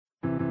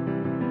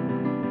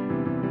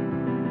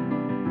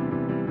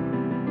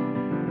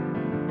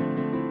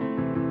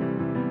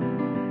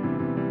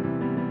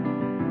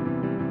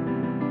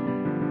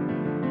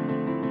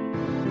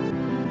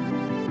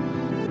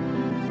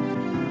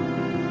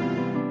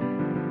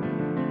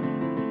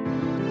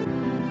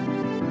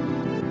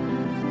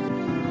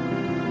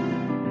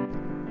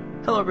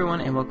Hello everyone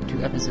and welcome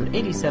to episode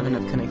 87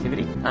 of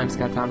Connectivity. I'm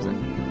Scott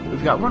Thompson.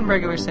 We've got one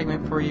regular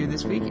segment for you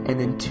this week and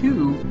then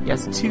two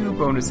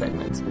bonus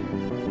segments.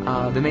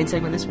 The main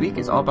segment this week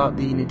is all about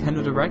the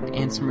Nintendo Direct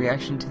and some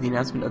reaction to the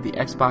announcement of the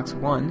Xbox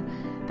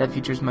One that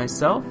features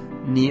myself,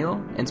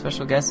 Neil, and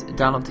special guest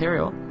Donald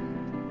Terrill.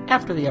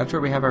 After the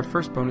outro, we have our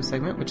first bonus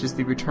segment, which is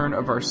the return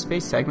of our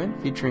space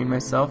segment featuring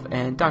myself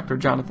and Dr.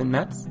 Jonathan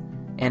Metz.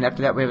 And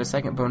after that, we have a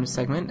second bonus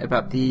segment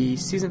about the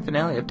season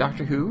finale of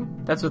Doctor Who.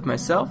 That's with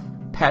myself,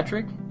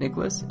 Patrick,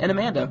 Nicholas, and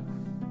Amanda.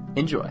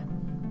 Enjoy.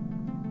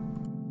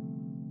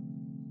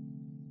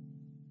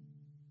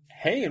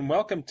 Hey, and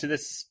welcome to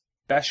this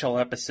special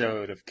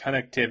episode of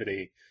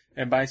Connectivity.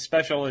 And by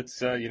special, it's,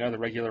 the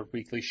regular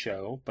weekly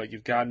show. But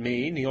you've got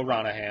me, Neil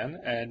Ronahan,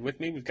 and with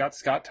me we've got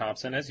Scott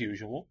Thompson, as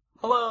usual.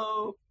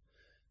 Hello!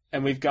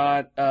 And we've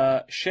got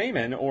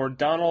Shaman, or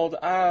Donald,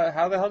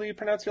 how the hell do you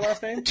pronounce your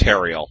last name?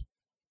 Terrill.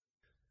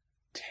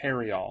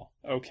 Terrill.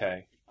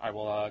 Okay. I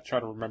will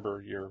try to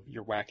remember your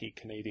wacky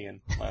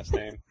Canadian last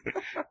name.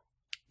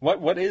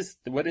 What is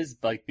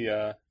like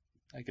the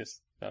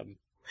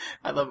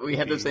I love it. We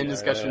had the same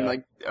discussion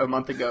like a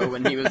month ago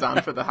when he was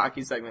on for the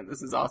hockey segment.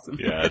 This is awesome.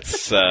 Yeah,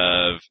 it's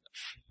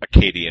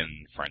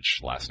Acadian French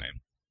last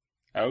name.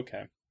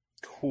 Okay.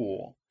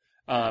 Cool.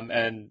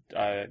 And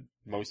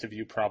most of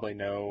you probably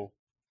know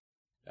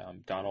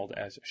Donald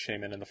as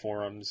Shaman in the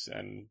forums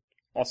and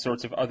all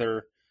sorts of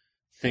other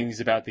things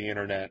about the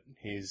internet.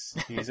 He's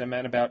a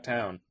man about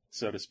town,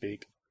 so to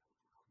speak.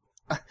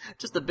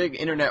 Just a big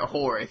internet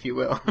whore, if you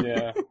will.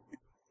 Yeah.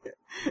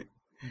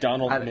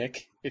 Donald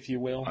Nick, if you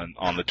will.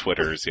 On the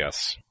Twitters,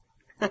 yes.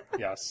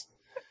 Yes.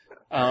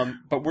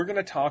 But we're going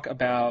to talk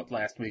about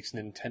last week's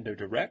Nintendo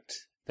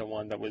Direct, the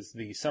one that was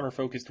the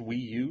summer-focused Wii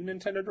U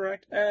Nintendo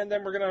Direct, and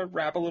then we're going to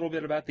rap a little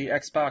bit about the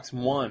Xbox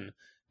One,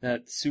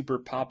 that super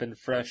poppin'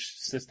 fresh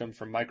system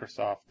from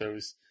Microsoft,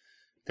 those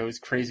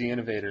crazy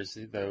innovators,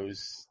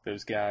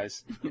 those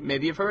guys.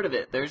 Maybe you've heard of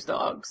it. There's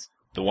dogs.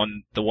 The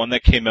one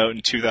that came out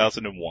in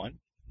 2001?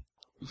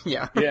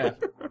 Yeah. Yeah.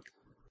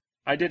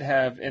 I did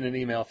have, in an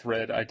email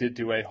thread, I did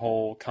do a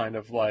whole kind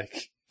of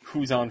like,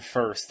 who's on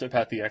first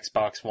about the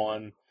Xbox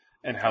One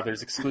and how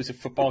there's exclusive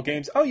football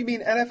games. Oh, you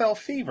mean NFL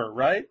Fever,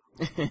 right?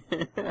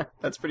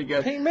 That's pretty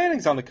good. Peyton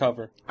Manning's on the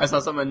cover. I saw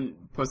someone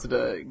posted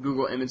a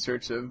Google image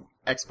search of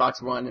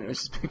Xbox One, and it was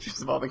just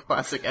pictures of all the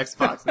classic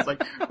Xbox. It's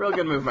like, real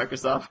good move,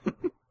 Microsoft.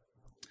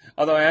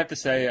 Although I have to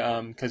say,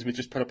 because we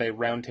just put up a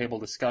roundtable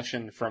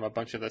discussion from a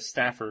bunch of the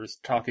staffers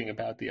talking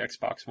about the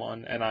Xbox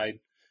One, and I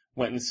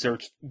went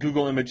and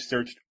Google image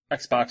searched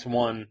Xbox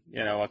One,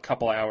 a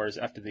couple hours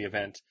after the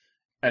event,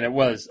 and it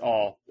was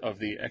all of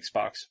the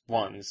Xbox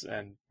Ones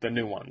and the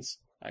new ones,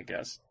 I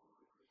guess.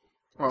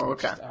 Oh,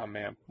 okay. Oh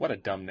man, what a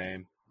dumb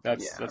name.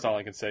 That's all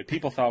I can say.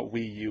 People thought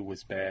Wii U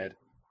was bad.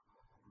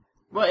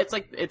 Well,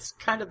 it's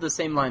kind of the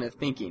same line of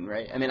thinking,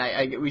 right? I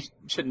mean, we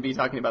shouldn't be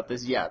talking about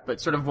this yet, but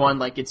sort of one,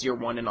 like, it's your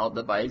one and all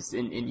device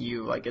in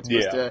you, like, it's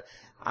supposed to,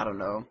 I don't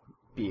know,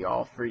 be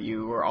all for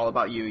you or all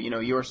about you,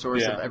 your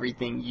source of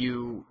everything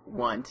you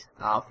want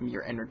from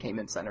your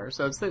entertainment center.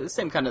 So it's the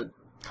same kind of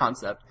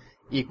concept,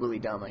 equally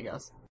dumb, I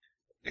guess.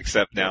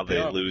 Except now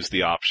they lose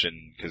the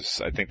option,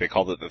 because I think they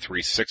called it the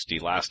 360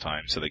 last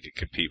time, so they could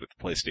compete with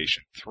the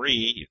PlayStation 3.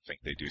 You'd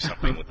think they'd do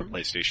something with the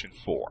PlayStation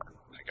 4.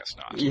 I guess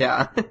not.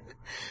 Yeah.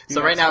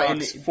 So right now,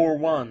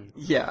 4-1.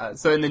 Yeah.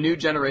 So in the new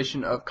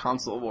generation of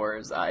console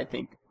wars, I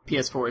think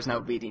PS4 is now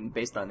leading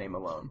based on name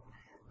alone.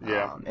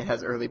 Yeah. It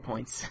has early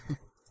points.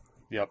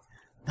 Yep.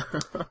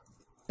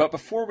 But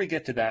before we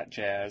get to that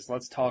jazz,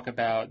 let's talk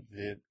about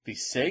the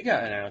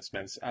Sega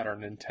announcements at our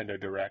Nintendo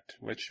Direct,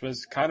 which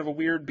was kind of a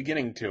weird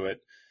beginning to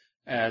it,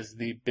 as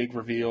the big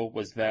reveal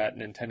was that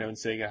Nintendo and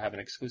Sega have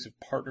an exclusive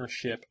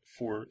partnership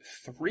for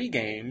 3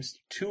 games,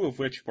 2 of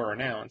which were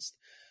announced.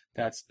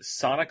 That's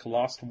Sonic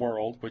Lost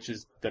World, which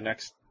is the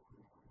next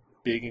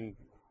big and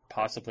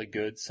possibly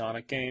good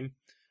Sonic game.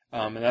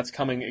 And that's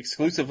coming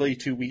exclusively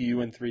to Wii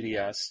U and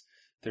 3DS.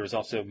 There was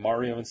also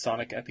Mario and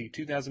Sonic at the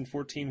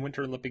 2014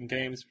 Winter Olympic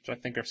Games, which I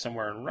think are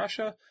somewhere in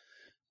Russia.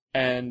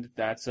 And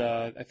that's,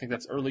 I think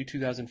that's early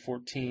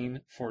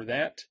 2014 for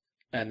that.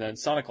 And then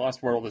Sonic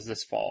Lost World is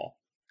this fall.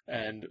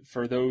 And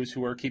for those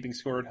who are keeping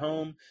score at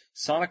home,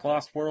 Sonic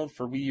Lost World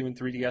for Wii U and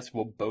 3DS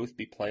will both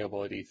be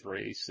playable at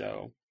E3,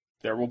 so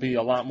there will be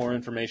a lot more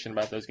information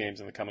about those games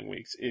in the coming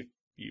weeks, if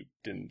you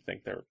didn't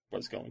think there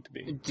was going to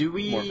be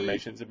more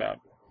information about.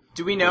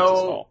 Do we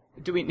know?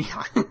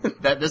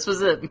 That this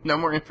was it? No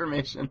more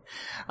information.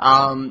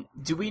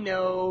 Do we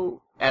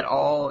know at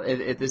all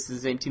if this is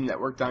the same team that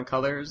worked on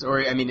Colors,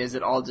 or I mean, is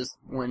it all just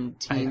one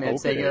team at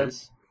Sega?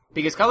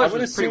 Because Colors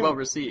was pretty well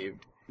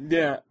received.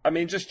 Yeah, I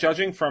mean, just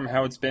judging from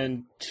how it's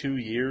been 2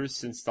 years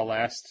since the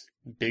last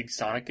big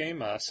Sonic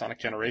game, Sonic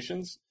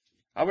Generations,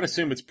 I would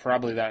assume it's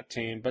probably that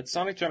team. But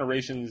Sonic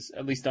Generations,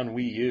 at least on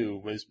Wii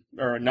U,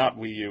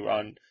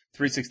 on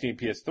 360 and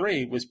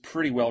PS3, was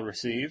pretty well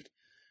received.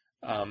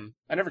 I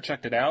never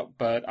checked it out,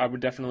 but I would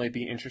definitely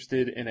be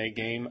interested in a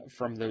game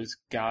from those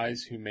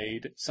guys who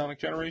made Sonic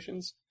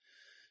Generations.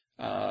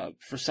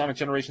 For Sonic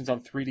Generations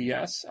on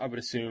 3DS, I would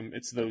assume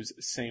it's those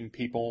same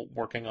people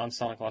working on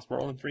Sonic Lost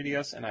World on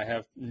 3DS, and I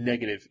have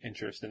negative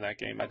interest in that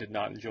game. I did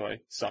not enjoy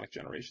Sonic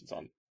Generations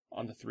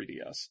on the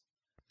 3DS.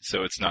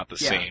 So it's not the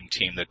same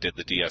team that did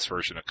the DS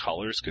version of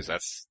Colors, because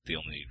that's the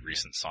only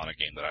recent Sonic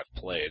game that I've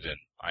played, and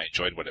I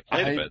enjoyed what I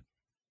played of it.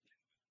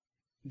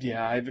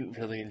 Yeah, I haven't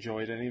really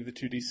enjoyed any of the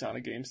 2D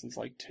Sonic games since,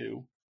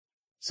 2.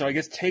 So I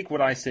guess take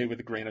what I say with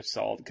a grain of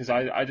salt, because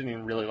I didn't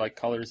even really like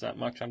Colors that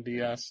much on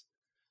DS.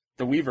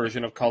 The Wii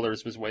version of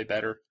Colors was way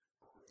better.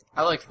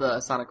 I liked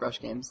the Sonic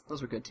Rush games.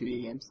 Those were good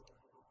 2D games.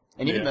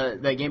 And even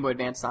the Game Boy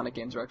Advance Sonic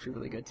games were actually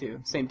really good, too.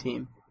 Same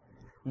team.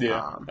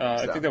 Yeah,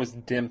 I think that was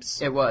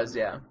Dimps. It was,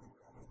 yeah.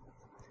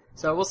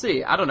 So we'll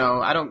see. I don't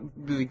know. I don't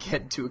really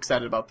get too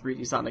excited about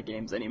 3D Sonic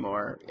games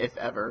anymore, if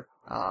ever.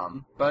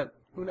 But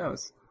who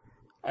knows?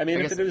 I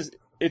mean,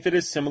 if it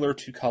is similar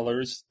to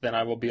Colors, then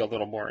I will be a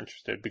little more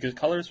interested, because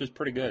Colors was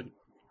pretty good.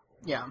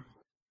 Yeah.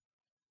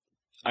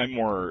 I'm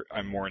more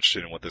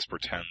interested in what this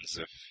portends.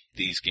 If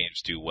these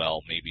games do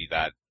well, maybe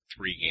that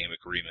 3-game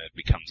agreement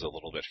becomes a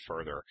little bit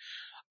further.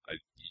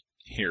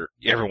 Here,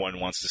 everyone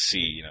wants to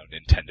see,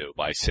 Nintendo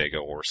buy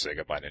Sega or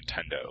Sega buy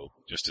Nintendo,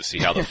 just to see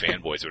how the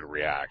fanboys would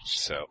react.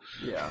 So,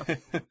 yeah.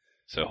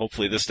 So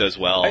hopefully this does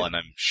well, and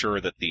I'm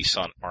sure that the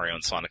Mario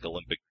and Sonic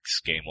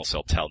Olympics game will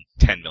sell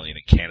 10 million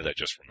in Canada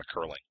just from the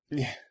curling.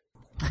 Yeah.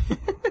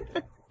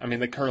 I mean,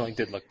 the curling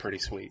did look pretty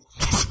sweet.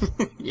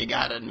 You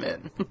gotta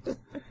admit.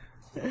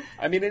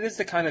 I mean, it is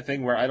the kind of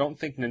thing where I don't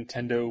think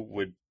Nintendo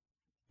would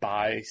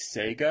buy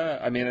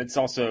Sega. I mean, it's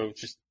also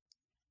just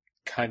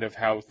kind of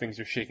how things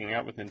are shaking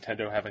out with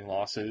Nintendo having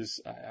losses.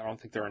 I don't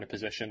think they're in a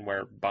position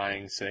where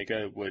buying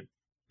Sega would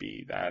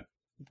be that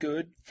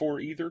good for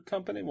either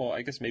company. Well,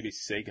 I guess maybe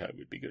Sega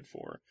would be good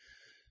for.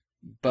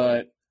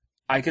 But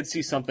I could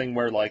see something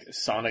where,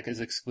 Sonic is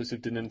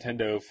exclusive to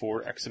Nintendo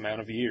for X amount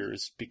of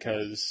years,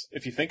 because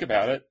if you think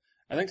about it,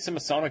 I think some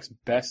of Sonic's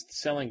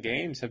best-selling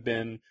games have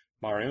been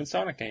Mario and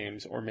Sonic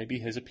games, or maybe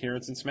his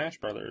appearance in Smash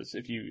Brothers,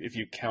 if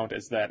you count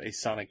as that a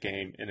Sonic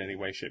game in any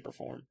way, shape, or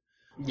form.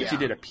 Yeah. If he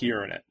did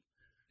appear in it.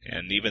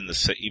 And even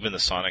the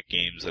Sonic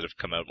games that have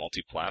come out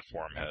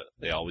multi-platform,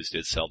 they always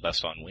did sell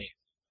best on Wii.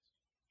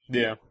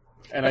 Yeah,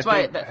 and that's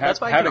I think that's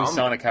why having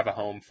Sonic have a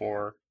home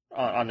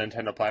on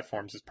Nintendo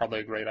platforms is probably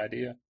a great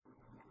idea.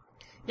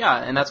 Yeah,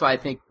 and that's why I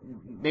think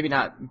maybe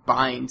not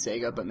buying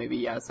Sega, but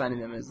maybe signing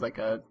them as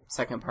a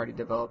second-party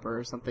developer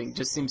or something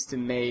just seems to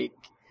make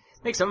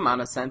some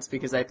amount of sense,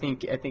 because I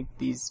think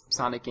these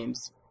Sonic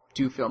games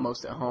do feel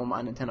most at home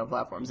on Nintendo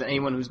platforms, and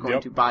anyone who's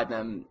going to buy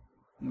them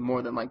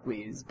more than likely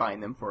is buying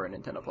them for a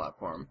Nintendo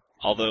platform.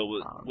 Although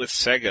with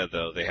Sega,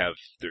 though, they have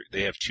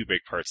two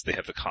big parts. They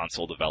have the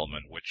console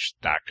development, which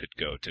that could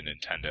go to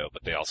Nintendo,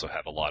 but they also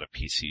have a lot of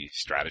PC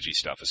strategy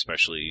stuff,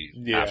 especially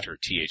after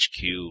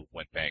THQ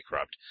went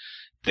bankrupt.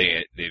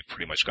 They've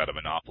pretty much got a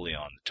monopoly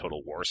on the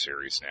Total War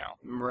series now.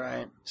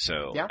 Right.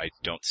 So I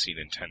don't see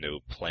Nintendo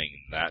playing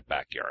in that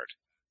backyard.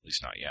 At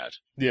least not yet.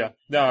 Yeah.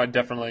 No, I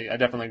definitely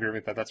agree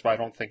with that. That's why I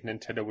don't think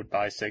Nintendo would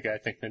buy Sega. I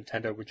think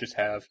Nintendo would just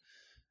have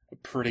a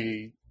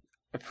pretty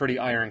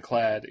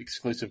ironclad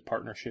exclusive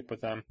partnership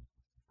with them.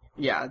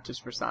 Yeah,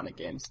 just for Sonic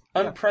games.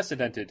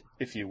 Unprecedented,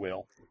 if you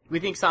will.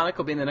 We think Sonic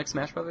will be in the next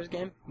Smash Brothers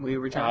game? Will you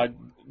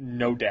return?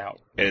 No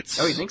doubt. You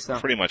think so?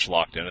 Pretty much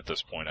locked in at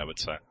this point, I would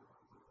say.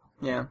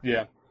 Yeah.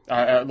 Yeah.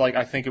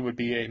 I think it would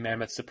be a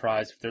mammoth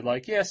surprise if they're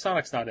like, yeah,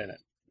 Sonic's not in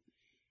it.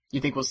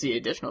 You think we'll see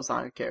additional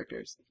Sonic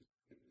characters?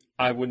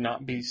 I would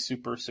not be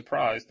super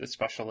surprised,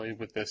 especially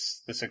with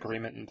this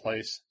agreement in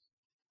place.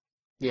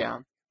 Yeah.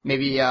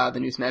 Maybe the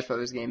new Smash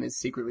Brothers game is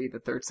secretly the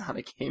third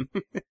Sonic game.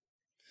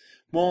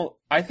 Well,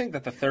 I think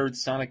that the third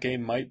Sonic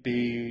game might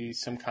be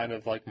some kind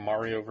of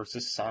Mario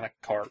versus Sonic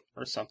Kart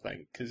or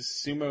something. Because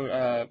Steve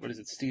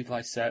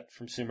Lysette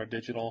from Sumo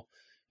Digital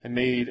and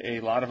made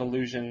a lot of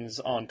allusions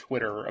on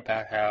Twitter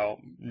about how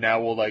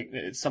now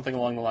it's something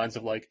along the lines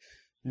of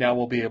now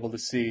we'll be able to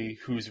see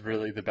who's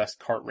really the best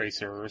kart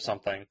racer or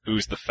something.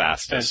 Who's the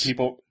fastest. And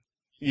people,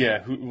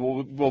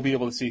 we'll be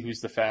able to see who's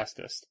the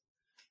fastest.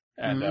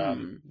 And,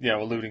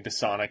 alluding to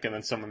Sonic, and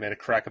then someone made a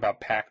crack about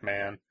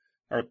Pac-Man.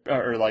 Or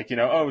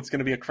it's going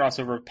to be a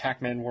crossover of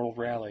Pac-Man World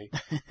Rally.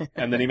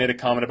 And then he made a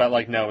comment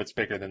about, no, it's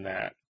bigger than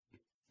that.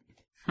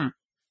 Well,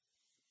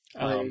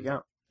 there you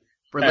go.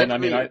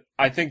 And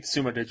I think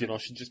Sumo Digital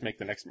should just make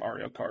the next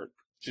Mario Kart.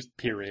 Just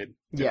period.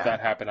 Yeah. If that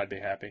happened, I'd be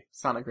happy.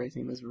 Sonic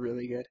Racing was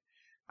really good.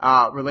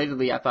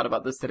 Relatedly, I thought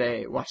about this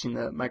today watching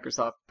the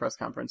Microsoft press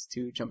conference,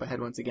 to jump ahead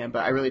once again,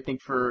 but I really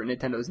think for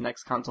Nintendo's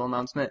next console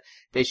announcement,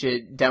 they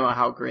should demo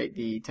how great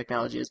the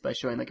technology is by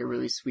showing a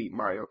really sweet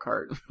Mario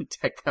Kart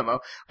tech demo.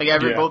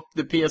 Both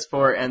the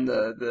PS4 and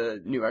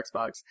the new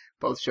Xbox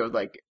both showed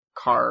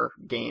car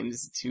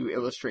games to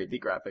illustrate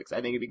the graphics.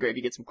 I think it'd be great if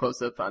you get some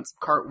close-up on some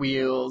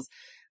cartwheels,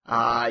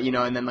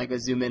 and then a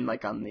zoom in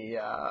on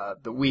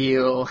the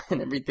wheel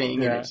and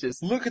everything, and it's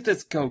just look at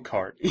this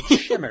go-kart. It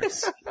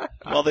shimmers.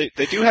 Well, they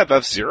do have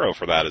F-Zero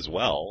for that as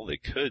well. They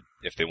could,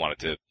 if they wanted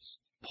to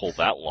pull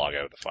that log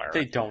out of the fire.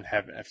 They don't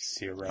have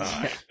F-Zero.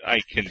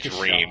 I can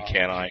dream,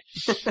 can I?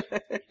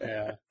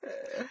 Yeah.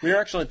 We were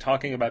actually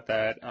talking about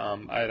that.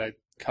 I had a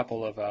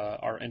couple of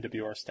our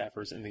NWR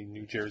staffers in the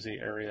New Jersey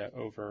area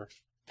over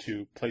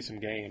to play some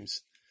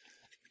games.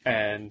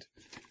 And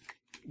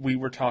we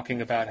were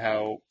talking about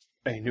how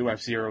a new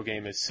F-Zero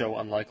game is so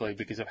unlikely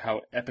because of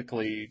how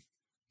epically,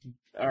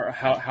 or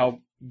how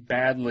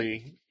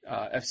badly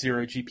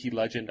F-Zero GP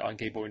Legend on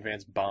Game Boy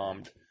Advance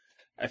bombed.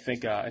 I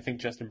think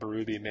Justin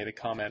Berube made a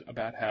comment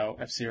about how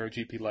F-Zero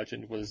GP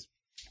Legend was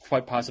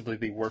quite possibly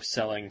the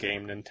worst-selling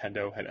game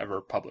Nintendo had ever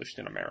published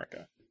in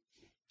America.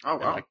 Oh,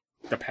 wow. In, like,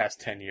 the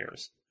past 10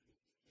 years.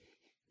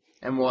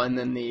 And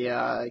then the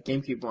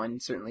GameCube one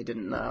certainly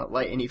didn't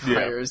light any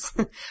fires.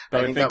 But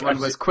I think that one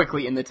was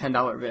quickly in the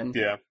 $10 bin.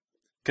 Yeah.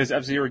 Because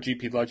F-Zero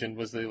GP Legend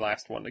was the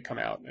last one to come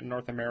out in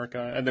North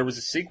America, and there was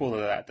a sequel to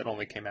that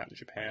only came out in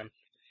Japan.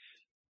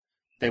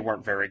 They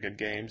weren't very good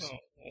games. Oh.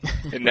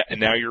 And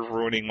now you're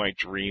ruining my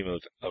dream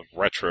of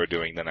Retro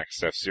doing the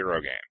next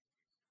F-Zero game.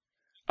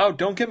 Oh,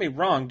 don't get me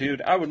wrong,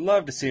 dude. I would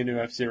love to see a new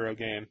F-Zero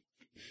game.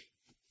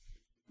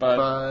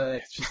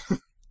 But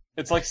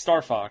it's like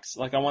Star Fox.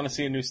 Like, I want to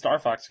see a new Star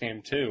Fox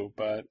game, too,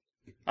 but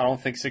I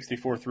don't think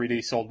 64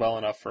 3D sold well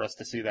enough for us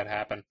to see that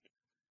happen.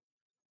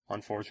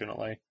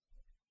 Unfortunately.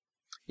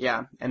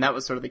 Yeah, and that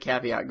was sort of the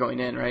caveat going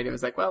in, right? It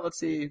was like, well, let's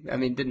see. I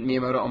mean, didn't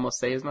Miyamoto almost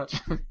say as much?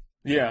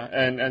 Yeah,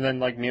 and then,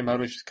 like,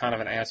 Miyamoto's just kind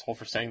of an asshole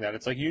for saying that.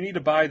 It's like, you need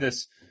to buy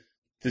this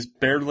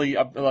barely,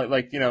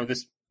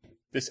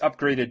 this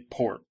upgraded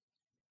port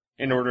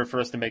in order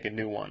for us to make a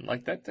new one.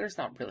 Like, that, there's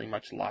not really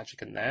much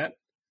logic in that.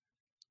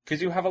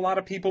 Because you have a lot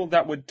of people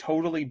that would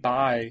totally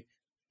buy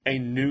a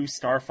new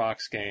Star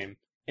Fox game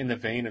in the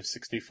vein of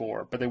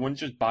 64, but they wouldn't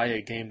just buy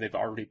a game they've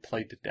already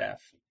played to death.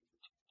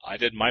 I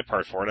did my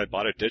part for it. I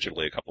bought it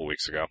digitally a couple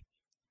weeks ago.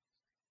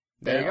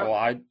 There you go.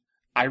 Well,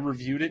 I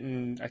reviewed it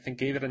and I think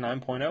gave it a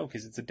 9.0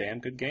 because it's a damn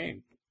good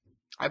game.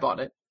 I bought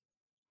it.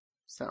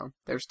 So,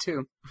 there's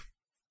two.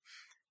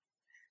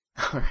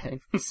 Alright.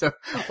 So,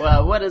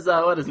 well, what is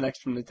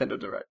next from Nintendo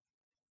Direct?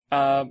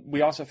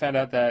 We also found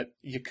out that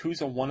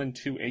Yakuza 1 and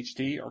 2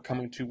 HD are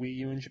coming to Wii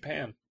U in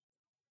Japan.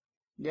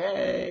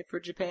 Yay, for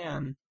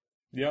Japan.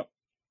 Yep.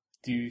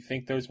 Do you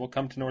think those will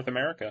come to North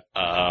America?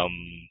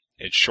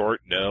 In short,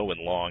 no, and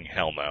long,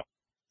 hell no.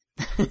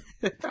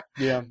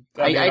 Yeah.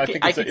 I think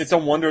it's a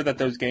wonder that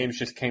those games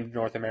just came to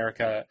North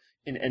America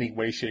in any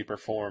way, shape, or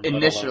form.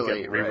 Initially, let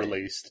alone get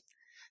re-released.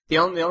 Right. The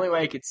only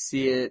way I could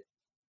see it,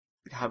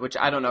 which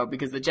I don't know,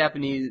 because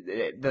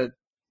the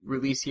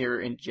release here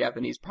in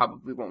Japanese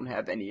probably won't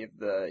have any of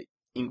the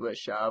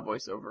English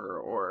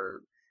voiceover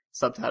or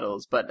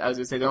subtitles, but I was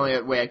going to say the only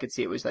way I could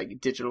see it was like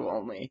digital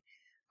only.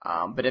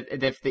 But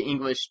if the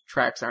English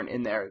tracks aren't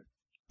in there,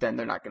 then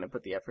they're not going to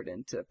put the effort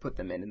in to put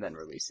them in and then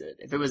release it.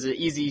 If it was an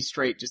easy,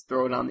 straight, just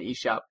throw it on the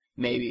eShop,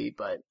 maybe,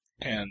 but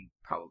and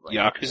probably.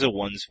 Yakuza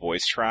 1's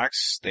voice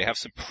tracks, they have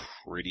some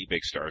pretty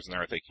big stars in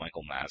there. I think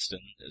Michael Madsen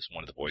is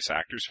one of the voice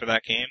actors for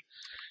that game.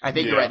 I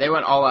think you're right. They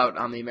went all out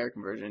on the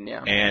American version,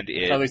 yeah. And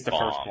it at least the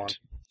bombed. first one.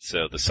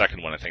 So the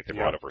second one, I think they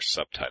brought over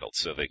subtitles.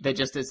 So they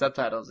just did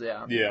subtitles,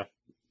 yeah. Yeah.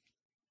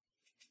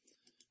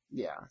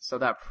 Yeah, so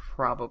that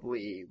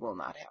probably will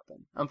not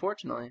happen,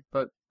 unfortunately.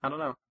 But I don't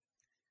know.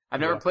 I've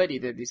never played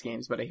either of these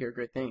games, but I hear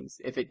great things.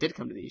 If it did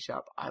come to the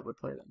eShop, I would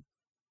play them.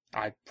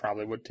 I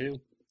probably would too.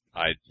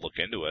 I'd look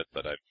into it,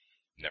 but I'm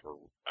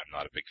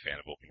not a big fan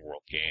of open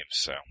world games,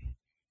 so.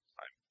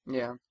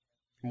 Yeah.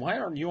 Why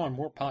aren't you on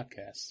more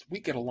podcasts? We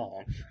get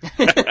along.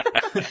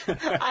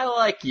 I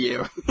like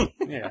you.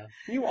 Yeah.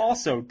 You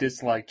also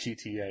dislike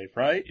GTA,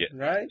 right? Yeah.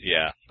 Right?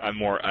 Yeah.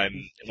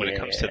 When it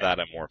comes to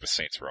that, I'm more of a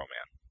Saints Row man.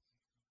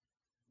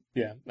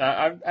 Yeah,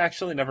 I've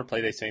actually never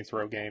played a Saints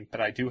Row game, but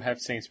I do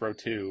have Saints Row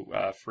 2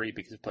 free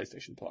because of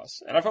PlayStation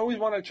Plus. And I've always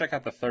wanted to check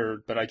out the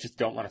third, but I just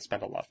don't want to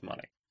spend a lot of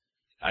money.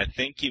 I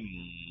think you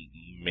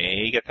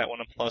may get that one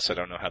on Plus. I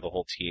don't know how the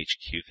whole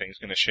THQ thing's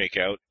going to shake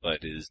out,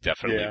 but it is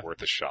definitely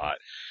worth a shot.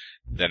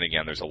 Then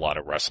again, there's a lot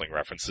of wrestling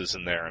references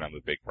in there, and I'm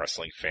a big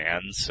wrestling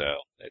fan, so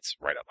it's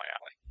right up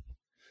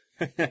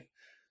my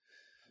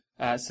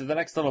alley. So the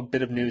next little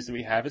bit of news that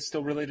we have is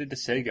still related to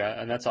Sega,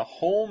 and that's a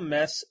whole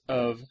mess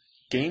of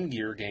Game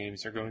Gear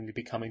games are going to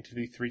be coming to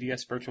the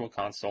 3DS Virtual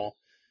Console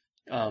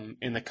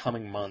in the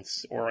coming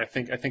months, or I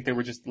think they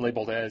were just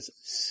labeled as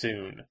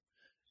soon.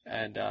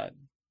 And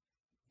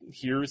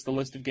here's the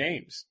list of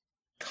games: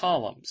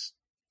 Columns,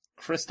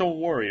 Crystal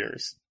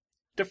Warriors,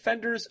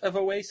 Defenders of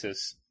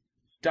Oasis,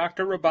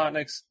 Dr.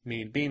 Robotnik's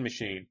Mean Bean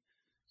Machine,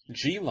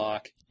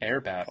 G-Lock Air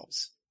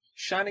Battles,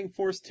 Shining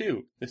Force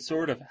 2, The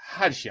Sword of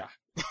Hajia,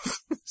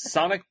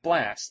 Sonic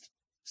Blast,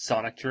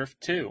 Sonic Drift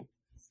 2,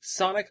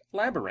 Sonic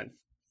Labyrinth,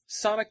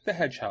 Sonic the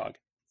Hedgehog,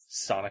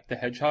 Sonic the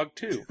Hedgehog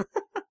 2,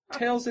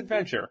 Tails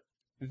Adventure,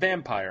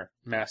 Vampire,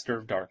 Master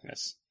of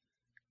Darkness.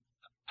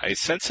 I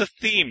sense a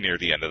theme near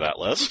the end of that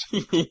list.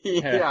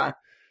 Yeah.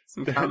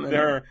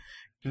 There are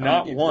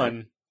not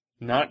one,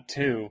 not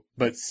two,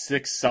 but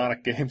 6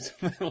 Sonic games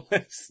on the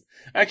list.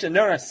 Actually,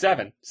 no,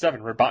 7.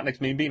 7.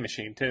 Robotnik's Mean Bean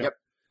Machine, too. Yep.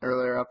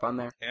 Earlier up on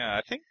there. Yeah,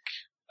 I think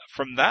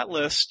From that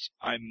list,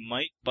 I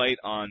might bite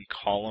on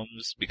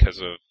Columns because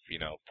of,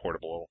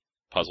 portable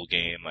puzzle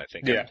game. I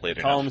think I've played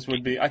Columns enough.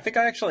 would be. I think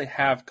I actually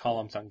have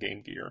Columns on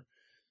Game Gear.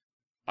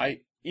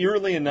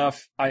 Eerily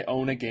enough, I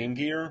own a Game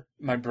Gear.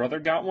 My brother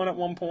got one at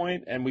one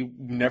point, and we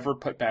never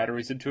put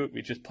batteries into it.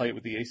 We just play it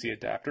with the AC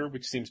adapter,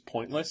 which seems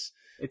pointless.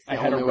 It's I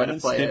had a Ren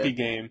and Stimpy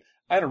game.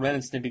 I had a Ren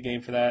and Stimpy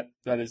game for that.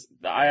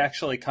 I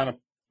actually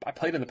I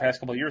played it in the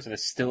past couple of years, and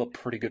it's still a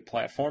pretty good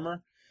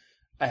platformer.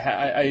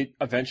 I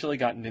eventually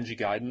got Ninja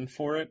Gaiden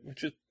for it,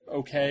 which is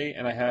okay,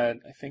 and I had,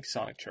 I think,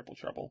 Sonic Triple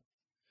Trouble.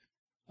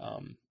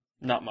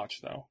 Not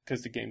much, though,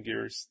 because the Game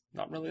Gear's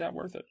not really that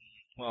worth it.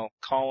 Well,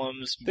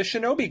 Columns... The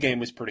Shinobi game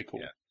was pretty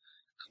cool. Yeah.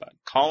 But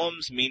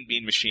Columns, Mean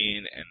Bean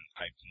Machine, and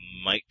I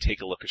might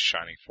take a look at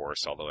Shining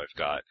Force, although I've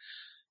got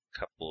a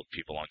couple of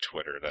people on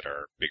Twitter that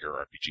are bigger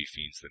RPG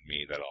fiends than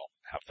me that I'll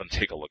have them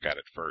take a look at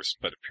it first.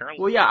 But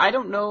apparently... Well, yeah, I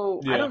don't know.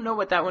 Yeah. I don't know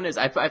what that one is.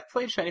 I've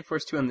played Shining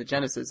Force 2 on the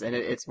Genesis, and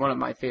it's one of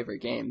my favorite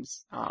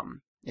games.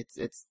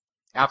 It's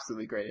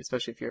absolutely great,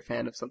 especially if you're a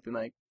fan of something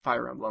like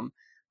Fire Emblem.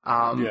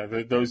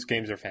 Those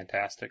games are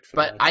fantastic.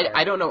 But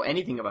I don't know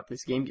anything about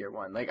this Game Gear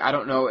one. Like, I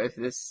don't know if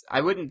this... I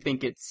wouldn't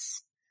think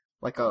it's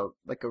like a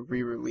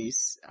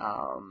re-release,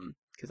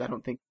 because I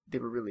don't think they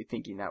were really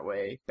thinking that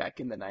way back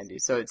in the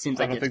 90s. So it seems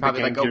like it's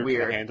probably like a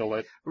weird... handle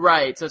it.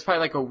 Right, so it's probably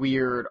like a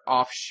weird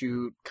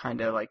offshoot kind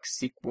of like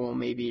sequel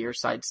maybe, or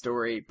side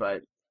story,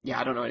 but yeah,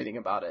 I don't know anything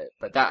about it.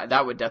 But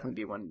that would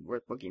definitely be one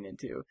worth looking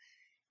into.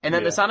 And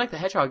then the Sonic the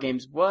Hedgehog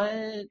games,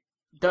 what...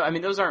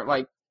 those aren't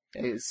like...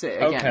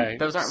 Again,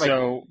 those aren't like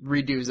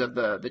redos of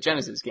the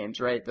Genesis games,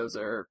 right? Those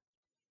are...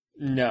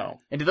 No.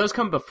 And did those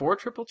come before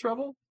Triple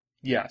Trouble?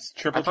 Yes,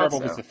 Triple Trouble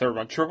was the third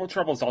one. Triple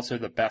Trouble is also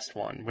the best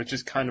one, which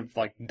is kind of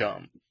like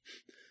dumb.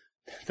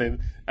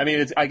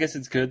 I guess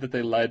it's good that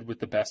they led with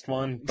the best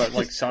one, but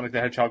like Sonic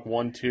the Hedgehog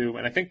 1, 2,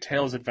 and I think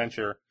Tails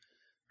Adventure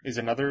is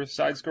another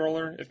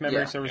side-scroller, if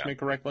memory serves me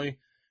correctly.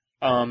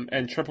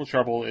 And Triple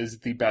Trouble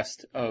is the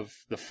best of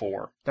the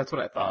four. That's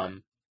what I thought.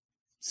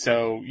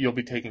 So you'll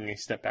be taking a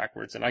step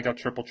backwards. And I got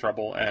Triple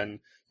Trouble, and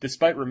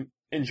despite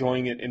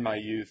enjoying it in my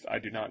youth, I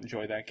do not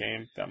enjoy that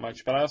game that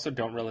much. But I also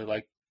don't really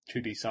like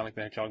 2D Sonic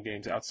the Hedgehog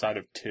games outside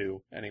of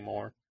 2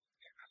 anymore.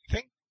 I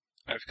think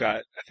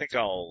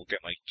I'll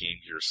get my Game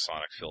Gear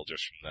Sonic fill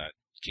just from that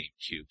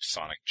GameCube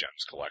Sonic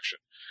Gems collection,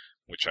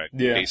 which I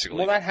basically...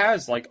 Well, that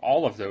has, like,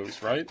 all of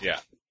those, right?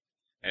 Yeah.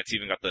 And it's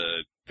even got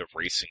the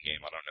racing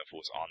game. I don't know if it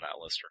was on that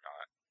list or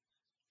not.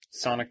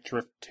 Sonic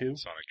Drift 2?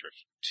 Sonic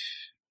Drift 2.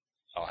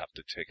 I'll have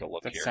to take a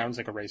look here. That sounds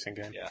like a racing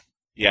game. Yeah.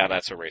 Yeah,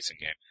 that's a racing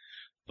game.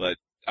 But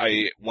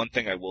one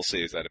thing I will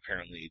say is that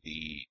apparently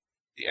the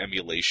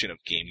emulation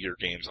of Game Gear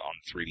games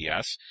on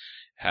 3DS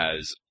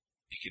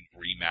you can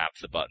remap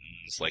the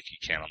buttons like you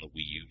can on the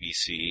Wii U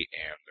VC,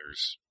 and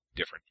there's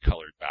different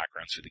colored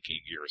backgrounds for the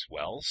Game Gear as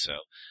well, so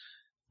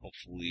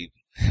hopefully,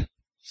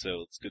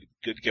 it's good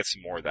to get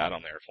some more of that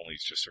on there, if only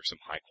it's just for some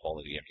high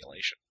quality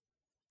emulation.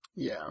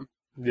 Yeah.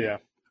 Yeah.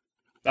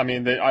 I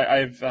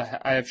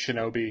have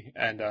Shinobi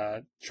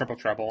and Triple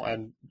Trouble,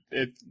 and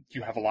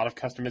you have a lot of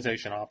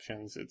customization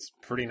options. It's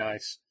pretty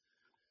nice.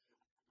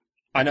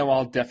 I know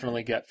I'll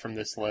definitely get from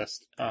this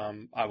list.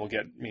 I will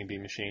get Mean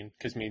Bean Machine,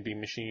 because Mean Bean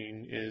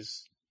Machine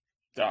is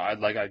I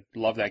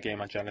love that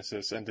game on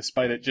Genesis, and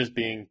despite it just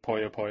being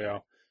Puyo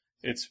Puyo,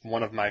 it's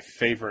one of my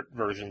favorite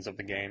versions of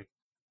the game.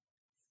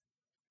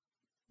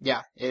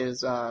 Yeah, it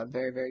is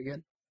very, very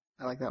good.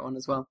 I like that one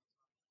as well.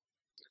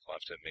 I'll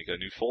have to make a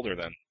new folder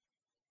then.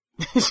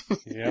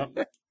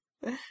 Yep.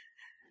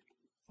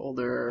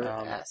 Folder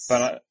S.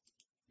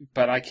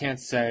 But I can't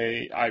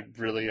say I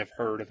really have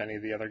heard of any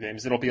of the other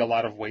games. It'll be a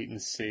lot of wait and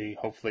see.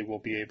 Hopefully we'll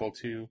be able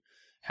to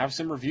have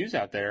some reviews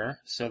out there,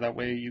 so that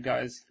way you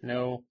guys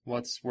know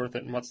what's worth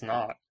it and what's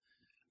not.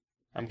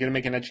 I'm going to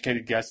make an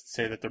educated guess to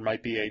say that there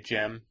might be a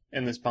gem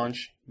in this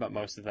bunch, but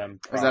most of them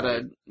probably... Is that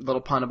a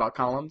little pun about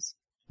Columns?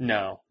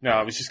 No,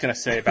 I was just going to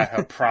say about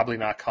how probably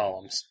not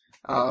Columns.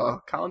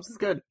 Oh, Columns is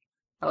good.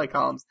 I like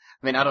Columns.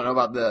 I don't know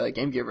about the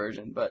Game Gear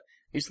version, but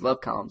I used to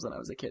love Columns when I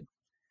was a kid.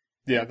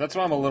 Yeah, that's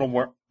why I'm a little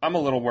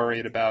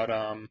worried about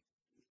the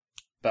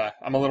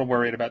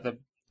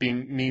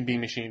Mean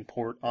Bean Machine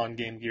port on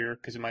Game Gear,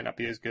 because it might not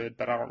be as good,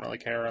 but I don't really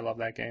care. I love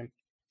that game.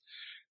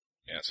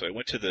 Yeah, so I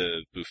went to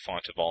the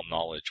Bouffant of All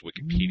Knowledge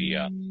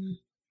Wikipedia,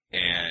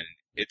 and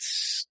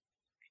it's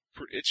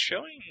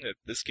showing that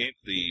this game,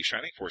 the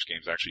Shining Force game,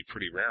 is actually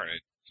pretty rare, and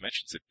it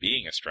mentions it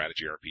being a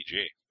strategy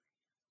RPG.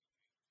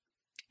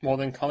 Well,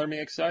 then color me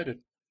excited.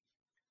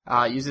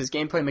 Uses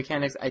gameplay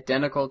mechanics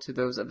identical to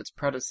those of its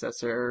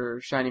predecessor,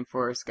 Shining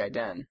Force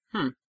Gaiden.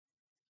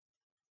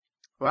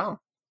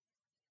 Well.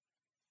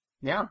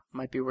 Yeah,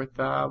 might be worth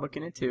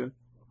looking into.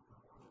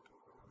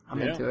 I'm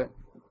into it.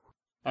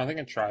 I think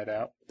I'd try it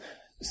out.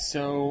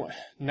 So,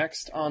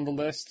 next on the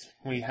list,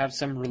 we have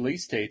some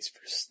release dates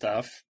for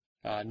stuff.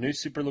 New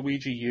Super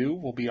Luigi U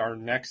will be our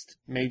next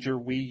major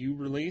Wii U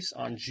release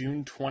on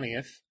June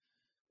 20th.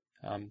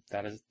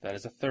 That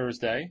is a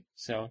Thursday,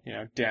 so,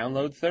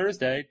 download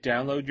Thursday,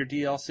 download your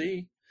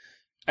DLC,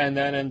 and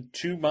then in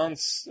 2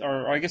 months,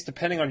 or I guess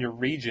depending on your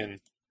region,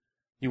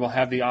 you will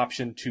have the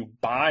option to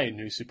buy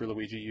New Super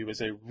Luigi U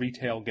as a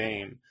retail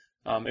game.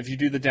 If you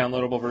do the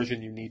downloadable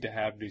version, you need to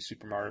have New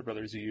Super Mario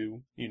Bros.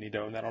 U. You need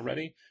to own that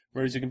already.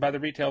 Whereas you can buy the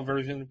retail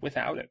version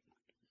without it.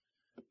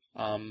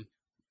 And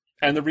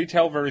the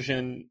retail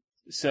version,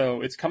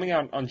 so it's coming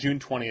out on June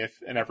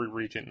 20th in every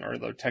region,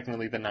 or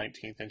technically the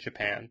 19th in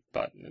Japan,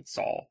 but it's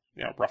all,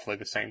 roughly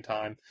the same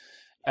time.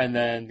 And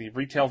then the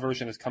retail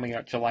version is coming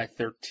out July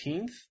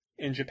 13th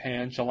in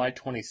Japan, July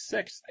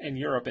 26th in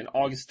Europe, and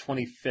August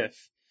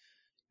 25th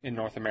in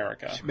North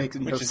America. Which makes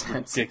no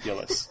sense.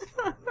 Ridiculous.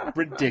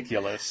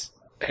 Ridiculous.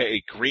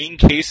 Hey, green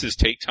cases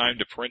take time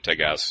to print, I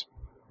guess.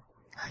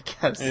 I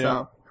guess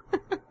so.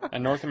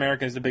 And North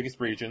America is the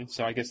biggest region,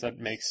 so I guess that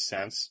makes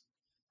sense.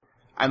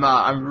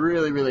 I'm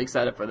really, really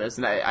excited for this,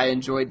 and I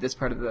enjoyed this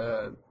part of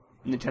the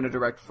Nintendo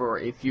Direct for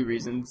a few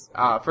reasons.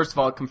 First of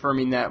all,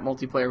 confirming that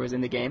multiplayer was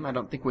in the game. I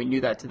don't think we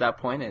knew that to that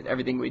point.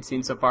 Everything we'd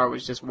seen so far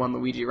was just one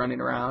Luigi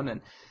running around,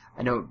 and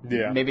I know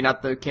maybe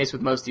not the case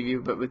with most of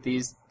you, but with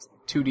these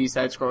 2D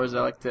side-scrollers,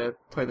 I like to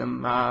play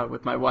them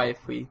with my wife.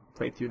 We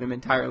played through them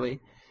entirely,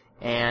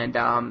 and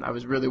I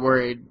was really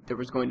worried there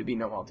was going to be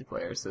no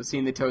multiplayer. So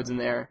seeing the Toads in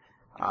there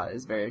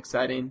is very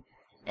exciting.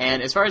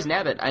 And as far as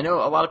Nabbit, I know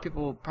a lot of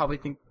people probably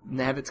think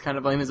Nabbit's kind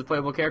of lame as a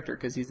playable character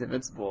because he's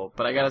invincible.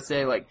 But I gotta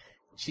say,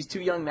 she's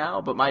too young now,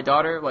 but my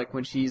daughter,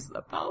 when she's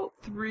about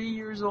 3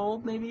 years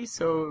old, maybe,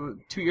 so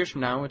 2 years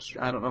from now, which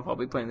I don't know if I'll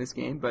be playing this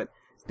game, but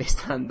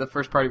based on the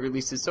first-party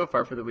releases so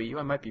far for the Wii U,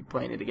 I might be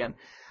playing it again.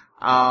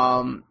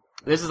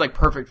 This is,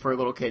 perfect for a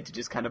little kid to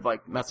just kind of,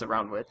 mess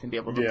around with and be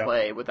able to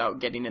play without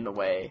getting in the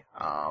way,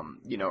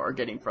 or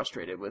getting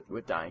frustrated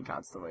with dying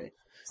constantly.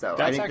 So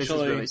I think this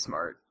is really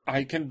smart.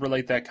 I can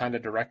relate that kind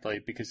of directly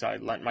because I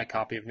lent my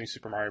copy of New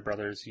Super Mario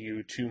Bros.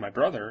 U to my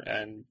brother,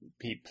 and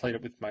he played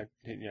it with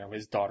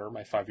his daughter,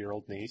 my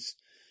 5-year-old niece,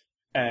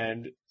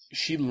 and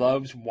she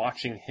loves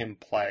watching him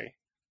play,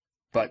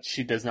 but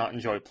she does not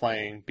enjoy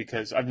playing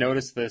because I've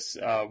noticed this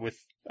I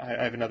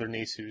have another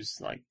niece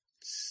who's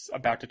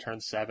about to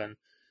turn 7,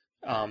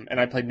 and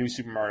I played New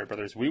Super Mario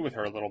Bros. Wii with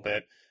her a little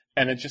bit.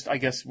 And it just, I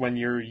guess, when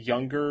you're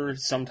younger,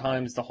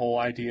 sometimes the whole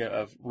idea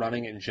of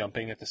running and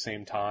jumping at the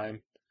same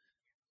time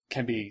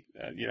can be,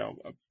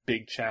 a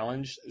big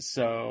challenge.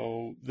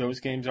 So those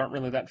games aren't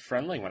really that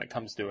friendly when it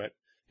comes to it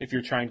if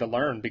you're trying to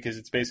learn, because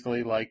it's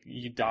basically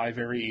you die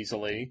very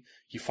easily,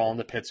 you fall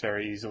into pits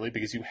very easily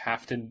because you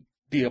have to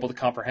be able to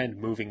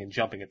comprehend moving and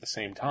jumping at the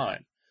same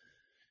time.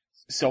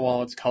 So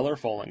while it's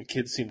colorful and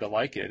kids seem to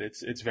like it,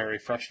 it's very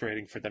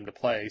frustrating for them to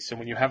play. So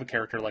when you have a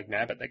character like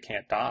Nabbit that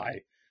can't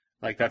die,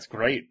 that's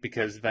great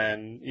because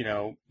then,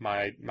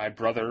 my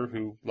brother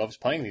who loves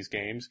playing these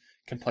games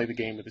can play the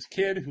game with his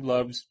kid who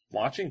loves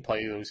watching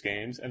play those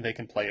games, and they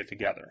can play it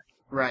together.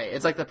 Right.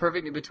 It's the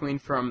perfect in between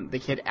from the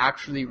kid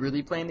actually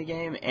really playing the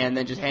game and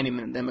then just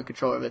handing them a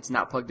controller that's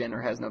not plugged in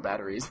or has no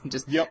batteries.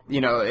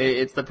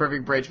 It's the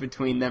perfect bridge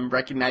between them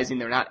recognizing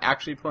they're not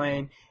actually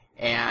playing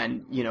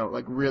and,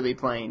 really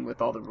playing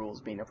with all the rules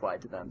being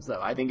applied to them. So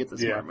I think it's a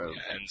smart move.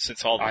 And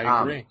since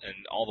I agree.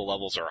 And all the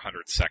levels are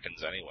 100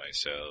 seconds anyway,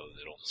 so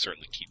it'll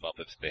certainly keep up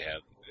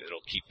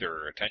it'll keep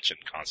their attention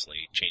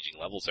constantly changing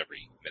levels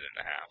every minute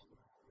and a half.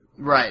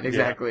 Right,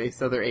 exactly. Yeah.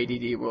 So their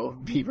ADD will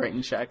be right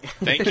in check.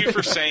 Thank you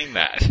for saying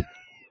that.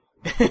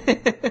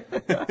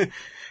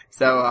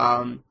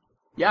 So,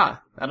 yeah,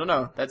 I don't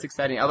know. That's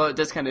exciting. Although it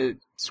does kind of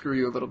screw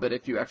you a little bit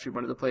if you actually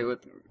wanted to play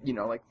with,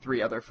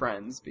 3 other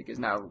friends, because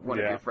now one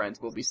of your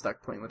friends will be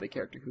stuck playing with a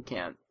character who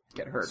can't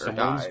get hurt or die.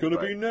 Someone's gonna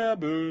be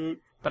Nabbit.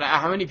 But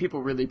how many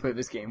people really play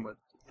this game with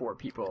 4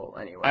 people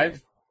anyway?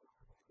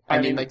 I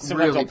mean,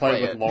 sometimes I'll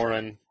play it with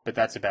Lauren, but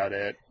that's about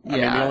it. Yeah. I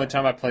mean, the only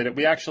time I played it,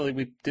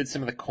 we did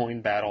some of the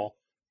coin battle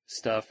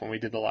stuff when we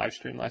did the live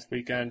stream last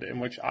weekend, in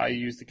which I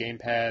used the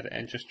gamepad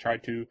and just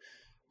tried to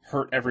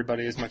hurt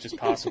everybody as much as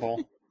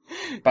possible.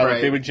 But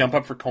they would jump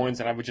up for coins,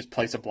 and I would just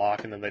place a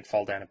block, and then they'd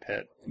fall down a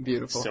pit.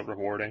 Beautiful. So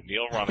rewarding.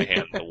 Neil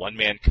Ronaghan, the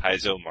one-man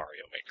Kaizo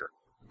Mario Maker.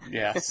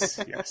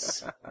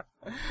 Yes.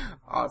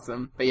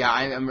 Awesome. But yeah,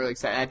 I'm really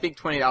excited. I think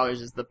 $20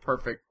 is the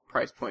perfect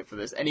price point for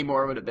this. Any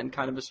more would have been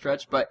kind of a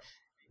stretch, but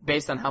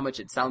based on how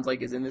much it sounds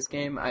like is in this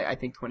game, I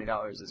think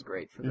 $20 is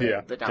great for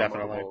the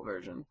downloadable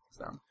version.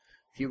 So a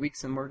few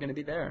weeks and we're going to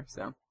be there.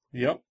 So.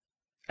 Yep.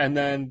 And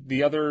then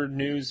the other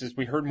news is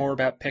we heard more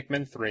about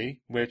Pikmin 3,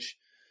 which,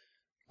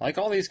 like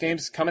all these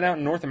games, is coming out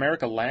in North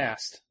America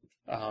last.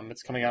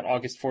 It's coming out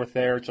August 4th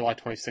there, July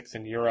 26th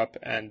in Europe,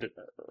 and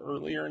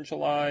earlier in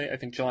July, I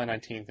think July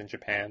 19th in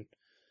Japan.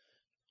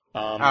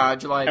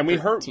 July 13th. We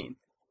heard,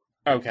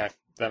 okay,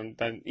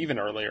 then even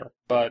earlier.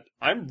 But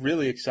I'm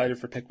really excited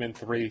for Pikmin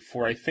 3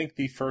 for, I think,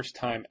 the first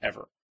time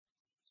ever.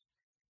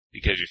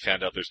 Because you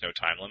found out there's no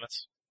time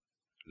limits?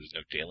 There's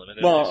no day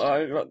limit?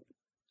 Well,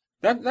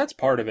 that's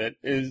part of it.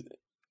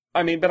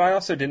 But I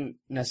also didn't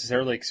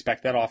necessarily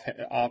expect that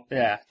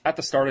at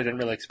the start I didn't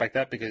really expect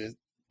that because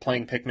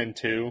playing Pikmin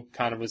 2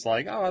 kind of was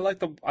like, oh, I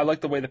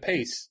like the way the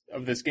pace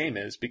of this game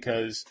is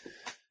because,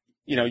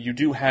 you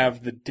do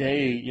have the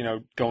day,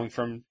 going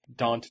from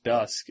dawn to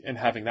dusk and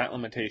having that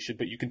limitation,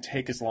 but you can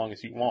take as long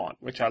as you want,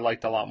 which I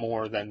liked a lot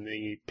more than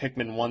the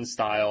Pikmin 1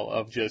 style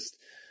of just,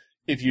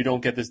 if you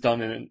don't get this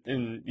done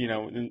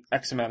in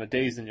X amount of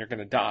days, then you're going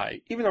to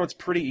die. Even though it's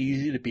pretty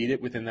easy to beat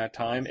it within that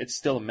time, it's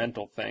still a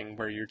mental thing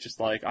where you're just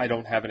like, I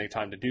don't have any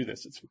time to do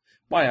this. It's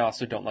why I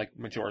also don't like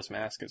Majora's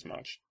Mask as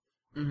much.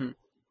 Mm-hmm.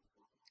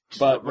 Just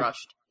But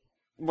rushed.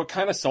 What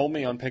kind of sold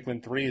me on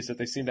Pikmin 3 is that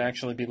they seem to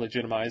actually be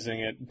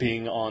legitimizing it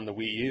being on the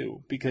Wii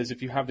U. Because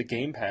if you have the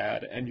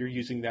gamepad and you're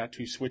using that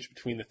to switch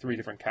between the 3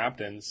 different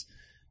captains,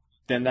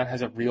 then that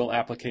has a real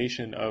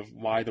application of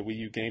why the Wii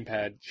U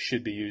gamepad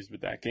should be used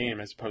with that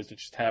game, as opposed to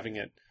just having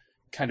it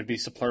kind of be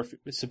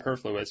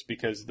superfluous,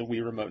 because the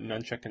Wii Remote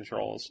nunchuck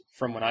controls,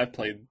 from when I've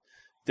played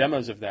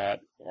demos of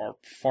that, are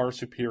far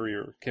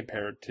superior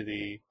compared to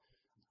the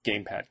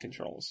gamepad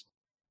controls.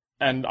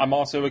 And I'm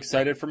also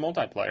excited for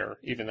multiplayer,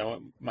 even though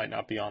it might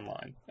not be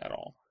online at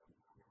all.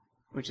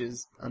 Which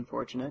is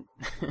unfortunate.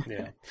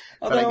 Yeah.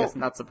 But I guess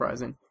not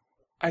surprising.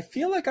 I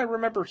feel like I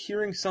remember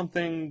hearing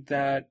something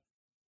that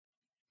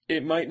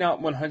it might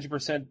not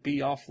 100% be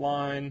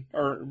offline,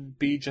 or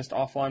be just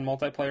offline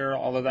multiplayer,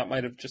 although that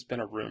might have just been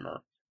a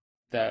rumor.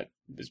 That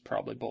is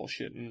probably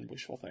bullshit and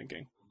wishful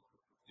thinking.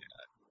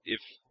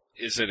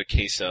 Is it a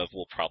case of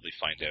we'll probably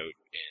find out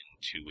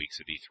in 2 weeks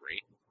at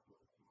E3?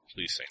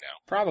 Please say no.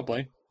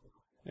 Probably.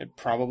 It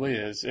probably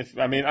is.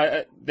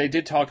 They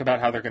did talk about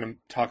how they're going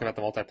to talk about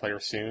the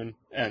multiplayer soon,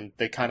 and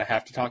they kind of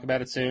have to talk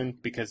about it soon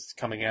because it's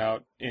coming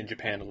out in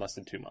Japan in less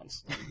than 2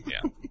 months.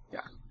 Yeah.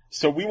 Yeah.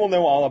 So we will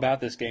know all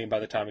about this game by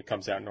the time it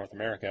comes out in North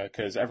America,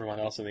 because everyone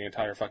else in the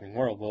entire fucking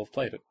world will have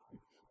played it.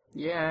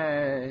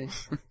 Yay.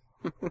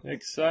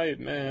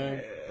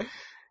 Excitement.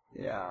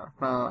 Yeah.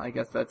 Well, I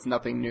guess that's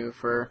nothing new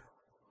for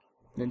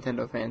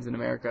Nintendo fans in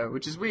America,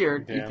 which is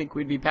weird. Yeah. You'd think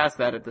we'd be past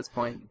that at this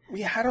point.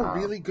 We had a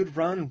really good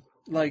run.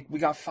 Like, we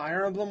got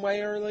Fire Emblem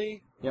way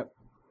early. Yep.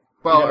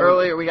 Well,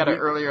 You know, we got it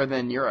earlier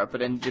than Europe,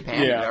 but in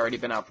Japan it Yeah. had already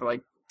been out for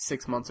like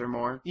 6 months or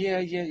more.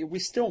 Yeah, we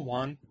still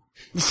won.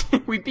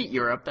 We beat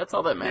Europe. That's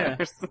all that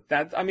matters.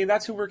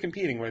 That's who we're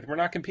competing with. We're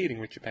not competing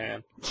with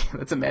Japan.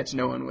 That's a match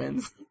no one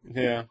wins.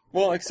 Yeah.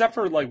 Well, except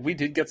for, we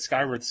did get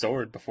Skyward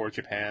Sword before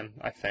Japan,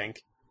 I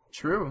think.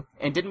 True.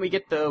 And didn't we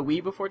get the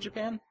Wii before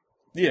Japan?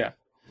 Yeah.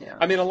 Yeah.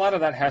 A lot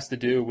of that has to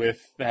do with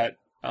that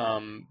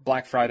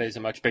Black Friday is a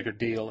much bigger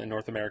deal in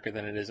North America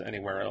than it is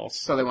anywhere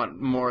else. So they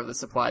want more of the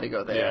supply to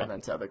go there Yeah.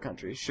 than to other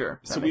countries. Sure.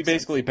 So we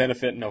basically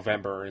benefit in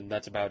November, and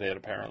that's about it,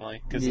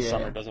 apparently, because the Yeah.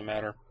 summer doesn't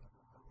matter.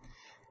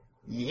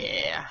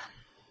 Yeah.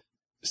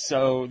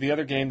 So the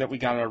other game that we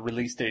got a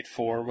release date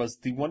for was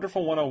The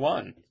Wonderful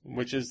 101,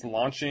 which is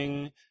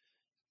launching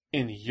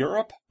in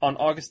Europe on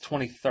August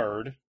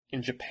 23rd,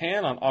 in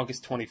Japan on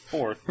August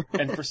 24th,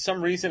 and for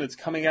some reason it's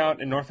coming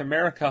out in North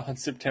America on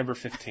September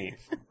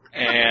 15th.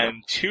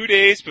 And 2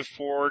 days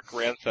before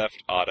Grand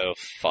Theft Auto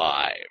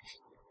 5.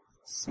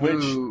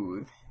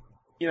 Smooth.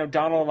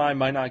 Donald and I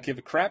might not give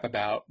a crap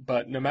about,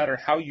 but no matter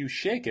how you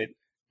shake it,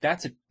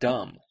 that's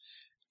dumb.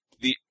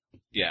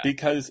 Yeah.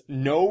 Because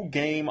no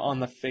game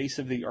on the face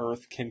of the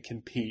earth can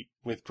compete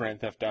with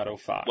Grand Theft Auto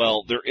 5.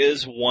 Well, there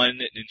is one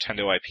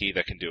Nintendo IP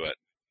that can do it.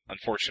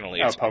 Unfortunately,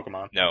 it's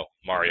Pokemon. No,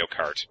 Mario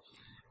Kart.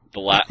 The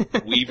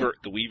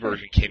Wii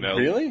version came out.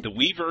 Really? The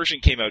Wii version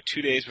came out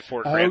 2 days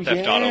before Grand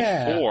Theft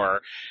Auto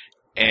 4,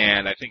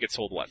 and I think it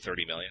sold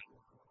 30 million.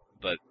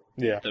 But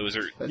yeah, those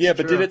are That's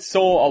but true. did it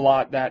sell a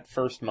lot that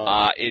first month?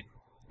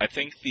 I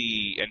think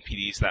the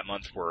NPDs that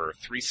month were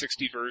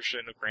 360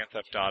 version of Grand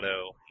Theft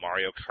Auto,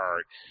 Mario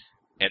Kart,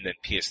 and then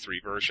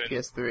PS3 version.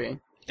 PS3.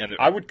 And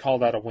I would call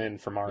that a win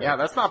for Mario. Yeah,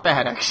 that's not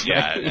bad, actually.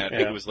 yeah, and I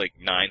think it was 900,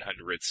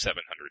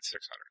 700,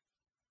 600.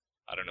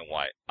 I don't know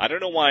why. I don't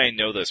know why I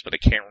know this, but I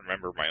can't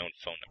remember my own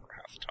phone number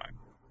half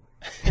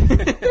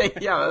the time.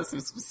 Yeah, that's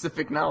some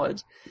specific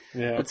knowledge.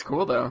 Yeah. That's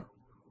cool, though.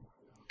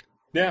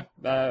 Yeah.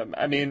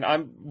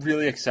 I'm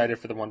really excited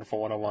for The Wonderful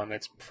 101.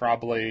 It's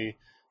probably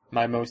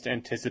my most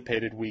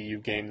anticipated Wii U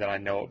game that I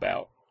know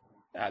about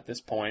at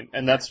this point.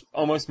 And that's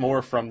almost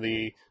more from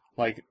the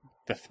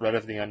threat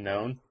of the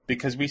unknown,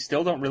 because we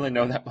still don't really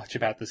know that much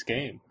about this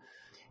game.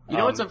 You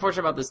know what's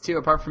unfortunate about this, too,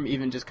 apart from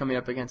even just coming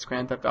up against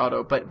Grand Theft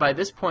Auto, but by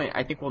this point,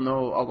 I think we'll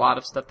know a lot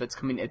of stuff that's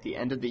coming at the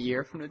end of the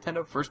year from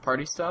Nintendo,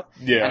 first-party stuff.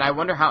 Yeah. And I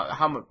wonder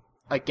how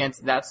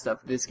against that stuff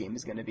this game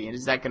is going to be, and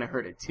is that going to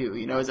hurt it, too?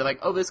 Is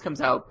it this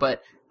comes out,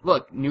 but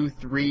look, new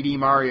 3D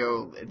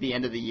Mario at the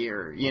end of the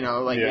year,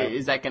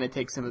 is that going to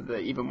take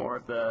even more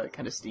of the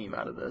kind of steam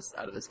out of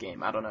this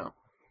game? I don't know.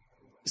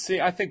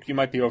 See, I think you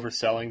might be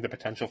overselling the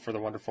potential for The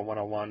Wonderful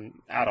 101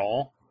 at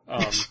all.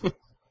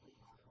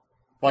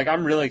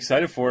 I'm really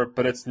excited for it,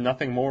 but it's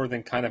nothing more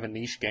than kind of a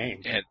niche game.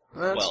 And,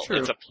 That's true.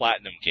 It's a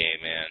platinum game,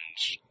 and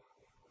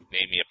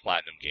name me a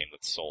platinum game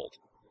that's sold.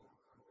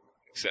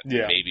 Except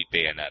maybe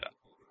Bayonetta.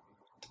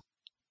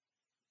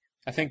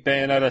 I think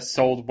Bayonetta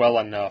sold well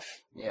enough.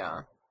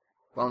 Yeah.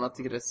 Well enough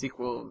to get a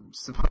sequel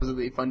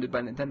supposedly funded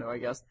by Nintendo, I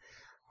guess.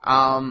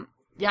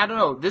 Yeah, I don't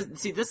know.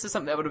 This is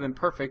something that would have been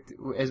perfect,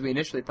 as we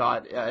initially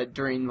thought,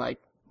 during,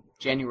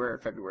 January or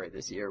February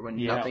this year when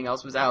Yeah. nothing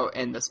else was out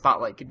and the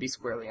spotlight could be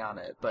squarely on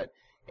it. But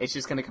it's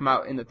just going to come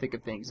out in the thick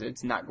of things.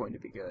 It's not going to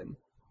be good.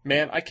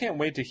 Man, I can't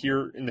wait to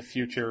hear in the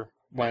future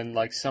when,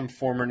 like, some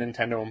former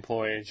Nintendo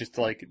employee just,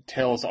 like,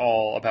 tells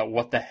all about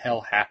what the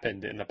hell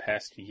happened in the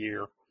past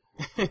year.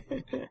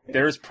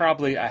 There's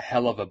probably a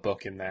hell of a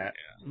book in that.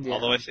 Yeah.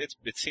 Although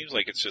it seems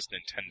like it's just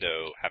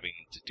Nintendo having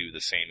to do the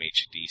same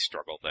HD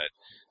struggle that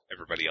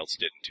everybody else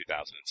did in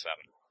 2007.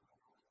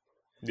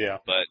 Yeah.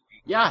 But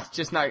Yeah,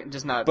 just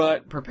not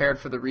But- prepared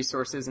for the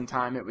resources and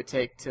time it would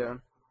take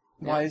to.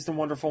 Why is the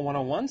Wonderful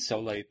 101 so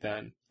late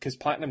then? Because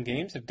Platinum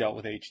Games have dealt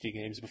with HD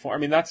games before. I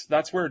mean, that's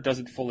where it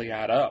doesn't fully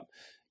add up.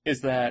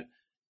 Is that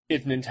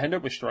if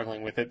Nintendo was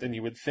struggling with it, then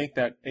you would think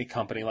that a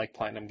company like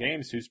Platinum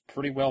Games, who's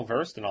pretty well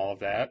versed in all of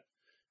that,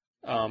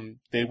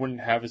 they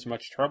wouldn't have as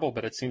much trouble.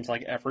 But it seems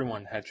like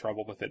everyone had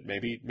trouble with it.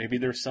 Maybe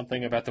there's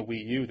something about the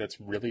Wii U that's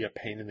really a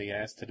pain in the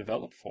ass to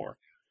develop for.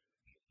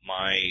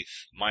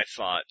 my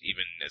thought,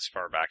 even as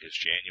far back as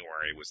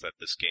January, was that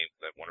this game,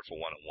 that Wonderful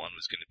 101,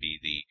 was going to be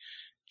the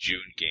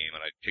June game,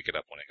 and I'd pick it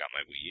up when I got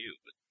my Wii U.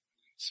 But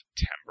it's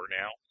September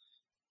now.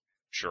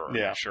 Sure,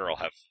 Yeah. I'm sure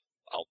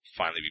I'll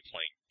finally be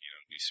playing,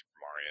 new Super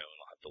Mario,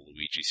 and I'll have the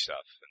Luigi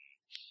stuff, and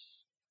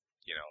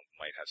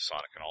might have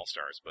Sonic and All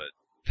Stars, but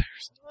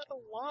there's not a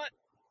lot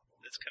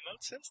that's come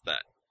out since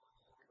that.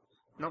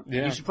 Nope.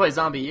 Yeah. You should play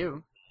Zombie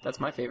U. That's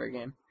my favorite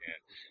game.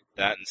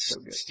 That and So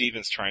good.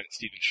 Steven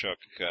Shook,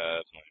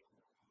 my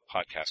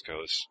podcast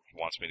host,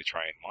 wants me to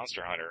try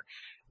Monster Hunter.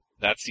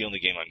 That's the only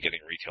game I'm getting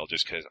retail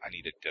just because I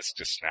need a disc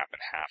to snap in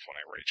half when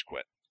I rage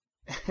quit.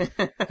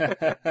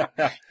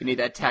 You need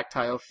that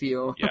tactile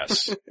feel.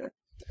 Yes.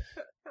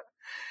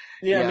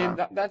 Yeah, I Yeah.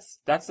 mean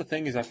that's the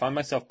thing is I find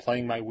myself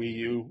playing my Wii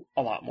U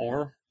a lot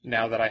more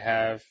now that I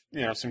have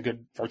some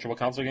good Virtual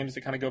Console games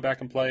to kind of go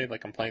back and play.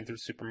 Like I'm playing through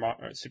Super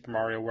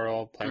Mario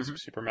World, playing some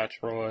Super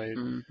Metroid.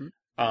 Mm-hmm.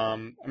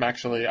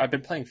 I've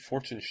been playing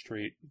Fortune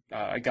Street.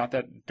 I got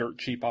that dirt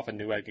cheap off of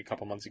Newegg a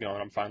couple months ago,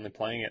 and I'm finally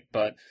playing it.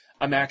 But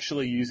I'm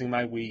actually using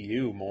my Wii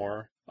U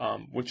more,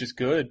 which is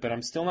good. But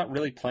I'm still not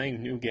really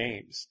playing new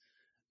games.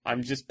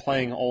 I'm just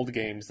playing old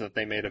games that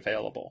they made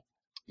available.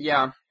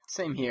 Yeah,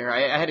 same here.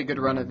 I had a good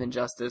run of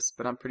Injustice,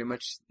 but I'm pretty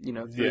much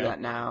through Yeah. that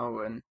now.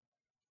 And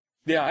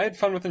Yeah, I had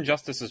fun with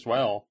Injustice as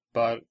well,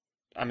 but,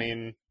 I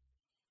mean,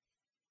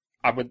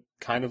 I would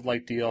kind of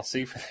like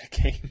DLC for that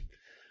game.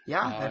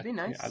 yeah, that'd be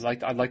nice.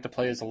 I'd like to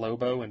play as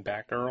Lobo and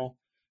Batgirl.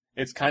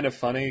 It's kind of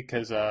funny,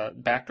 because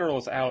Batgirl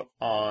is out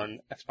on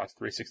Xbox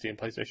 360 and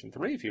PlayStation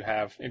 3 if you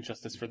have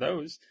Injustice for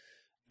those.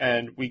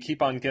 And we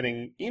keep on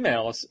getting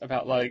emails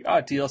about, like,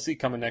 DLC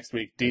coming next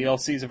week.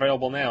 DLC is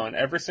available now. And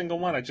every single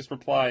one, I just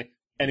reply,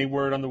 any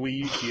word on the Wii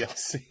U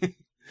DLC?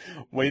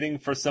 Waiting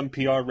for some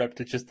PR rep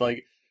to just,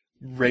 like,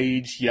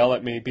 rage yell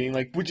at me, being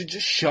like, would you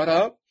just shut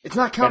up? It's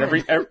not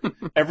And coming.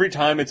 every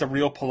time it's a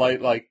real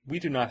polite, like, we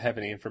do not have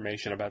any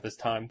information about this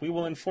time. We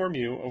will inform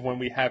you of when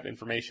we have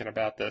information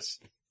about this.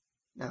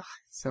 Ugh,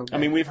 so good. I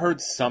mean, we've heard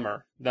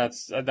summer. That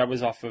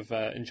was off of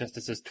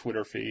Injustice's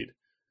Twitter feed.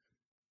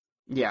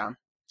 Yeah.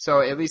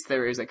 So at least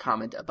there is a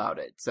comment about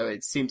it. So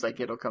it seems like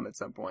it'll come at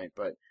some point,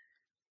 but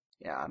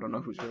yeah, I don't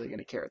know who's really going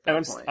to care at that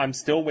And point. I'm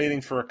still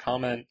waiting for a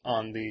comment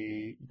on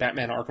the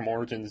Batman Arkham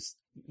Origins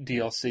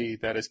DLC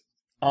that is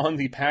on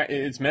the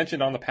it's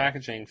mentioned on the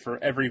packaging for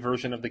every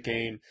version of the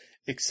game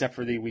except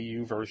for the Wii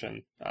U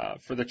version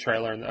for the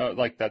trailer and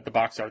like the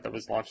box art that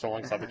was launched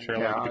alongside the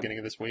trailer at the God. beginning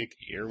of this week.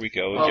 Here we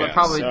go Well, again. they're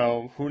probably-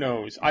 So who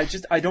knows?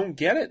 I don't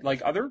get it.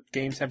 Like other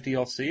games have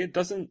DLC. It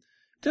doesn't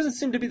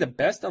seem to be the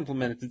best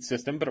implemented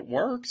system, but it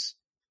works.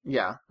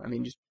 Yeah, I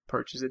mean, just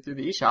purchase it through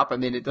the eShop. I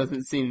mean, it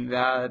doesn't seem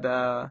that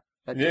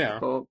Yeah.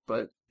 difficult,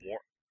 but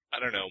I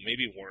don't know,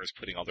 maybe Warner's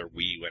putting all their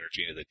Wii U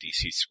energy into the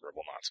DC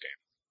Scribblenauts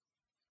game.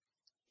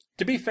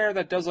 To be fair,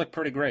 that does look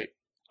pretty great.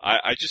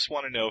 I just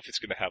want to know if it's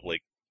going to have,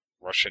 like,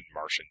 Russian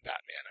Martian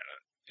Batman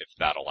in it. If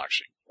that'll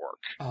actually work.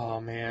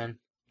 Oh man,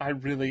 I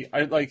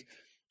like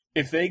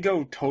if they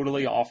go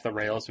totally off the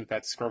rails with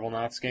that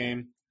Scribblenauts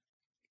game,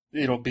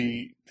 it'll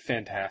be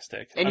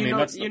fantastic. and I you mean, know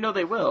that's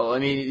they will. I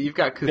mean, you've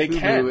got They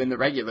can. Cthulhu in the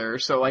regular,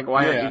 so like,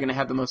 why aren't Yeah. you going to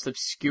have the most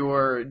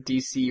obscure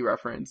DC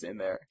reference in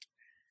there?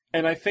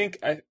 and I think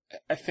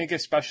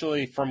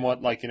especially from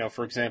what, like,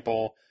 for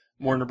example,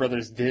 Warner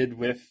Brothers did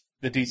with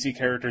the DC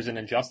characters in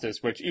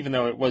Injustice, which even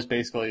though it was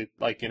basically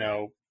like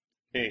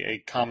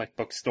a comic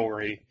book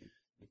story,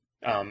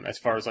 as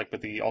far as like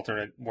with the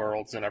alternate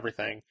worlds and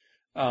everything,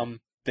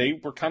 they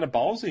were kind of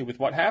ballsy with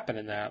what happened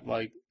in that.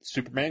 Like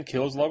Superman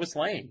kills Lois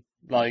Lane,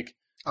 like.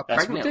 A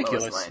That's pregnant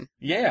ridiculous. Lois Lane.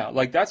 Yeah,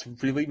 like that's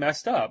really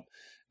messed up.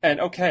 And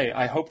okay,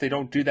 I hope they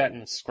don't do that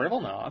in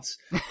Scribblenauts,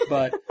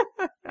 but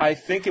I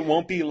think it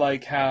won't be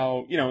like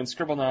how, in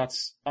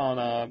Scribblenauts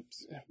on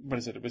what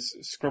is it? It was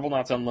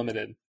Scribblenauts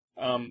Unlimited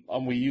on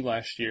Wii U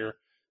last year.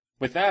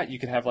 With that, you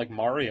could have like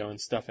Mario and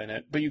stuff in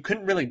it, but you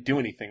couldn't really do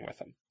anything with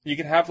them. You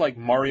could have like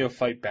Mario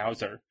fight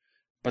Bowser,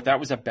 but that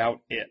was about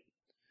it.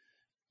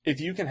 If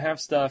you can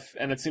have stuff,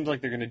 and it seems like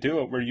they're going to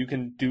do it, where you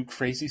can do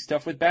crazy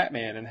stuff with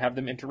Batman and have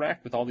them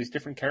interact with all these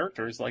different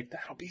characters, like,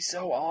 that'll be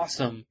so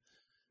awesome.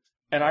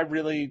 And I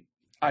really,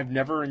 I've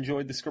never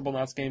enjoyed the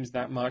Scribblenauts games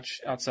that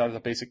much outside of the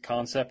basic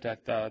concept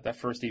at that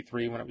first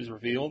E3 when it was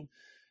revealed.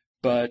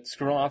 But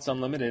Scribblenauts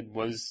Unlimited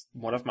was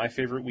one of my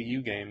favorite Wii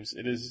U games.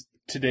 It is,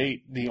 to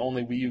date, the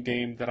only Wii U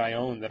game that I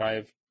own that I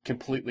have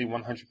completely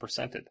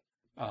 100%ed.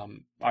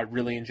 I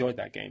really enjoyed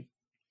that game.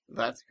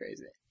 That's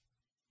crazy.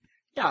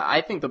 Yeah,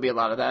 I think there'll be a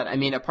lot of that. I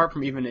mean, apart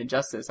from even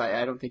Injustice,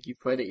 I don't think you've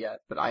played it yet,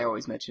 but I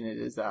always mention it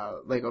as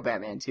Lego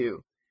Batman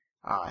 2.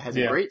 Has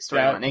a great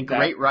storyline and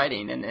great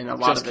writing and a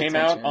lot of just came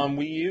out on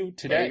Wii U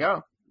today. There you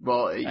go.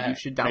 Well, you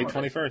should download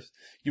May 21st.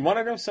 You want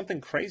to know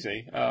something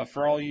crazy?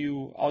 For all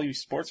you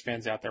sports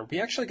fans out there, we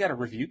actually got a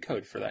review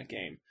code for that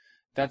game.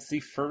 That's the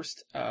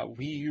first Wii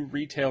U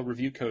retail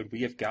review code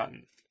we have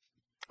gotten.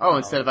 Oh,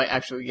 instead of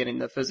actually getting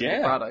the physical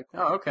product.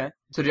 Oh, okay.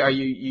 So are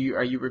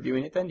you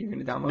reviewing it then? You're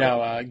going to download it?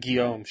 No,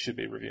 Guillaume should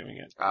be reviewing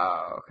it.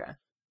 Oh, okay.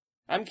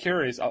 I'm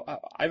curious. I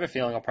have a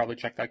feeling I'll probably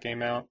check that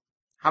game out.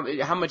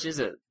 How much is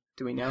it?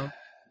 Do we know?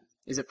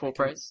 Is it full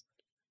price?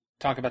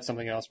 Talk about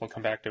something else. We'll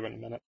come back to it in a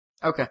minute.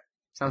 Okay.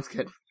 Sounds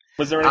good.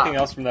 Was there anything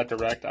else from that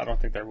Direct? I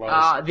don't think there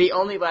was. The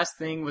only last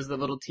thing was the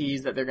little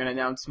tease that they're going to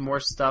announce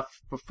more stuff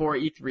before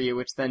E3,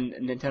 which then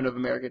Nintendo of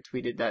America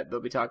tweeted that they'll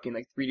be talking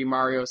like 3D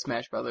Mario,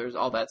 Smash Brothers,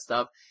 all that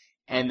stuff.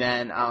 And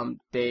then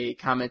they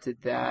commented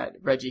that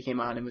Reggie came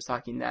on and was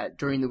talking that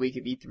during the week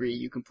of E3,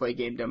 you can play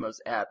game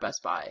demos at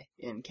Best Buy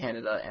in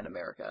Canada and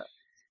America.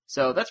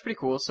 So that's pretty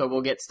cool. So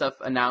we'll get stuff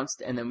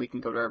announced, and then we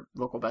can go to our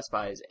local Best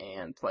Buys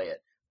and play it.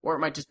 Or it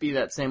might just be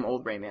that same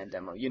old Rayman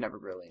demo. You never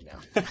really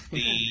know.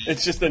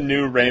 It's just a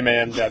new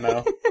Rayman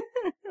demo.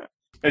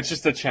 It's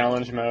just a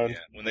challenge mode. Yeah.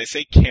 When they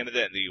say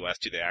Canada and the U.S.,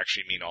 do they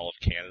actually mean all of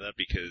Canada?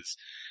 Because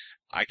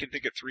I can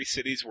think of 3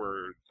 cities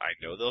where I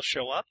know they'll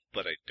show up,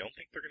 but I don't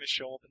think they're going to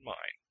show up in mine.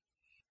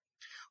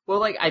 Well,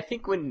 like, I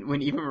think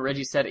when even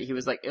Reggie said it, he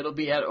was like, it'll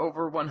be at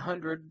over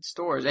 100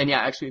 stores. And yeah,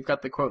 actually, we've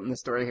got the quote in the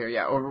story here.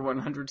 Yeah, over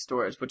 100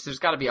 stores, which there's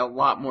got to be a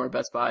lot more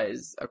Best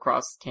Buys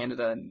across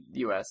Canada and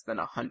the U.S. than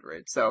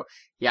 100. So,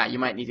 yeah, you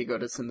might need to go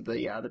to some of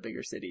the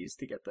bigger cities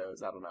to get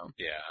those. I don't know.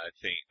 Yeah,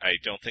 I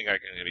don't think I'm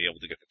going to be able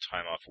to get the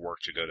time off work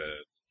to go to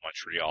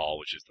Montreal,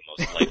 which is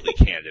the most likely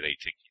candidate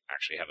to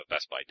actually have a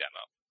Best Buy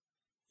demo.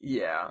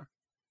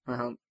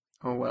 Yeah.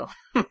 Oh well.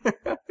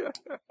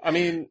 I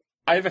mean,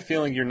 I have a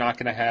feeling you're not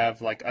going to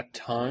have like a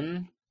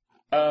ton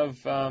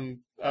of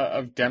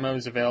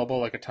demos available,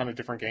 like a ton of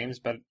different games,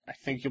 but I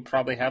think you'll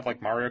probably have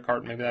like Mario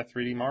Kart, maybe that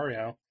 3D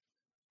Mario.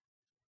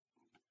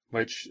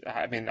 Which,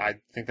 I mean, I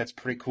think that's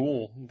pretty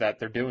cool that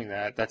they're doing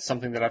that. That's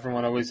something that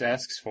everyone always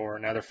asks for,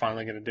 and now they're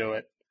finally going to do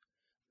it.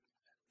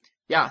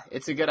 Yeah,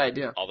 it's a good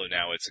idea. Although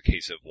now it's a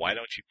case of why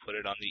don't you put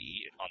it on the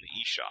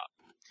eShop?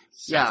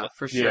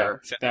 For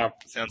sure.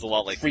 Sounds a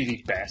lot like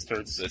 3D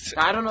bastards.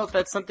 I don't know if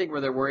that's something where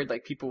they're worried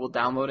like people will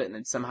download it and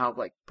then somehow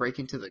like break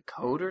into the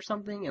code or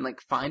something and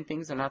like find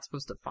things they're not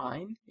supposed to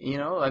find. You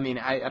know, I mean,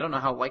 I don't know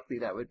how likely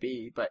that would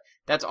be, but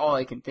that's all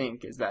I can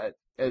think is that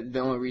the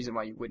only reason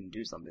why you wouldn't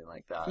do something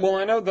like that. Well,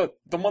 I know the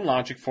one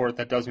logic for it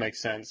that does make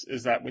sense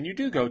is that when you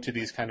do go to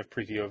these kind of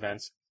preview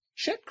events,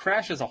 shit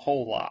crashes a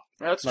whole lot.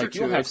 That's true like, too.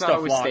 You'll have it's not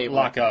stuff always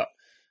lock up.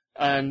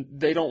 And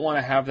they don't want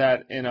to have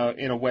that in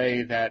a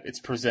way that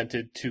it's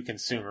presented to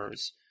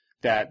consumers,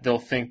 that they'll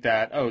think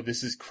that, oh,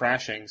 this is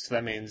crashing, so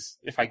that means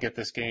if I get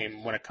this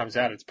game, when it comes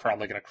out, it's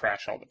probably going to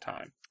crash all the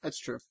time. That's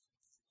true.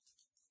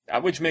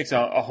 Which makes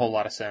a whole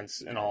lot of sense,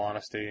 in all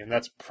honesty, and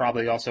that's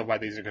probably also why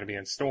these are going to be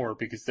in store,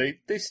 because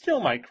they still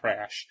might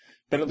crash,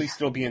 but at least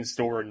it'll be in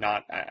store,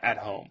 not at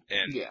home.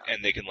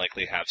 And they can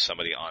likely have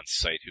somebody on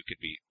site who could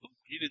be,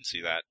 you didn't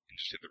see that, and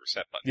just hit the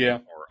reset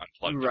button, or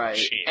unplug the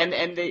machine.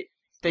 And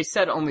they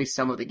said only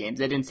some of the games.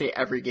 They didn't say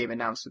every game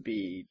announced would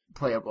be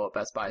playable at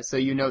Best Buy. So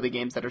you know the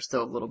games that are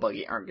still a little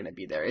buggy aren't going to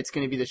be there. It's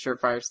going to be the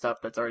surefire stuff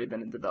that's already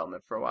been in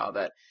development for a while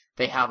that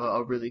they have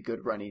a really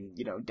good running,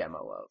 demo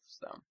of.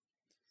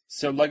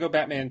 So Lego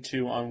Batman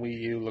 2 on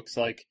Wii U looks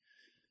like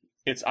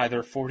it's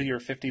either $40 or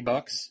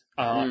 $50.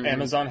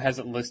 Amazon has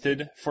it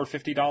listed for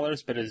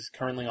 $50, but is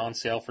currently on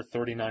sale for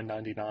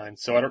 $39.99.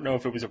 So I don't know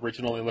if it was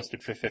originally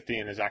listed for $50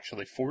 and is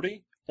actually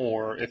 $40,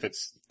 or if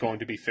it's going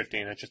to be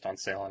 $50 and it's just on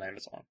sale on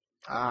Amazon.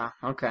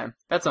 Okay.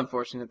 That's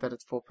unfortunate that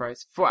it's full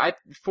price.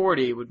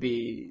 40 would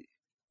be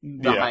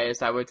the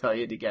highest I would tell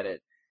you to get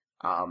it.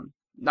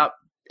 Not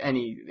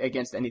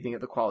against anything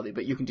of the quality,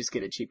 but you can just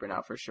get it cheaper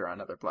now for sure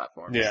on other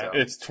platforms. Yeah, so.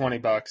 It's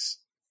 $20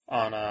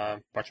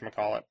 on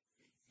whatchamacallit.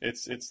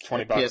 It's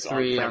 $20 PS3, on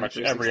pretty much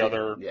every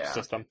other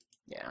system.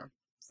 Yeah,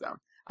 so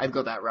I'd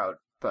go that route,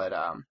 but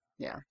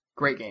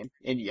great game,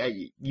 and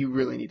you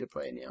really need to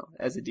play Neil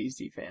as a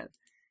DC fan.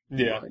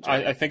 Yeah,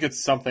 I think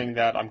it's something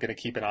that I'm going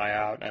to keep an eye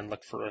out and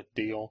look for a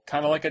deal,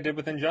 kind of like I did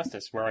with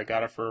Injustice, where I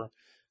got it for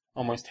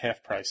almost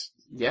half price.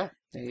 Yeah,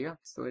 there you go.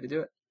 That's the way to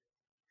do it.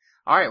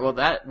 All right, well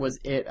that was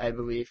it, I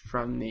believe,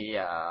 from the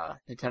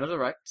Nintendo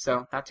Direct.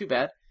 So not too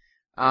bad.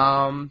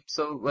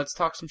 So let's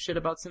talk some shit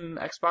about some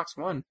Xbox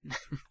One.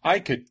 I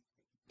could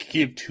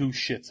give two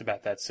shits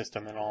about that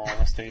system, in all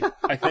honesty.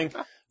 I think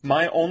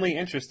My only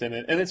interest in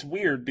it, and it's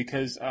weird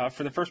because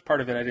for the first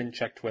part of it, I didn't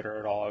check Twitter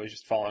at all. I was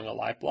just following a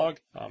live blog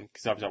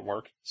because I was at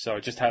work. So I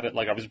just had it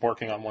like I was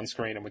working on one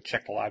screen and would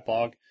check the live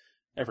blog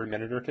every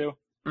minute or two.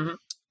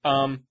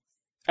 Mm-hmm.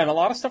 And a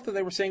lot of stuff that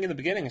they were saying in the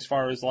beginning as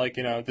far as like,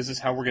 this is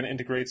how we're going to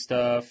integrate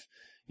stuff,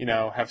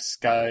 have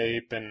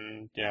Skype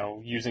and,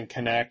 using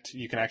Kinect.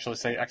 You can actually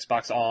say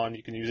Xbox on.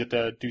 You can use it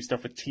to do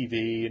stuff with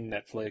TV and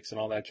Netflix and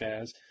all that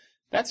jazz.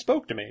 That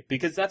spoke to me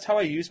because that's how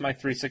I use my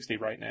 360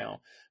 right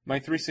now. My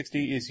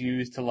 360 is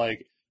used to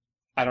like,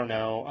 I don't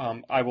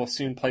know, I will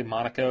soon play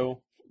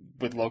Monaco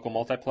with local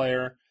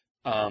multiplayer.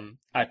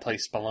 I play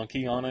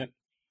Spelunky on it.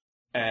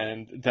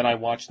 And then I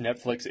watch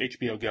Netflix,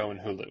 HBO Go, and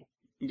Hulu.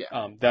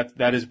 Yeah.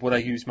 That is what I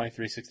use my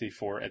 360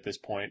 for at this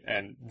point,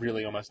 and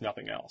really almost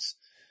nothing else.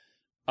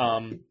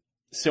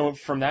 So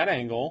from that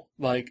angle,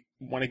 like,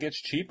 when it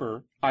gets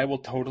cheaper, I will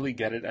totally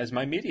get it as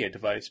my media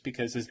device,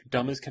 because as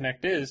dumb as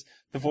Kinect is,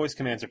 the voice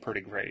commands are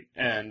pretty great.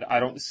 And I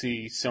don't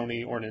see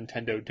Sony or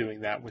Nintendo doing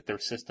that with their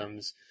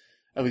systems,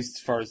 at least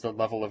as far as the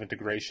level of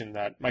integration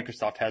that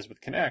Microsoft has with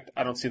Kinect.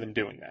 I don't see them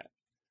doing that.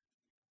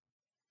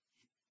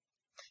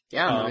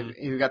 Yeah,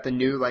 you've got the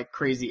new, like,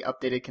 crazy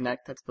updated Kinect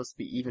that's supposed to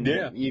be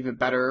even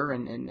better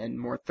and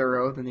more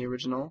thorough than the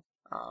original,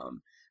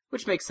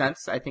 which makes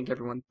sense. I think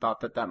everyone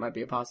thought that might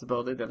be a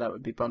possibility, that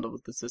would be bundled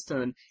with the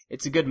system, and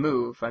it's a good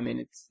move. I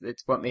mean,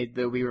 it's what made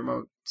the Wii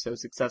Remote so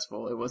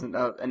successful. It wasn't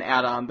an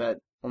add-on that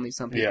only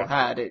some people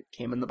had. It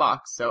came in the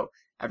box, so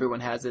everyone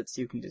has it,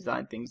 so you can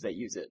design things that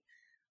use it.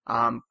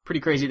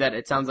 Pretty crazy that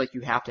it sounds like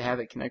you have to have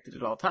it connected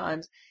at all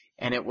times,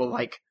 and it will,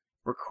 like,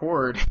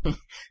 record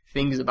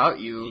things about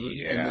you,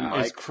 and then,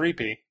 like, it's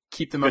creepy.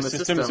 Keep them on the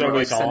system or,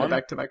 like, send it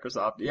back to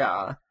Microsoft.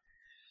 Yeah.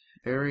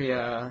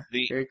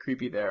 Very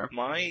creepy there.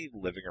 My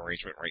living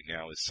arrangement right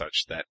now is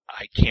such that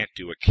I can't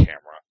do a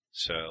camera.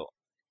 So,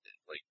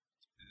 like,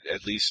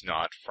 at least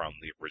not from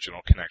the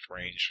original Kinect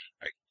range.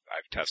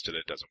 I've tested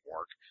it, doesn't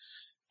work.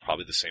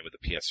 Probably the same with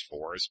the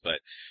PS4s, but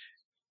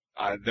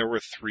there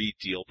were 3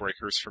 deal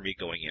breakers for me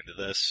going into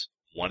this.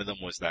 One of them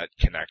was that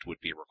Kinect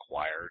would be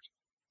required,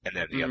 and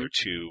then the other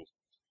 2,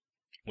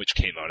 which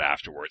came out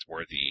afterwards,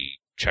 were the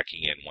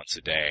checking in once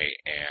a day,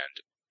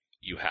 and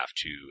you have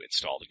to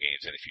install the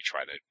games, and if you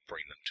try to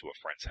bring them to a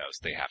friend's house,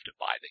 they have to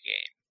buy the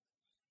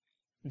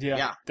game.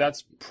 Yeah,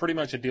 that's pretty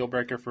much a deal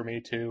breaker for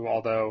me too,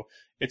 although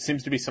it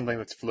seems to be something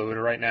that's fluid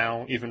right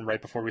now. Even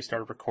right before we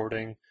started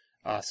recording,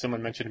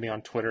 someone mentioned to me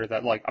on Twitter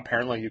that, like,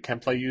 apparently you can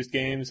play used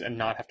games and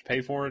not have to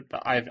pay for it,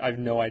 but I've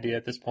no idea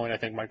at this point. I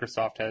think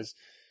Microsoft has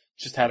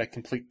just had a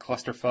complete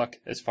clusterfuck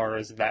as far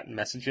as that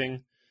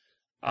messaging.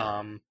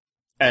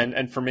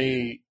 And for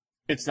me,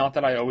 it's not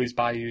that I always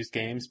buy used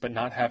games, but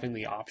not having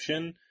the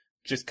option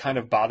just kind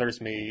of bothers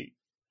me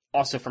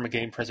also from a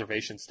game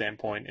preservation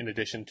standpoint, in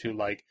addition to,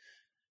 like,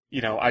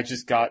 I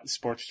just got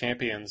Sports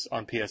Champions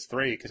on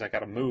PS3 because I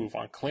got a Move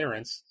on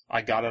clearance.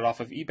 I got it off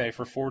of eBay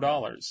for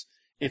 $4.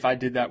 If I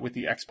did that with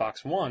the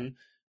Xbox One,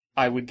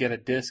 I would get a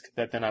disc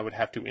that then I would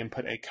have to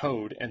input a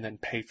code and then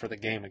pay for the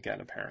game again,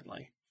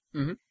 apparently.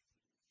 Mm-hmm.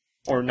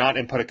 Or not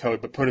input a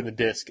code, but put in the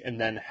disc and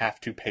then have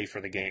to pay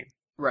for the game.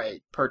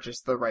 Right,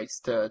 purchase the rights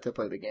to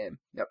play the game.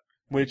 Yep.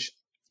 Which,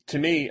 to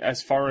me,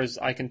 as far as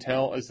I can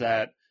tell, is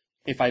that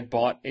if I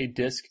bought a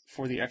disc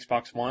for the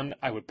Xbox One,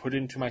 I would put it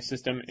into my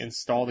system,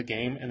 install the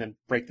game, and then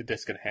break the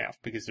disc in half,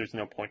 because there's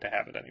no point to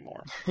have it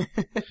anymore.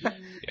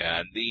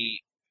 Yeah,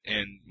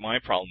 and my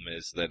problem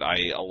is that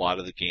a lot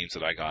of the games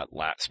that I got,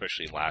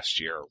 especially last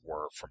year,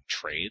 were from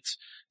trades,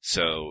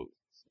 so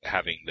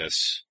having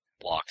this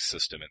block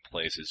system in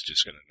place is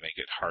just going to make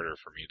it harder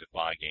for me to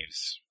buy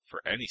games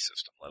for any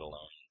system, let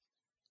alone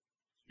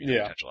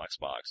potential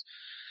Xbox.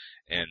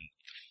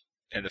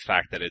 And the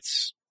fact that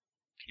it's,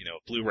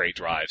 Blu-ray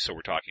drive, so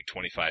we're talking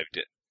 25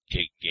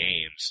 gig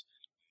games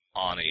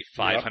on a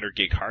 500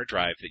 gig hard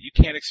drive that you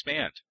can't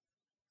expand.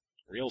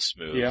 Real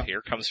smooth. Yeah.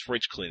 Here comes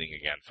fridge cleaning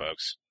again,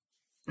 folks.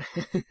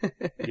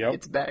 Yep.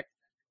 It's back.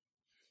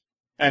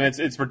 And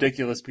it's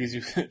ridiculous because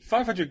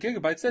 500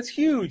 gigabytes, that's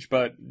huge,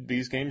 but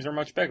these games are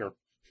much bigger.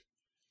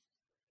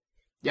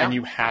 Yeah. And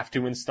you have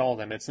to install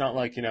them. It's not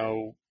like,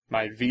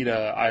 my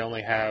Vita, I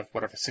only have,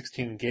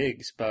 16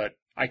 gigs, but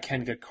I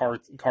can get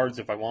cards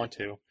if I want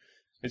to.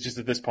 It's just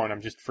at this point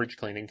I'm just fridge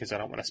cleaning because I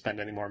don't want to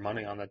spend any more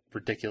money on the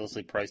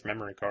ridiculously priced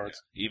memory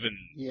cards.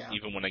 Yeah.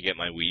 Even when I get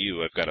my Wii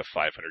U, I've got a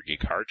 500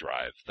 gig hard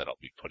drive that I'll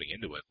be putting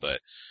into it, but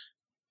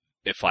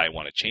if I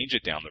want to change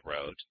it down the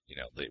road,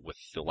 with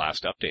the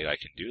last update, I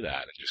can do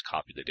that and just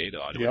copy the data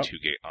onto a 2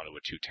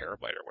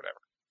 terabyte or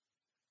whatever.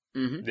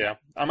 Mm-hmm. Yeah,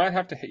 I might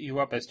have to hit you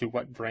up as to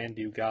what brand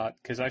you got,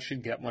 because I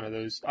should get one of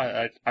those.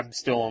 I'm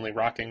still only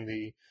rocking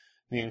the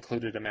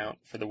included amount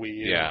for the Wii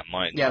U. Yeah,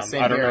 mine. Yeah,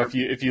 same I don't here. know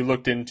if you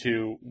looked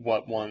into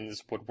what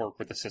ones would work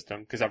with the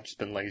system, because I've just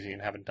been lazy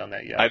and haven't done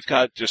that yet. I've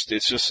got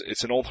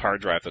it's an old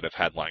hard drive that I've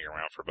had lying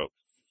around for about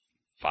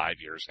 5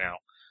 years now,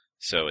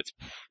 so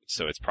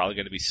it's probably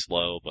going to be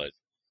slow, but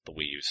the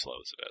Wii U slow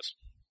as it is.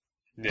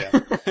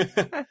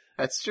 Yeah,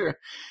 That's true.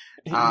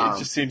 it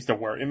just seems to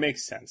work. It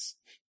makes sense.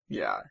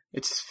 Yeah,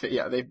 it's just,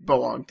 they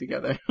belong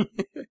together.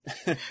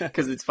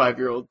 because it's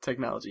 5-year-old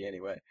technology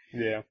anyway.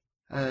 Yeah.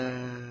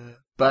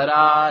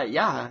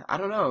 Yeah, I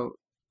don't know.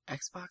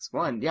 Xbox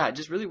One, yeah,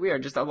 just really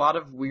weird. Just a lot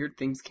of weird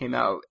things came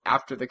out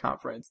after the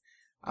conference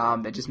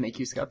that just make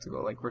you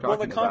skeptical, like we're talking about.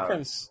 Well, the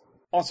conference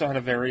also had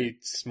a very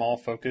small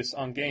focus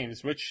on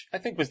games, which I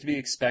think was to be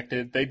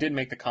expected. They did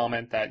make the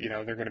comment that,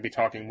 they're going to be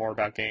talking more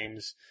about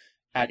games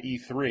at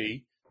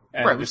E3.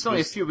 Right, which is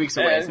only a few weeks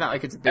away. It's not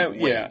like it's a big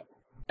wait. Yeah.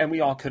 And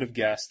we all could have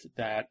guessed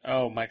that,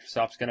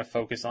 Microsoft's going to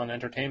focus on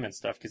entertainment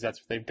stuff because that's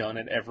what they've done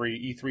at every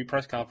E3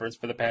 press conference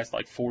for the past,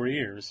 4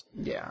 years.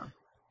 Yeah.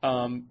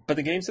 But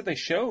the games that they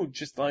showed,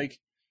 just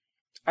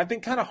I've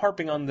been kind of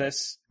harping on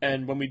this,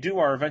 and when we do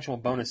our eventual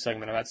bonus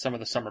segment about some of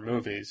the summer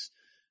movies,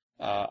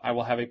 I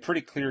will have a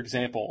pretty clear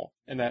example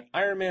in that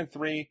Iron Man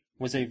 3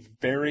 was a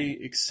very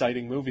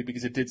exciting movie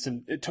because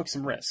it took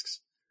some risks.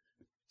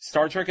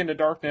 Star Trek Into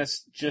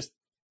Darkness just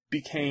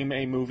became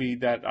a movie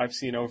that I've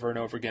seen over and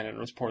over again and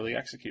was poorly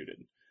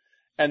executed.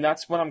 And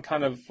that's what I'm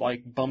kind of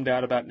bummed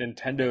out about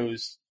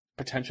Nintendo's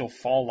potential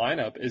fall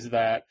lineup is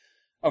that,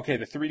 okay,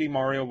 the 3D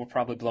Mario will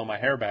probably blow my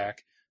hair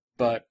back,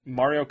 but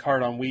Mario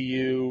Kart on Wii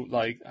U,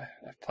 I've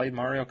played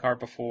Mario Kart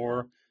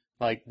before,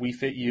 Wii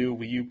Fit U,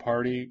 Wii U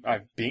Party,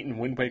 I've beaten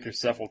Wind Waker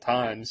several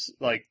times,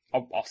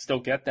 I'll still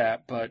get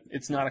that, but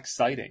it's not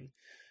exciting.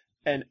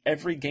 And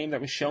every game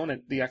that was shown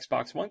at the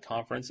Xbox One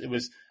conference, it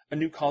was a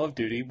new Call of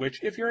Duty,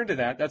 which, if you're into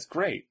that, that's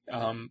great.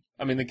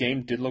 The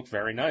game did look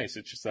very nice.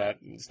 It's just that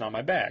it's not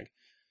my bag.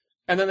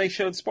 And then they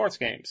showed sports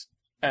games.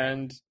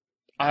 And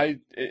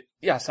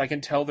yes, I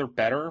can tell they're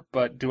better,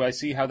 but do I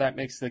see how that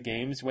makes the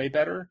games way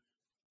better?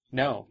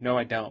 No,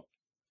 I don't.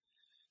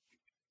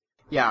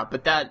 Yeah,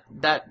 but that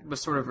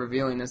was sort of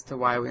revealing as to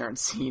why we aren't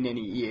seeing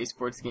any EA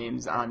Sports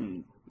games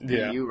on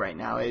Wii U right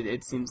now.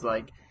 It seems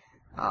like,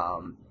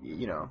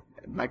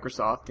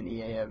 Microsoft and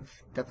EA have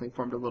definitely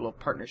formed a little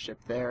partnership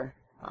there.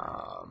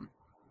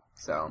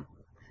 So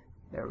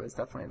there was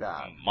definitely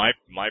that. My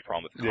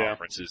problem with the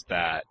conference is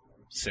that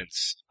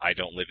since I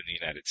don't live in the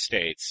United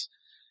States,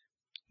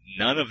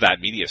 none of that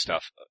media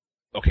stuff,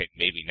 okay,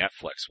 maybe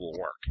Netflix will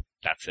work.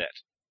 That's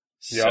it.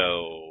 Yep.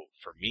 So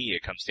for me,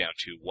 it comes down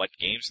to what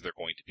games they're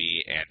going to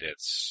be, and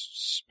it's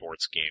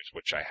sports games,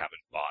 which I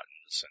haven't bought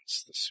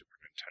since the Super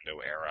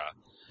Nintendo era,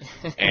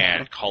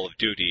 and Call of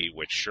Duty,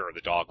 which sure,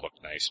 the dog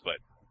looked nice, but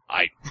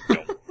I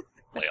don't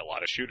play a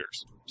lot of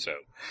shooters. So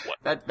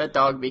what? That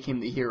dog became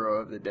the hero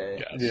of the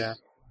day. Yes. Yeah.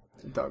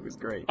 The dog was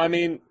great.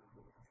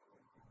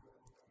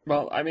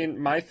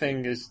 My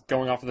thing is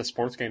going off of the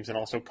sports games and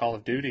also Call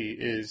of Duty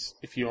is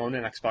if you own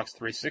an Xbox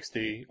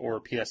 360 or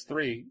a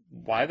PS3,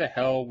 why the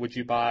hell would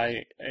you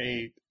buy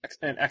an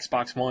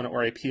Xbox One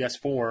or a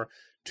PS4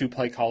 to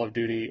play Call of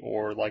Duty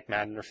or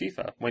Madden or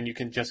FIFA when you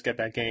can just get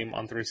that game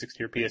on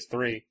 360 or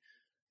PS3?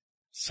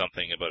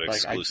 Something about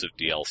exclusive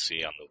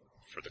DLC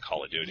for the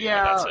Call of Duty.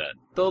 Yeah, that's it.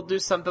 They'll do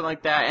something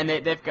like that, and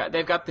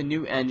they've got the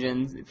new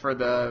engines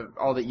for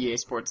all the EA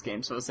Sports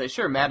games. So they'll say,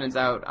 sure, Madden's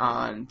out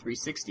on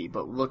 360,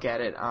 but look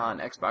at it on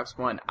Xbox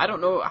One. I don't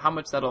know how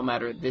much that'll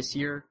matter this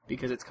year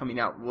because it's coming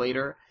out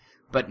later,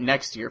 but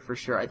next year for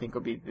sure, I think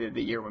will be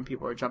the year when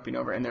people are jumping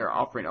over, and they're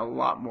offering a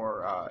lot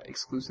more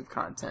exclusive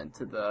content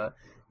to the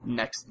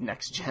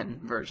next gen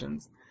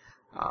versions.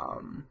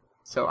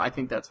 So I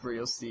think that's where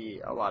you'll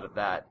see a lot of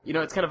that.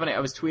 It's kind of funny. I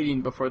was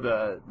tweeting before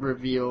the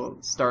reveal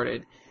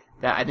started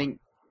that I think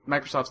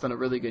Microsoft's done a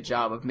really good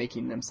job of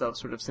making themselves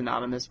sort of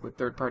synonymous with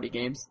third-party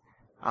games.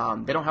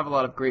 They don't have a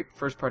lot of great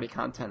first-party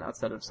content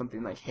outside of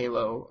something like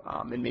Halo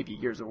and maybe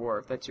Gears of War,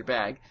 if that's your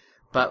bag.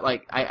 But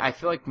I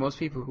feel like most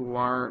people who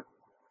aren't,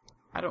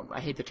 I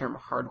hate the term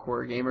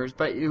hardcore gamers,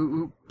 but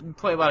who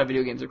play a lot of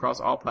video games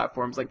across all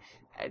platforms,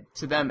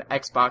 to them,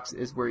 Xbox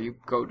is where you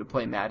go to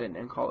play Madden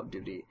and Call of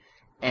Duty.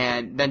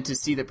 And then to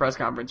see the press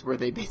conference where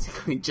they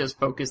basically just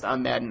focused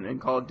on Madden and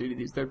Call of Duty,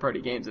 these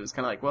third-party games, it was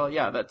kind of like, well,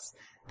 yeah, that's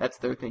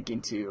their thinking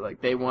too.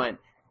 They want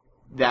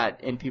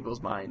that in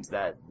people's minds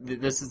that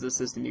this is the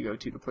system you go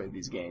to play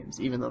these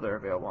games, even though they're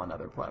available on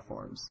other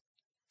platforms.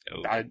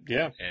 Oh, and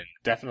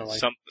definitely.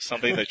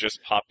 Something that just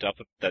popped up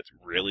that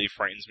really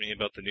frightens me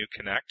about the new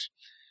Kinect.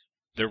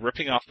 They're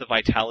ripping off the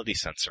vitality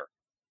sensor.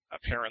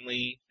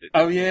 Apparently.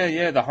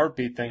 The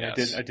heartbeat thing.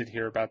 Yes. I did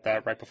hear about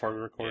that right before we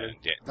recorded.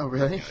 Yeah, oh,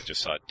 really? I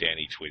just saw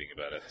Danny tweeting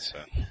about it. So.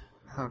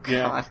 Oh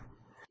God.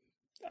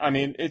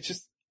 Yeah.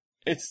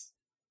 It's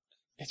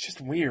just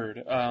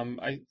weird.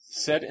 I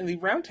said in the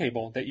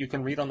roundtable that you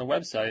can read on the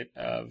website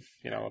of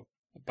a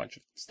bunch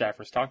of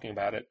staffers talking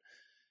about it.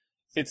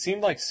 It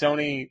seemed like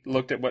Sony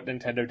looked at what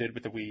Nintendo did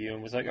with the Wii U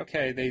and was like,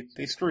 okay,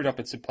 they screwed up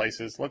in some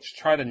places. Let's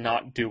try to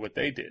not do what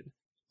they did.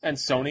 And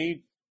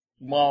Sony,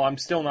 while I'm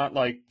still not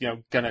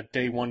gonna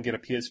day one get a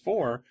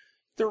PS4,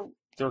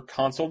 their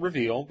console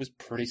reveal was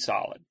pretty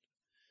solid.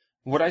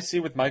 What I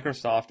see with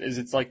Microsoft is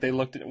it's like they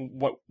looked at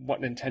what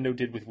Nintendo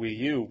did with Wii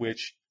U,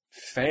 which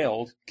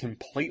failed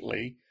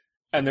completely,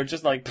 and they're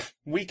just like,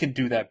 we can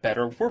do that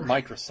better. We're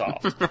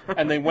Microsoft.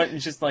 And they went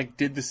and just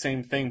did the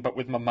same thing, but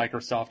with a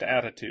Microsoft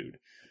attitude.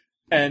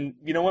 And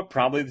you know what?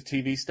 Probably the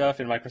TV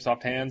stuff in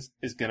Microsoft hands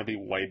is gonna be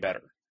way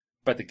better.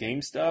 But the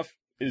game stuff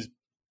is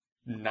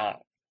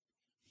not.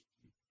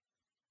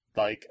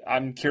 Like,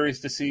 I'm curious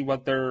to see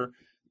what their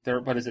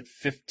what is it,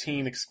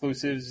 15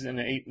 exclusives and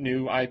 8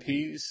 new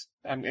IPs?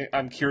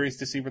 I'm curious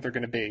to see what they're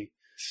going to be.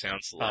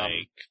 Sounds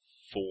like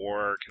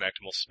 4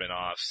 connectable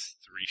spin-offs,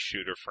 3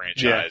 shooter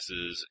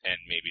franchises, and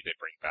maybe they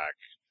bring back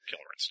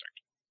Killer Instinct.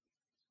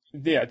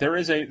 Yeah,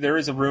 there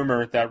is a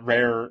rumor that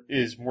Rare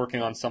is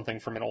working on something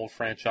from an old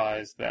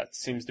franchise that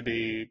seems to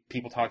be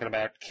people talking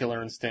about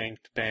Killer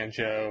Instinct,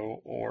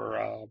 Banjo,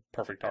 or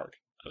Perfect Dark.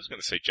 I was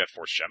going to say Jet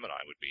Force Gemini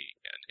would be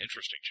an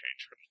interesting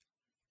change for them.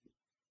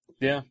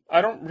 Yeah,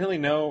 I don't really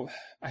know.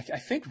 I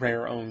think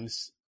Rare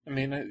owns... I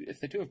mean,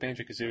 if they do have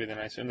Banjo-Kazooie, then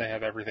I assume they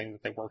have everything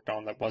that they worked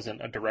on that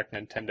wasn't a direct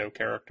Nintendo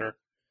character.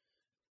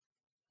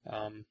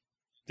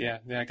 Yeah,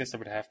 I guess they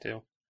would have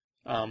to.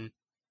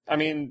 I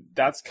mean,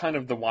 that's kind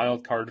of the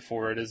wild card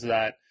for it, is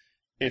that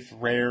if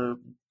Rare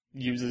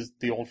uses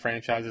the old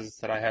franchises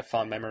that I have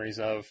fond memories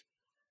of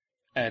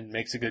and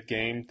makes a good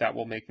game, that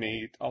will make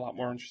me a lot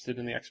more interested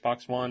in the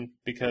Xbox One,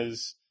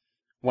 because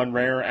when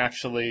Rare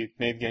actually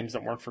made games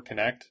that weren't for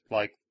Kinect,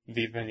 like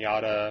Viva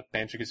Pinata,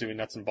 Banjo-Kazooie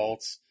Nuts and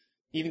Bolts,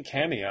 even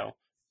Cameo,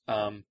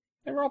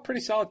 they were all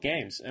pretty solid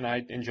games, and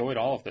I enjoyed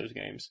all of those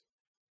games.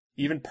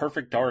 Even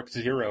Perfect Dark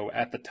Zero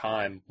at the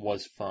time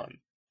was fun.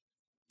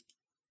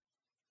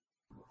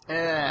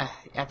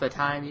 At the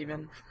time,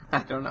 even? I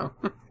don't know.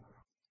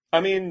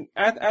 I mean,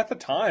 at the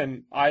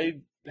time,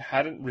 I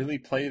hadn't really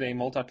played a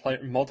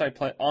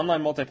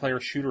online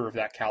multiplayer shooter of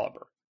that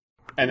caliber.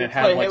 And it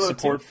had like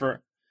support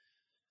for...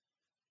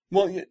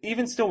 Well,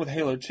 even still with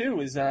Halo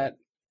 2, is that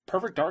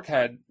Perfect Dark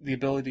had the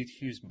ability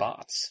to use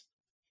bots.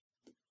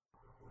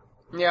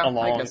 Yeah,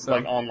 I guess so.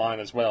 Like online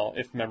as well,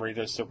 if memory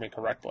does serve me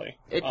correctly.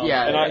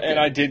 Yeah,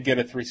 I did get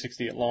a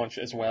 360 at launch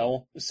as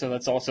well, so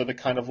that's also the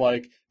kind of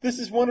like, this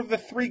is one of the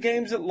 3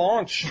 games at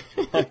launch.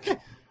 Like,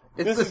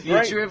 it's the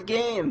future of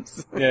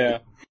games. Yeah.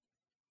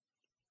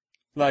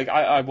 Like,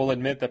 I will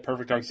admit that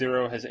Perfect Dark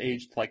Zero has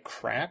aged like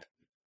crap,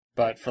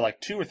 but for like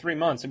 2 or 3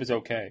 months, it was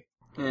okay.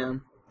 Yeah,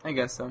 I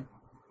guess so.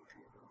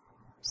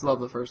 Just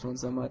love the first one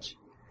so much.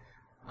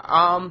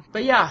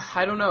 But yeah,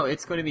 I don't know.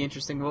 It's going to be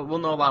interesting. We'll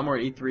know a lot more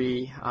at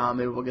E3.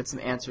 Maybe we'll get some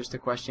answers to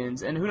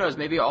questions. And who knows,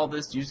 maybe all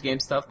this used game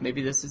stuff,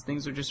 maybe this is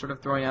things we're just sort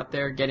of throwing out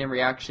there, getting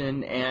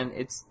reaction, and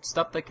it's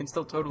stuff that can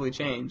still totally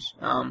change.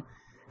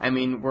 I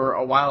mean, we're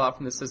a while out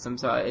from the system,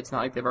 so it's not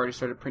like they've already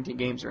started printing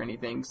games or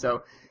anything,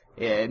 so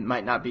it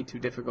might not be too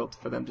difficult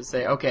for them to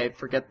say, okay,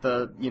 forget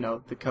the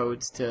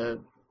codes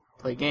to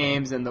play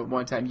games and the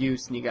one-time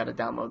use, and you gotta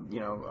download,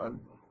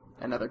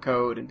 another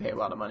code and pay a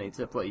lot of money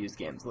to play used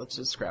games. Let's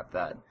just scrap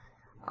that.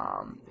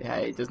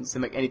 It doesn't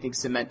seem like anything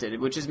cemented,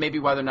 which is maybe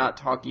why they're not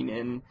talking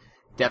in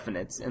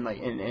definites and like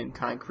in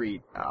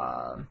concrete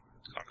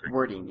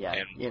wording yet.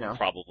 And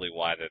probably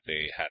why that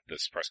they had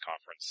this press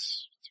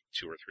conference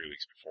 2 or 3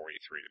 weeks before E3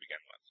 to begin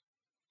with,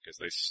 because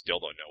they still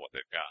don't know what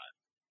they've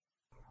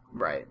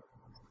got. Right.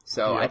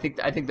 So yeah.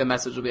 I think the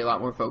message will be a lot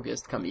more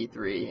focused come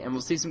E3, and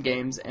we'll see some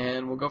games,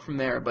 and we'll go from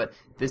there. But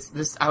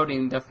this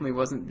outing definitely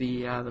wasn't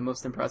the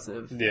most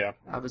impressive. Yeah.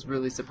 I was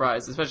really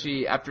surprised,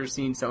 especially after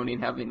seeing Sony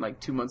and having like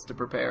 2 months to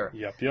prepare.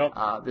 Yep.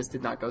 This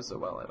did not go so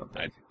well, I don't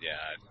think.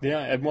 Yeah,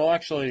 and we'll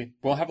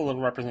have a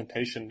little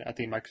representation at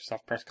the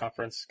Microsoft press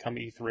conference come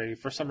E3.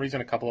 For some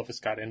reason, a couple of us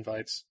got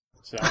invites.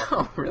 So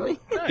oh, really?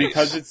 Nice.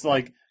 Because it's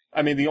like,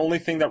 I mean, the only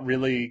thing that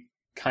really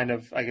kind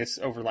of, I guess,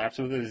 overlaps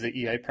with it is the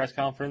EA press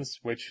conference,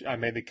 which I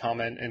made the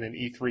comment in an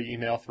E3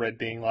 email thread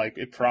being like,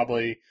 it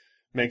probably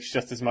makes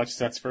just as much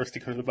sense for us to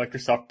go to the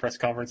Microsoft press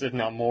conference, if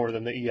not more,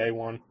 than the EA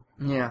one.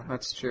 Yeah,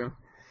 that's true.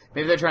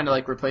 Maybe they're trying to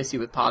like replace you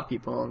with pod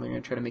people, and they're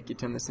going to try to make you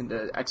turn this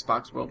into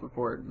Xbox World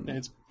Report.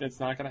 It's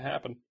not going to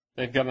happen.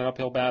 They've got an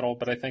uphill battle,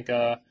 but I think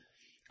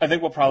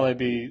we'll probably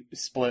be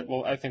split.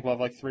 Well, I think we'll have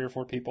like 3 or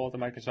 4 people at the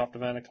Microsoft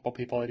event, a couple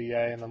people at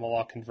EA, and then we'll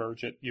all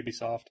converge at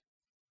Ubisoft.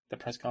 The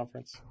press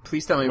conference.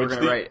 Please tell me we're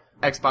going to write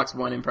Xbox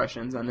One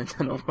impressions on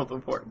Nintendo World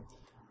Report.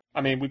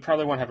 I mean, we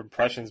probably won't have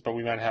impressions, but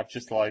we might have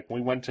just like,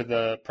 we went to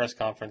the press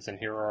conference and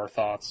here are our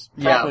thoughts.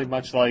 Probably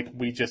much like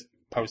we just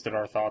posted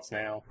our thoughts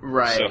now.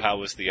 Right. So how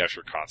was the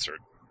Usher concert?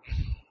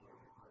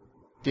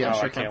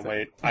 I can't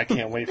wait. I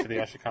can't wait for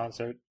the Usher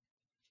concert.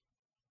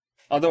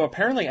 Although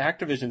apparently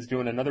Activision's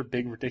doing another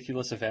Big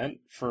Ridiculous event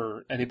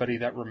for anybody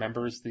that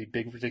remembers the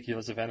Big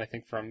Ridiculous event, I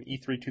think from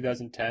E3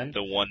 2010.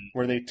 The one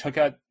where they took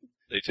out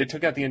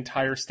the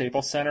entire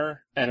Staples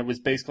Center, and it was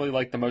basically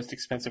like the most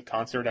expensive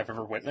concert I've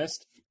ever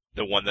witnessed.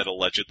 The one that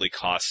allegedly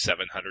cost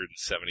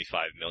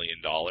 $775 million.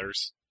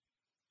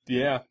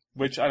 Yeah,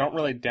 which I don't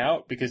really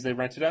doubt, because they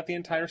rented out the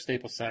entire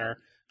Staples Center.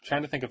 I'm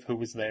trying to think of who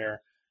was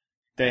there.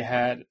 They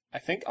had, I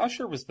think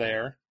Usher was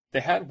there.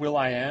 They had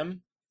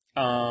will.i.am.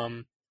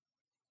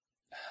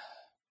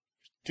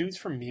 Dudes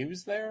from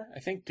Muse there? I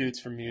think Dudes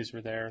from Muse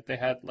were there. They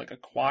had like a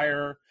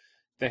choir.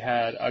 They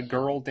had a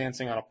girl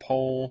dancing on a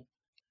pole.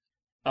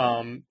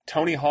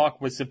 Tony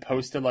Hawk was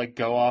supposed to like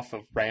go off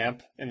a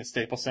ramp in the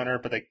Staples Center,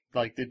 but it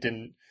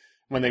didn't.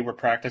 When they were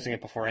practicing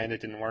it beforehand,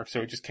 it didn't work.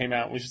 So it just came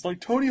out and was just like,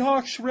 Tony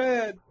Hawk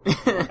shred,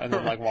 and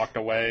then like walked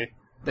away.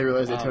 They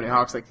realized that Tony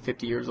Hawk's like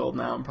 50 years old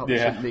now and probably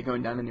shouldn't be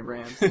going down any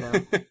ramps.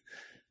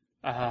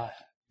 Yeah.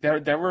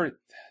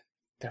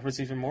 There was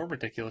even more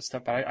ridiculous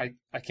stuff, but I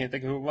can't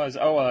think of who it was.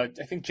 Oh, I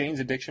think Jane's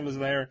Addiction was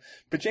there.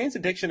 But Jane's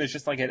Addiction is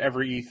just like at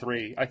every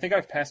E3. I think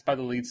I've passed by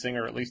the lead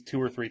singer at least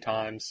 2 or 3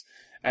 times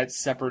at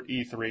separate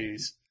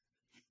E3s.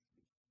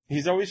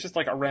 He's always just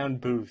like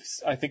around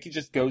booths. I think he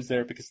just goes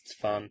there because it's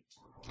fun.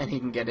 And he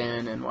can get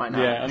in, and why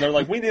not? Yeah, and they're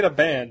like, we need a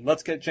band.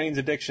 Let's get Jane's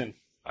Addiction.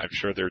 I'm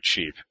sure they're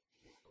cheap.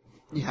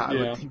 Yeah, I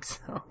would think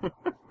so.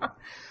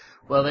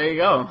 Well, there you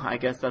go. I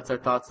guess that's our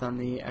thoughts on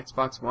the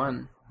Xbox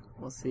One.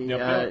 We'll see.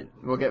 Yep.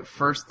 We'll get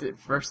first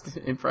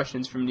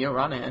impressions from Neil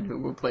Ronahan, who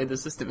will play the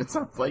system, it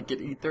sounds like, at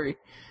E3.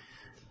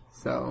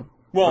 So,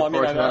 well, I look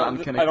mean, forward to that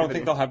on I don't Connectivity.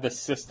 think they'll have the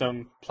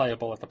system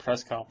playable at the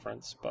press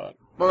conference, but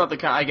Well, not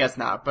the I guess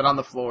not, but on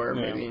the floor,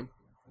 Yeah. maybe.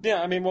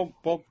 yeah, I mean,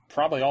 we'll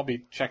probably all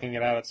be checking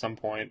it out at some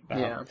point.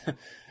 Yeah.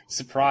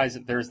 Surprised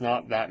that there's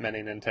not that many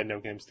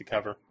Nintendo games to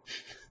cover.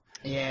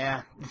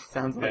 Yeah,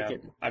 sounds like Yeah.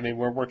 it. I mean,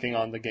 we're working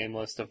on the game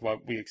list of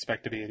what we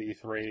expect to be at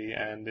E3,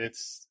 and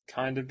it's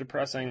kind of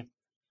depressing.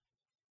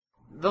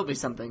 There'll be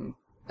something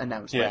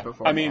announced Yeah, right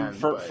before I mean, then,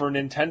 for but-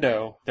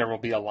 Nintendo, there will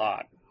be a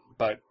lot,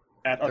 but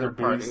at other Third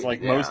party, booths,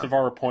 like yeah. most of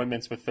our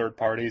appointments with third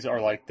parties are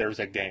like, there's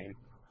a game,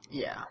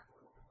 Yeah.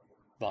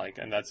 like,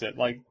 and that's it.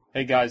 Like,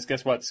 hey guys,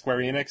 guess what? Square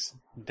Enix,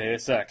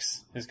 Deus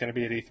Ex is going to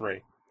be at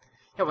E3.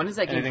 Yeah, when is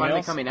that game Anything finally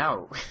else? coming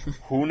out?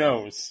 Who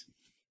knows?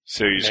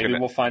 So you're just Maybe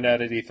gonna, we'll find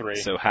out at E3.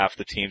 so half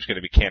the team's going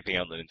to be camping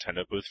out in the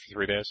Nintendo booth for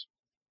 3 days?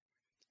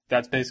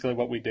 That's basically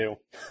what we do,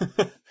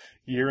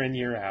 year in,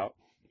 year out.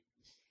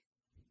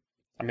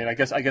 I mean, I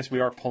guess we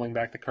are pulling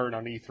back the curtain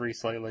on E3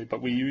 slightly,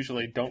 but we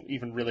usually don't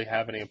even really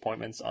have any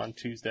appointments on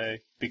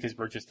Tuesday because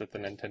we're just at the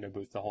Nintendo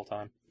booth the whole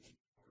time.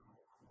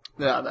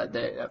 Yeah,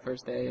 that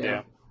first day, yeah.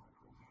 Yeah.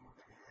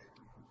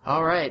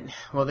 All right.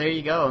 Well, there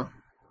you go.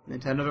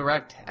 Nintendo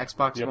Direct,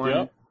 Xbox Yep, One.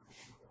 yep.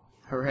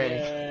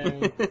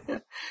 Hooray.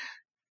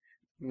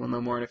 We'll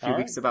know more in a few All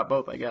weeks about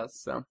both, I guess.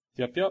 So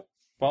Yep.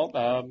 Well,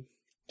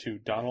 to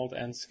Donald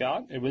and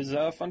Scott, it was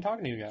fun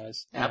talking to you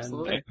guys. And,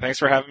 Absolutely. Hey, thanks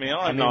for having me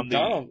on mean, on the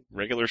Donald-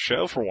 regular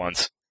show for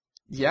once.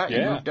 yeah, you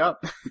Yeah. moved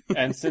up.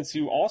 and since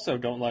you also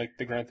don't like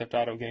the Grand Theft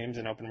Auto games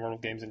and open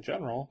world games in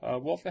general,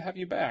 we'll have to have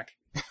you back.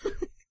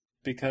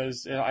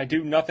 Because I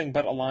do nothing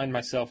but align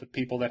myself with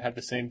people that have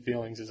the same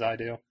feelings as I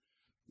do.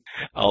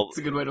 It's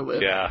a good way to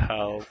live.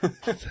 Yeah,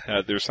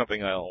 there's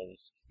something I'll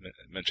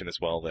mention as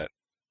well, that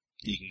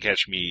you can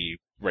catch me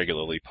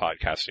regularly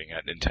podcasting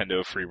at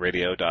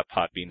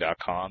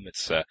nintendofreeradio.podbean.com.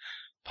 It's a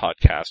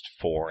podcast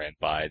for and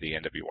by the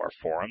NWR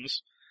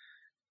forums,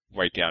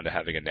 right down to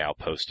having a now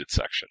posted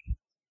section.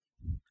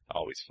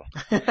 Always fun.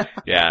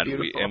 Yeah, and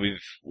Beautiful.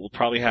 we'll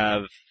probably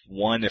have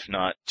 1, if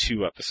not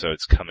 2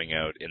 episodes coming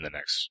out in the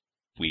next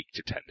week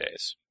to 10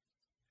 days.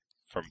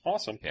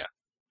 Awesome.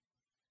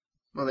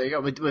 Well, there you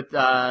go. With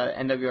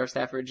NWR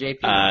staffer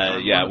JP.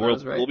 on Yeah, one of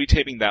those, right? we'll be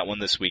taping that one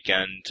this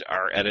weekend.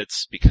 Our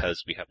edits,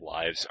 because we have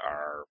lives,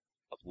 are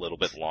a little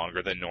bit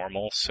longer than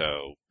normal,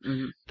 so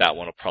Mhm. that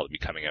one will probably be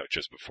coming out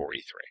just before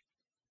E3.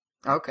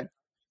 Okay.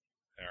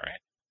 All right.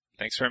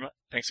 Thanks very much.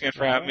 Thanks again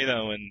for having me,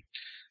 though, and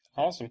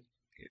Awesome.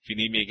 if you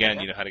need me again,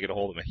 you know how to get a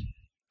hold of me.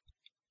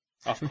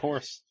 Of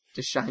course.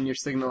 Just shine your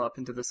signal up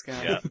into the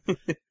sky. Yeah.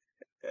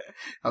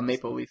 A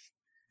maple leaf.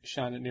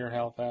 Shine it near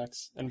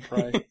Halifax and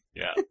pray.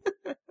 Yeah.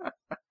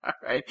 All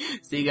right.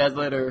 See you guys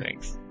later.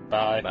 Thanks.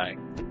 Bye. Bye.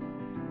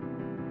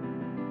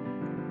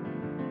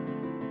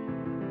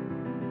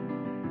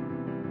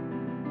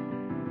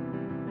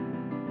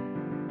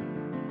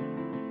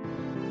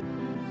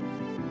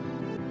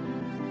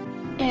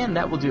 And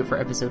that will do it for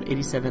episode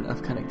 87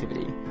 of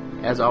Connectivity.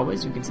 As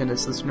always, you can send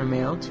us listener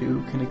mail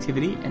to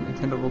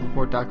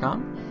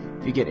connectivity@nintendoworldreport.com.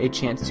 If you get a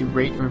chance to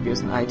rate and review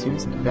us on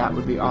iTunes, that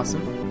would be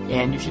awesome.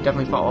 And you should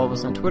definitely follow all of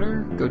us on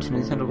Twitter. Go to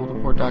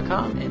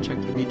nintendoworldreport.com and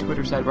check for the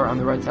Twitter sidebar on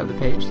the right side of the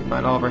page to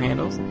find all of our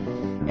handles.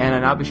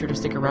 And I'll be sure to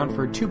stick around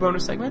for 2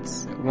 bonus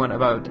segments, one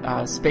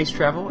about space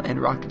travel and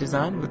rocket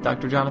design with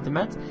Dr. Jonathan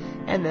Metz,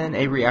 and then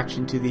a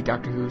reaction to the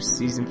Doctor Who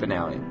season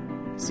finale.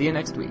 See you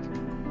next week.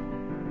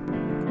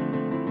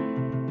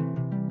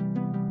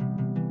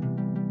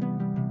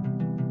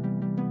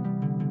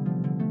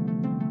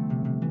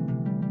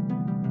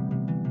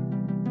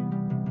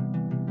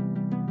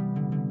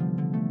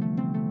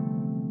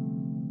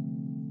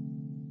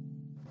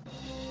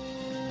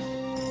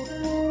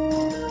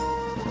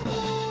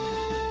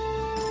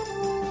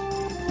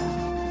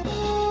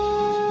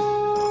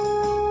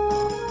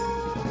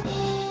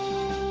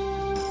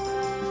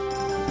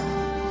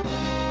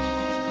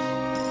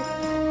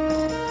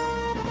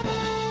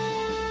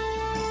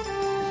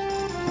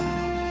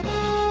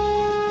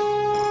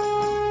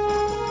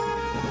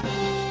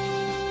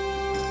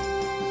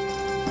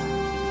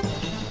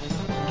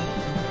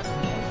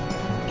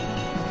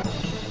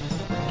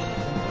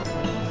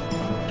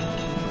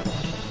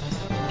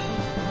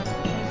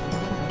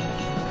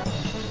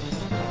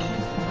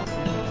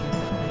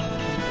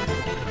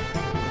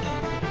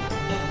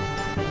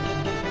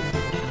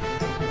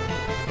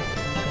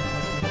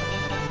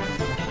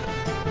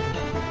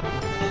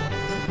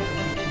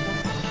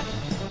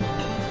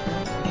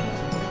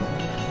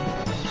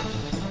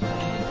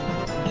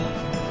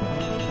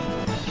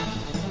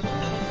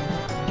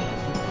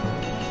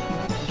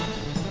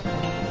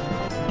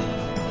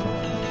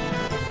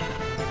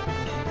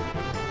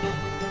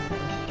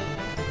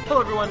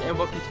 everyone, and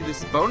welcome to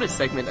this bonus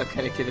segment of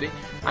Connectivity.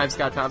 I'm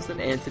Scott Thompson,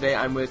 and today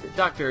I'm with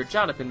Dr.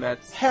 Jonathan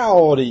Metz.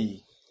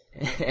 Howdy!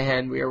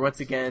 And we are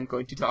once again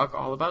going to talk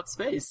all about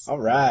space.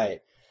 All right.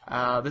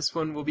 This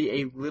one will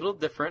be a little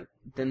different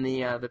than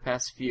the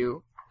past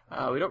few.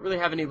 We don't really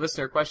have any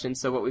listener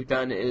questions, so what we've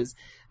done is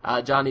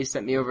Johnny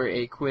sent me over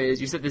a quiz.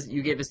 You said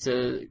you gave this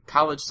to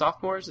college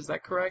sophomores, is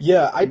that correct?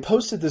 Yeah, I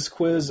posted this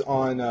quiz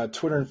on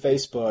Twitter and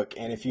Facebook,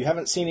 and if you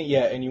haven't seen it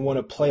yet and you want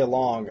to play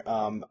along,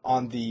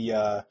 on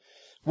the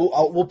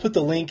we'll put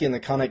the link in the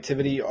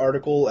connectivity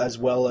article as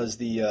well as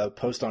the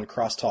post on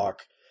Crosstalk.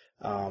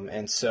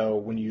 And so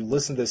when you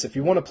listen to this, if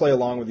you want to play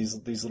along with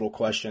these little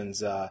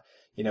questions,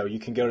 you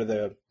can go to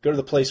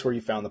the place where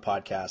you found the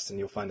podcast and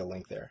you'll find a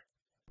link there.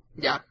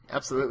 Yeah,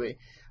 absolutely.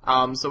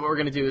 So what we're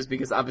going to do is,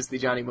 because obviously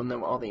Johnny will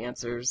know all the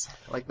answers,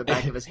 like the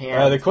back of his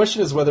hand. The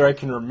question is whether I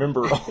can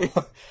remember.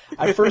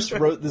 I first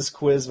wrote this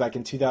quiz back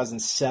in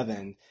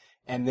 2007,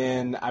 and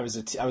then I was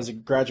a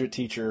graduate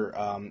teacher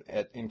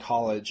in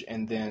college,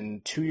 and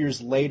then 2 years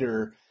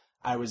later,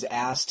 I was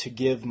asked to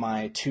give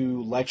my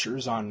two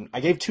lectures on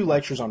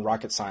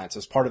rocket science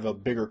as part of a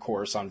bigger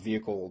course on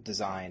vehicle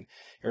design,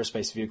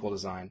 aerospace vehicle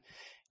design.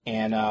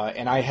 And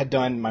I had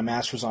done my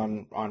master's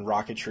on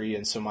rocketry,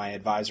 and so my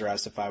advisor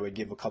asked if I would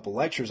give a couple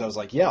lectures. I was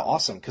like, yeah,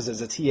 awesome, because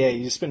as a TA,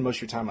 you spend most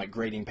of your time like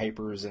grading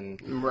papers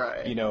and,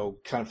 right,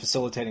 kind of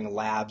facilitating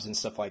labs and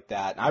stuff like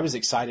that. And I was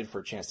excited for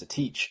a chance to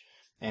teach,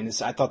 and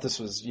I thought this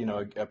was,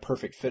 a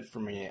perfect fit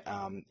for me.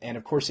 And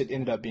of course, it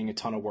ended up being a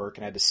ton of work,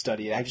 and I had to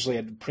study. I actually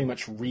had to pretty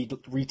much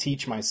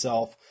reteach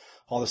myself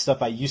all the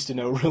stuff I used to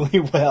know really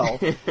well,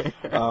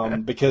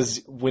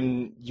 because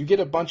when you get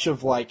a bunch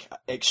of like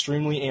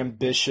extremely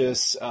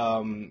ambitious,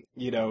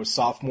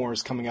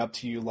 sophomores coming up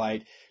to you,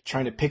 like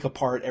trying to pick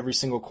apart every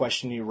single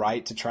question you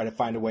write to try to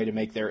find a way to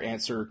make their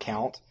answer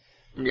count,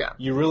 yeah,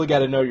 you really got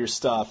to know your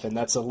stuff, and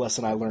that's a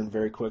lesson I learned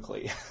very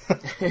quickly.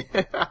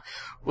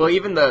 Well,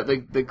 even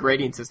the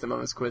grading system on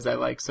this quiz I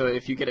like. So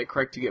if you get it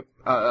correct, you get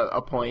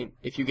a point.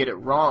 If you get it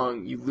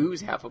wrong, you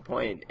lose half a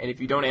point. And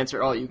if you don't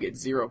answer at all, you get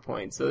 0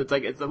 points. So it's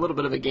a little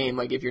bit of a game.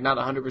 Like if you're not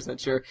 100%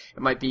 sure,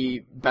 it might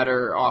be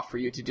better off for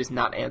you to just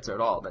not answer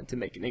at all than to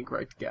make an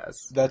incorrect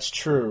guess. That's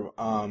true.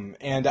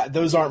 And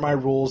those aren't my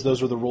rules.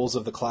 Those are the rules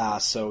of the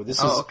class. So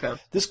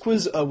this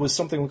quiz was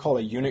something we call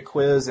a unit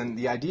quiz. And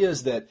the idea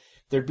is that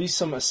there'd be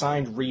some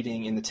assigned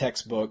reading in the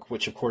textbook,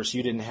 which of course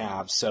you didn't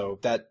have. So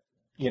that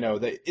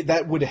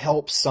would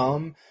help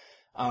some.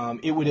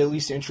 It would at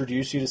least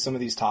introduce you to some of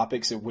these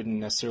topics. It wouldn't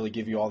necessarily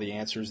give you all the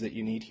answers that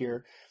you need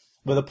here.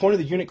 But the point of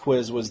the unit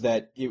quiz was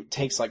that it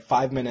takes like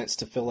 5 minutes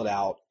to fill it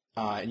out,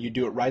 and you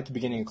do it right at the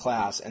beginning of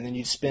class, and then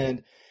you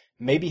spend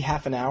maybe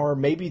half an hour,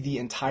 maybe the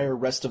entire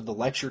rest of the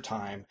lecture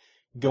time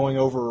going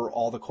over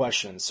all the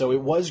questions. So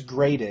it was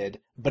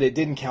graded, but it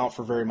didn't count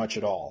for very much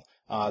at all.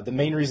 The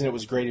main reason it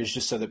was graded is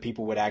just so that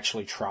people would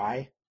actually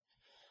try.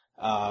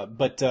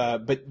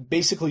 But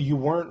basically you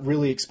weren't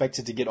really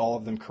expected to get all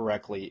of them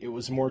correctly. It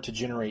was more to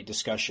generate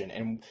discussion.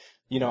 And,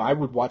 I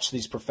would watch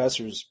these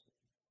professors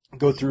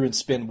go through and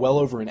spend well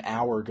over an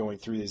hour going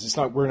through these.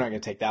 We're not going to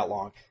take that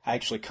long. I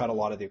actually cut a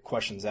lot of the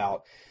questions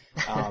out.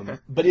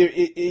 But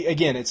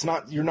again,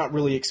 you're not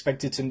really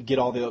expected to get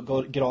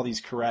all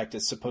these correct.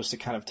 It's supposed to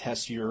kind of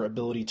test your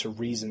ability to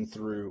reason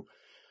through,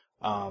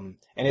 and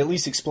at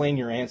least explain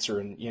your answer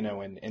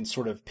and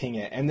sort of ping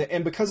it.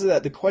 And because of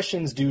that, the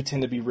questions do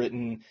tend to be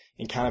written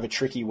in kind of a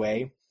tricky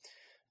way.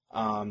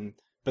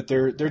 But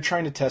they're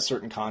trying to test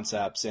certain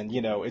concepts, and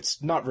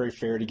it's not very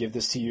fair to give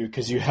this to you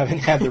because you haven't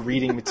had the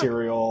reading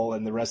material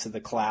and the rest of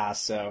the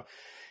class. So,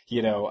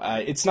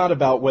 it's not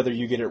about whether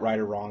you get it right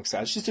or wrong. So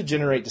it's just to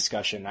generate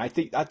discussion. I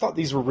thought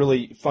these were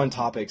really fun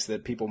topics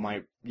that people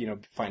might,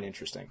 find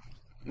interesting.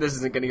 This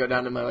isn't going to go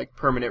down to my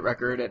permanent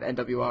record at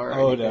NWR.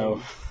 Oh,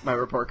 no. My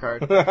report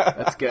card.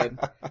 That's good.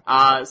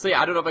 So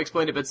yeah, I don't know if I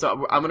explained it, but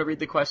so I'm going to read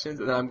the questions,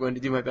 and then I'm going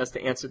to do my best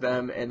to answer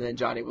them, and then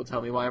Johnny will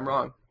tell me why I'm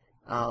wrong.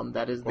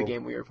 That is the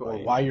game we are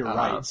playing. Or why you're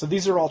right. So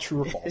these are all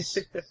true or false.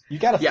 You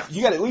got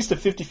at least a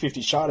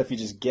 50-50 shot if you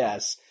just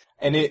guess.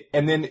 And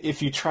then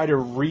if you try to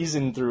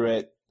reason through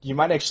it, you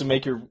might actually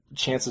make your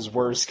chances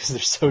worse because they're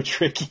so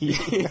tricky.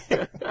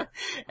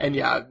 And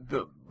yeah,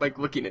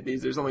 looking at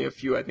these, there's only a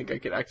few I think I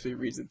could actually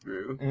reason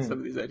through. Some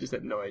of these I just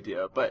have no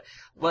idea. But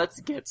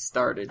let's get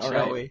started,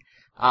 shall we?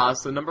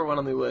 So number one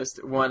on the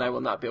list, one I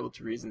will not be able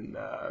to reason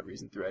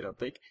through, I don't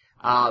think.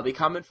 The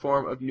common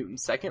form of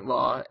Newton's second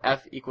law,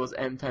 F equals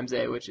m times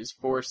a, which is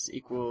force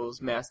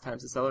equals mass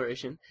times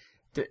acceleration,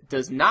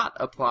 does not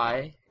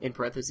apply, in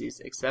parentheses,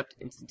 except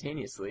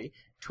instantaneously,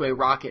 to a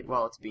rocket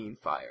while it's being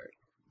fired.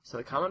 So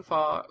the common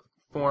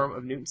form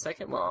of Newton's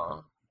second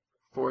law,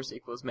 force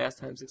equals mass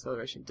times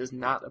acceleration, does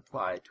not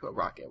apply to a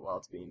rocket while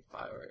it's being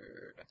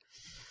fired.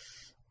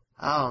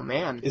 Oh,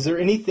 man. Is there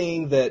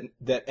anything that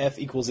F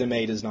equals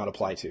ma does not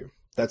apply to?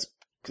 That's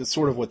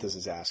sort of what this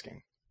is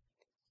asking.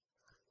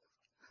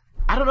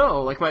 I don't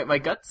know. My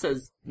gut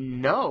says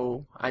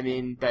no. I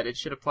mean, that it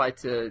should apply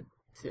to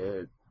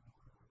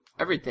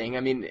everything. I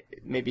mean,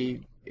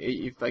 maybe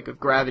if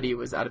gravity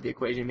was out of the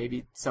equation,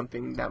 maybe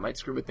something that might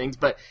screw with things.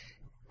 But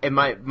and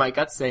my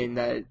gut's saying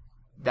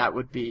that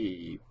would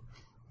be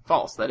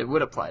false, that it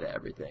would apply to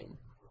everything.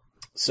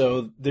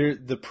 So the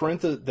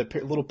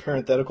little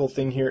parenthetical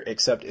thing here,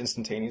 except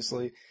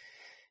instantaneously,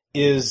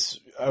 is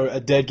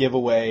a dead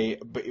giveaway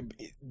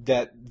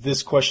that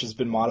this question has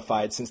been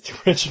modified since the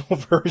original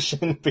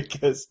version,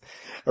 because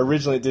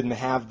originally it didn't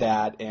have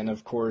that. And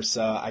of course,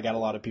 I got a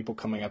lot of people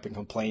coming up and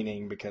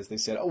complaining because they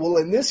said, oh, well,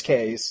 in this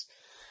case.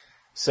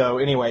 So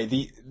anyway,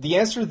 the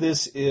answer to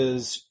this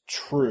is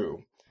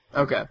true.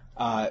 Okay.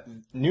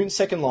 Newton's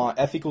second law,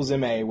 F equals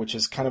ma, which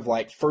is kind of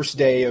like first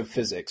day of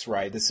physics,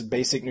 right? This is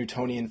basic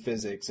Newtonian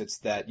physics. It's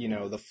that,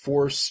 the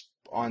force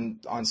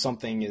on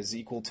something is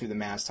equal to the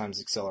mass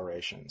times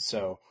acceleration.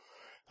 So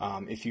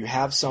if you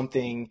have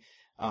something,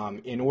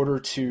 in order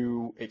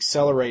to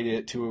accelerate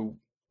it to,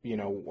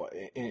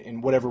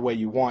 in whatever way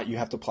you want, you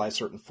have to apply a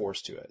certain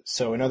force to it.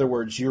 So in other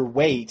words, your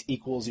weight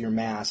equals your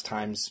mass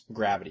times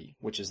gravity,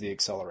 which is the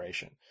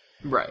acceleration.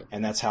 Right.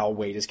 And that's how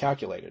weight is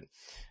calculated.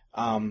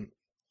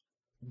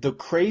 The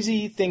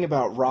crazy thing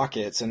about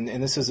rockets, and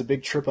this is a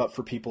big trip up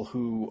for people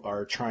who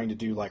are trying to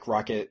do like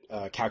rocket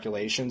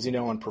calculations,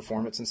 on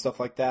performance and stuff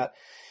like that,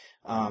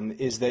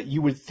 is that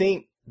you would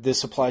think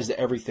this applies to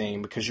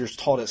everything because you're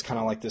taught it's kind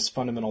of like this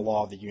fundamental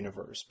law of the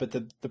universe. But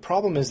the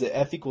problem is that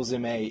F equals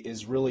ma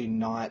is really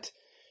not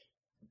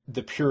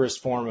the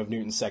purest form of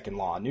Newton's second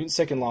law. Newton's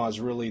second law is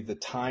really the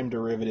time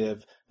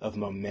derivative of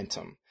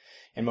momentum.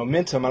 And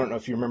momentum, I don't know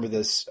if you remember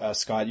this,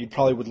 Scott, you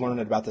probably would learn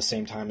it about the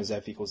same time as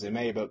F equals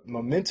ma, but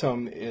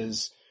momentum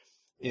is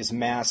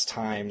mass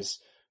times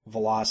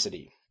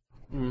velocity.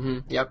 Mm-hmm.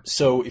 Yep.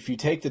 So if you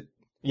take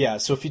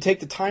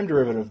the time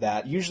derivative of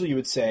that, usually you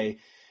would say,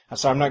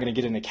 so I'm not going to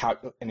get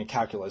into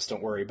calculus,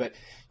 don't worry, but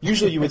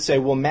usually you would say,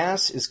 well,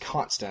 mass is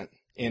constant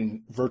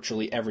in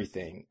virtually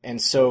everything.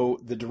 And so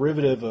the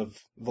derivative of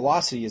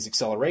velocity is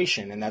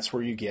acceleration, and that's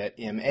where you get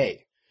ma.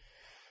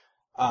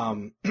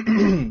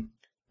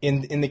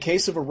 In the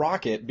case of a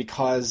rocket,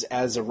 because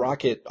as a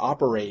rocket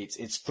operates,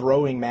 it's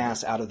throwing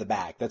mass out of the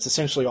back. That's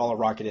essentially all a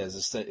rocket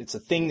is. It's a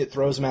thing that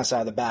throws mass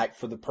out of the back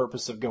for the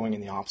purpose of going in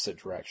the opposite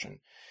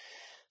direction.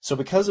 So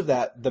because of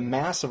that, the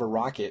mass of a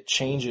rocket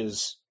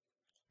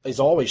is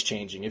always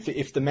changing.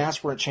 If the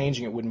mass weren't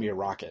changing, it wouldn't be a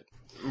rocket.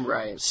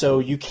 Right. So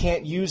you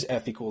can't use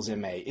F equals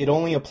ma. It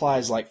only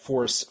applies like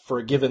force for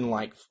a given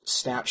like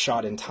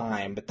snapshot in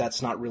time, but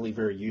that's not really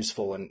very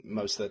useful in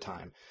most of the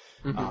time.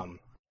 Mm-hmm.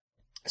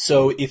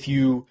 So if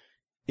you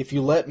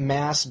let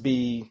mass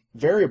be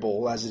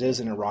variable as it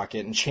is in a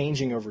rocket and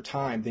changing over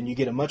time, then you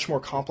get a much more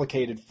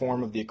complicated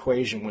form of the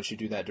equation once you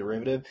do that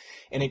derivative,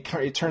 and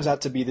it turns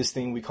out to be this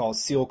thing we call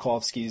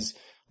Tsiolkovsky's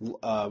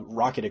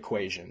rocket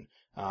equation,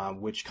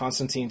 which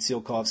Konstantin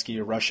Tsiolkovsky,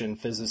 a Russian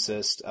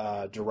physicist,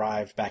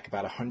 derived back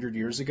about 100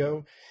 years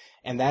ago,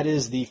 and that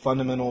is the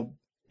fundamental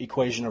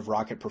equation of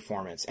rocket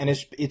performance. And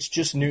it's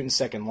just Newton's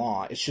second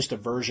law. It's just a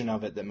version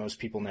of it that most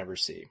people never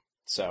see.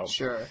 So,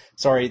 sure.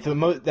 Sorry,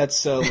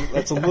 that's a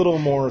little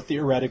more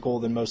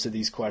theoretical than most of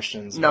these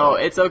questions. No,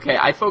 it's okay.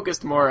 I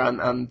focused more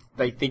on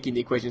like thinking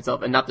the equation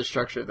itself and not the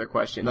structure of the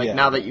question. Like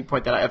now that you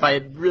point that out, if I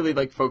had really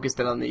like focused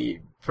it on the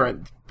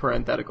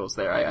parentheticals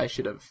there, I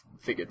should have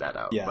figured that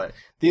out. Yeah. But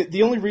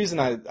the only reason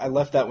I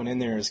left that one in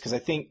there is because I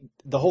think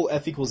the whole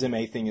F equals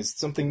ma thing is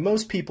something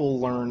most people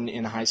learn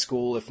in high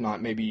school, if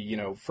not maybe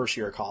first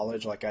year of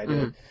college, like I did.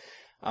 Mm-hmm.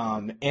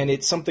 And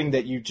it's something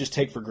that you just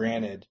take for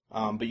granted,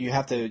 but you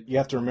have to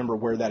remember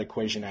where that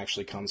equation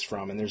actually comes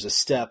from, and there's a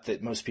step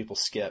that most people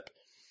skip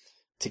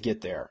to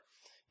get there,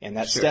 and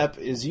that step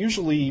is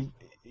usually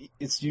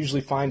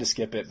fine to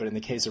skip it, but in the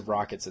case of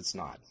rockets, it's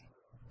not.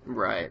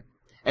 Right,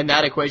 and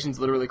that equation's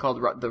literally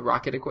called the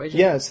rocket equation.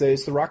 Yeah, it's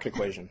the rocket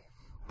equation.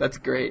 That's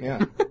great.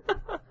 Yeah.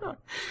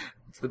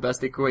 It's the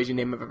best equation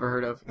name I've ever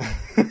heard of.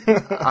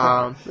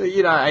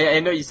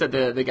 I know you said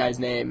the guy's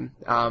name,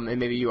 and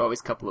maybe you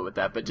always couple it with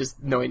that, but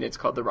just knowing it's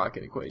called the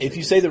rocket equation. If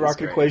you say the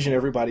rocket equation,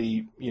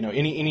 everybody,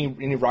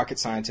 any rocket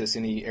scientist,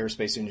 any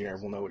aerospace engineer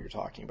will know what you're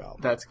talking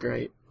about. That's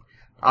great.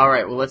 All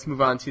right, well, let's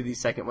move on to the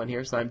second one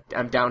here. So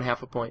I'm down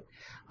half a point.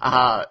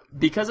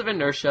 Because of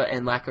inertia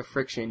and lack of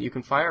friction, you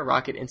can fire a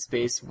rocket in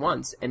space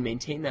once and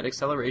maintain that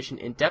acceleration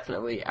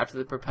indefinitely after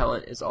the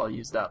propellant is all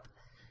used up.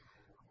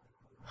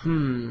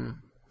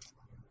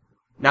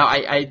 Now,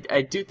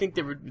 I do think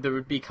there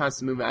would be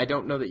constant movement. I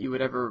don't know that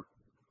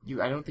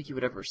I don't think you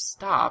would ever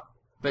stop,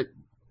 but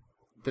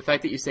the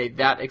fact that you say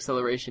that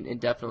acceleration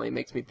indefinitely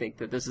makes me think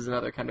that this is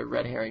another kind of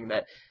red herring,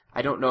 that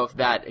I don't know if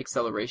that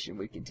acceleration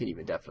would continue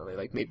indefinitely.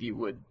 Like, maybe you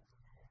would,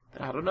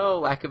 but I don't know,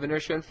 lack of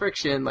inertia and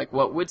friction, like,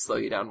 what would slow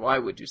you down? Why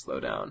would you slow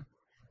down?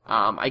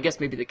 I guess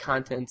maybe the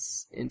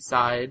contents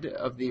inside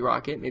of the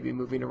rocket, maybe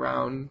moving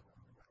around,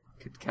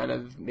 could kind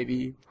of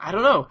maybe, I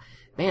don't know.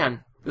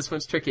 Man, this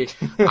one's tricky.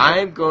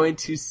 I'm going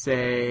to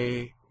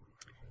say,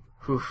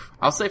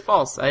 I'll say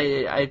false.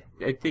 I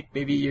think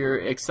maybe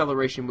your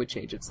acceleration would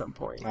change at some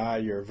point.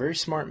 You're a very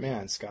smart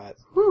man, Scott.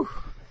 Whew.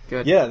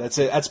 Good. Yeah,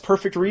 that's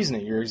perfect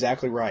reasoning. You're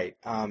exactly right.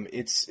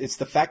 It's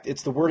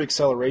the word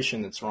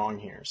acceleration that's wrong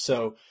here.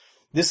 So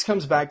this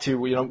comes back to,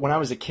 when I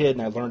was a kid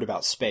and I learned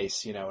about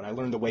space, and I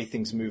learned the way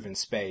things move in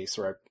space,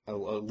 or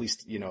at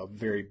least, a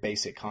very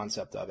basic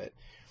concept of it.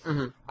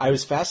 Mm-hmm. I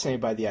was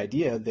fascinated by the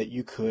idea that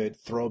you could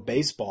throw a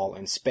baseball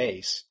in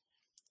space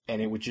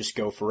and it would just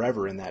go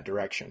forever in that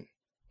direction.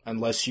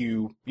 Unless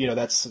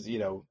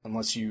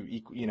unless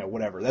you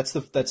whatever.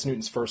 That's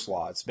Newton's first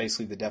law. It's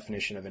basically the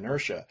definition of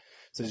inertia.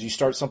 It says you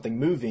start something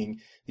moving,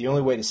 the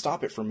only way to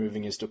stop it from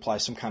moving is to apply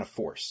some kind of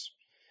force.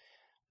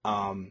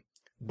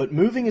 But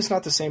moving is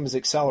not the same as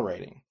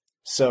accelerating.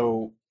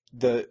 So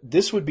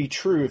this would be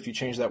true if you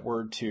change that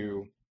word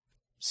to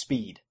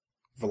speed,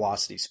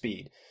 velocity,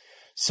 speed.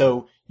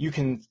 So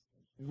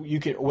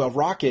a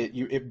rocket,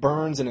 it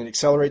burns and it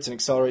accelerates and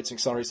accelerates and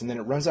accelerates, and then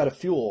it runs out of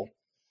fuel,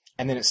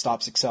 and then it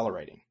stops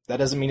accelerating. That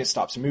doesn't mean it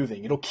stops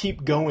moving. It'll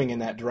keep going in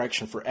that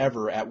direction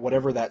forever at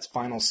whatever that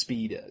final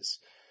speed is.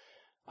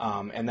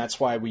 And that's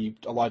why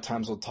a lot of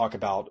times we'll talk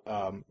about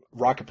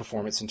rocket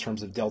performance in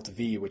terms of delta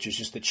V, which is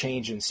just the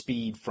change in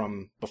speed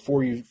from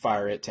before you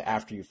fire it to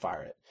after you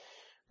fire it.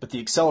 But the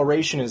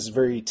acceleration is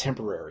very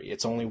temporary.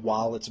 It's only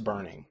while it's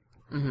burning.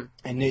 Mm-hmm.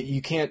 And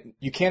you can't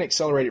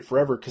accelerate it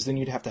forever, because then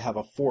you'd have to have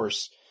a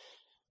force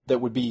that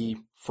would be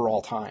for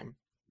all time.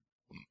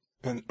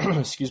 And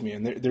excuse me,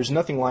 and there's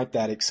nothing like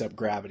that except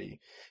gravity.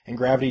 And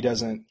gravity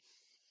doesn't.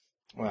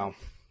 Well,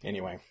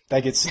 anyway,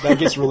 that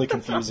gets really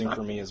confusing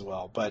for me as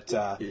well. But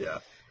yeah,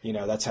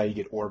 that's how you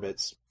get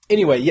orbits.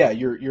 Anyway, yeah,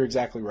 you're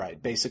exactly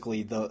right.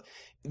 Basically,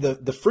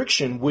 the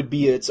friction would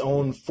be its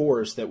own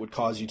force that would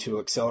cause you to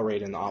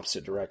accelerate in the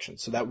opposite direction.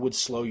 So that would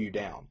slow you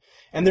down.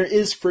 And there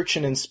is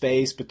friction in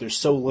space, but there's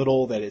so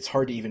little that it's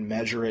hard to even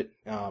measure it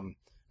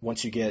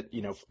once you get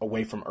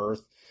away from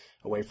Earth,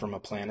 away from a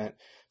planet.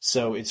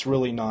 So it's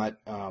really not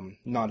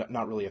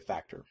really a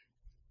factor.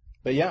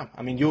 But yeah,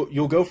 I mean,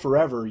 you'll go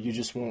forever. You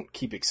just won't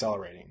keep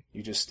accelerating.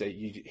 You just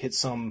you hit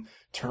some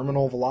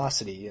terminal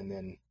velocity and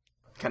then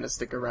kind of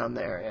stick around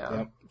there. Yeah.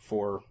 Yep,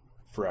 for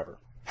forever.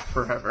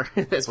 Forever.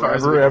 As far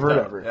as forever,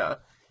 ever. Yeah.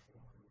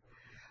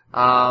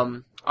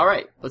 All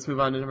right, let's move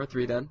on to number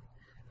 3 then.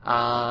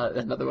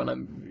 Another one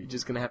I'm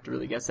just going to have to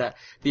really guess at.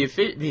 The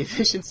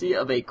efficiency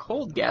of a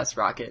cold gas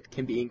rocket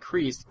can be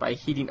increased by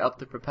heating up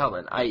the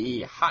propellant,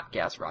 i.e. hot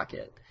gas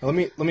rocket. Let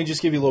me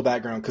just give you a little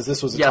background, because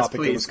this was a topic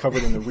that was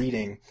covered in the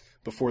reading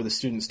before the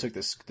students took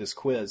this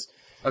quiz.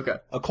 Okay.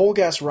 A cold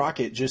gas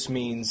rocket just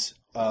means,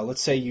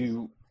 let's say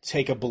you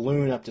take a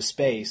balloon up to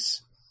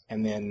space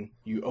and then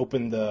you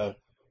open the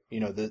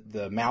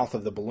mouth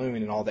of the balloon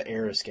and all the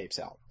air escapes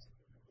out.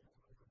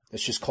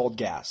 It's just cold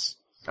gas.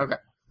 Okay.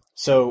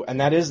 So, and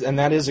that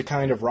is a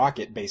kind of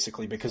rocket,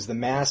 basically, because the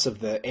mass of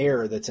the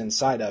air that's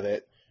inside of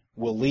it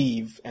will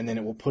leave, and then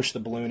it will push the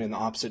balloon in the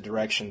opposite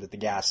direction that the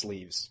gas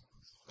leaves.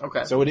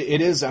 Okay. So it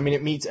is, I mean,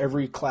 it meets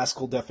every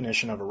classical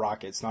definition of a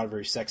rocket. It's not a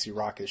very sexy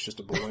rocket, it's just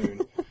a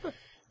balloon.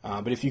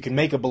 But if you can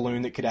make a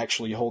balloon that could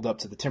actually hold up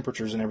to the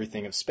temperatures and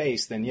everything of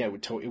space, then yeah, it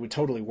would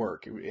totally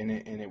work, and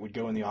it would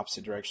go in the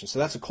opposite direction. So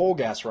that's a cold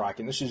gas rocket,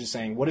 and this is just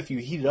saying, what if you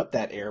heated up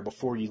that air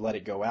before you let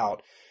it go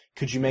out?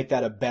 Could you make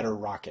that a better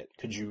rocket?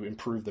 Could you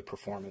improve the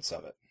performance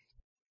of it?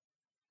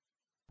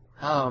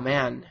 Oh,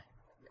 man.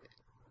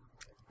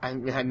 I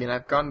mean,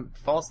 I've gone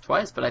false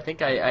twice, but I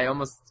think I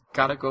almost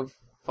gotta go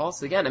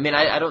false again. I mean,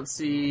 I don't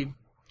see...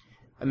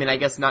 I mean, I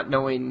guess not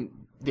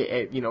knowing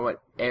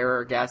what air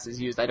or gas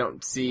is used, I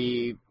don't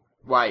see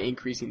why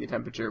increasing the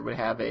temperature would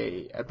have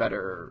a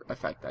better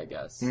effect, I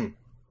guess.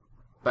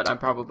 But I'm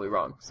probably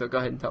wrong, so go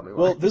ahead and tell me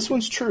why. Well, this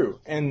one's true,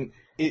 and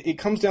it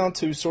comes down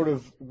to sort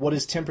of what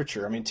is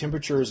temperature. I mean,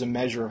 temperature is a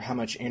measure of how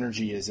much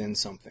energy is in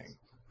something,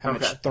 how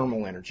much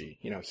thermal energy,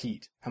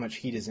 heat, how much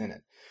heat is in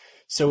it.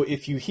 So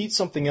if you heat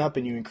something up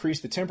and you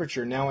increase the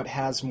temperature, now it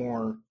has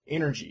more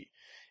energy.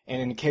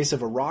 And in the case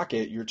of a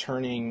rocket, you're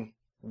turning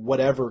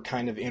whatever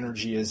kind of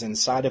energy is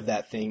inside of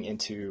that thing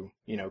into,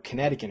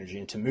 kinetic energy,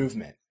 into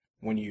movement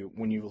when you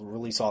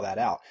release all that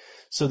out.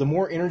 So the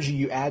more energy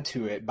you add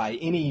to it by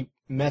any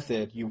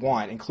method you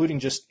want, including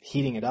just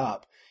heating it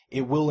up,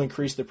 it will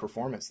increase the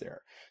performance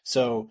there.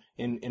 So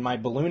in my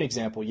balloon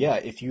example, yeah,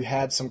 if you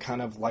had some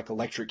kind of like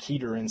electric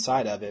heater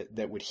inside of it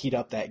that would heat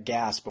up that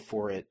gas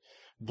before it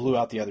blew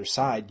out the other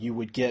side, you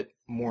would get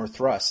more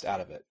thrust out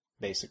of it,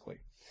 basically.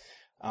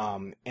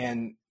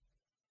 And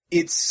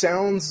it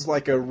sounds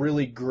like a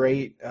really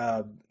great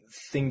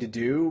thing to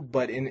do,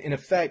 but in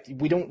effect,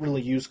 we don't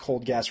really use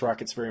cold gas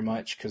rockets very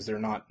much because they're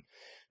not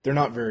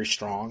very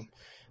strong.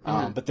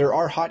 But there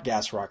are hot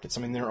gas rockets.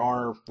 I mean, there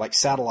are like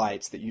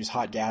satellites that use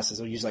hot gases.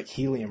 They'll use like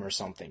helium or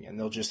something, and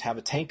they'll just have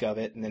a tank of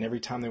it, and then every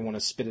time they want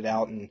to spit it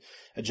out and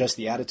adjust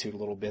the attitude a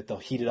little bit, they'll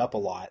heat it up a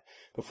lot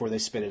before they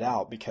spit it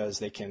out, because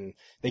they can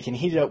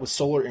heat it up with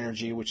solar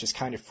energy, which is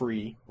kind of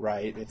free,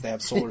 right? If they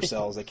have solar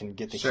cells, they can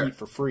get the heat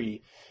for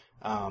free.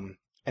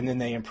 And then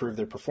they improve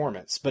their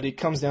performance. But it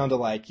comes down to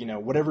like,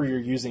 whatever you're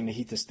using to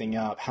heat this thing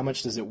up, how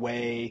much does it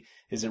weigh?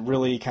 Is it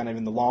really kind of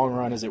in the long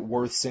run, is it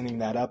worth sending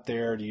that up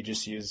there? Do you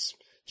just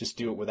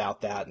do it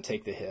without that and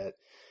take the hit?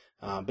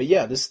 But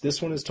yeah,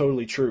 this one is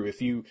totally true.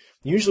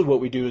 Usually what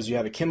we do is you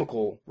have a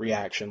chemical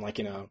reaction, like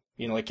in a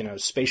like in a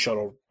space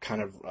shuttle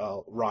kind of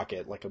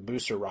rocket, like a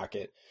booster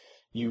rocket,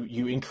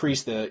 you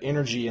increase the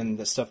energy in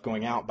the stuff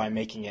going out by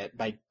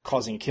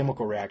causing a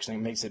chemical reaction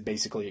that makes it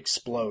basically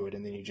explode,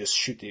 and then you just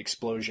shoot the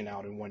explosion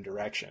out in one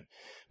direction.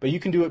 But you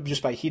can do it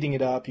just by heating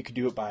it up. You could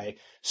do it by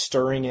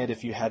stirring it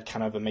if you had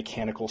kind of a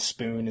mechanical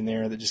spoon in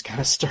there that just kind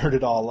of stirred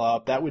it all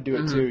up. That would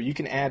do it too. You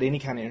can add any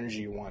kind of energy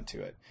you want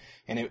to it,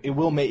 and it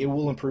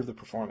will improve the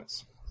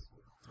performance.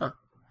 Huh.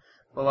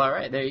 Well, all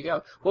right, there you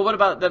go. Well, what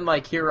about then,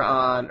 like here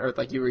on Earth,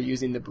 like you were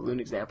using the balloon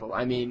example?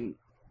 I mean,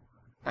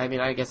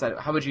 I guess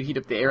how would you heat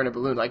up the air in a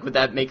balloon? Like, would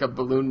that make a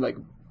balloon like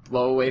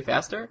blow away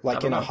faster?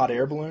 Like in a hot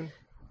air balloon?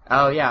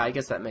 Oh yeah, I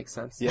guess that makes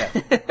sense. Yeah,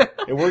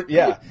 it worked.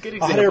 Yeah, Good a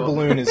example. hot air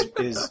balloon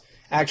is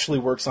actually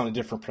works on a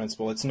different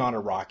principle. It's not a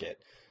rocket.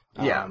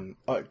 Yeah.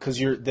 Because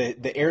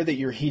the air that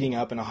you're heating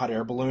up in a hot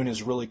air balloon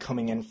is really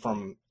coming in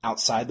from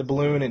outside the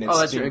balloon, and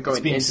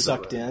it's being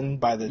sucked in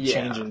by the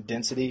change in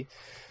density.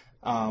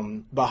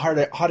 But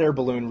hot air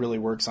balloon really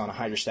works on a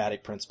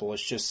hydrostatic principle.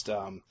 It's just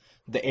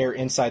the air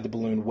inside the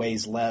balloon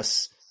weighs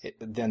less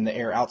than the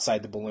air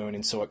outside the balloon,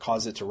 and so it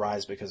causes it to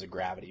rise because of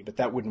gravity. But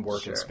that wouldn't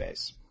work in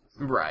space.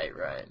 Right.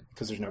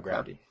 Because there's no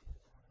gravity.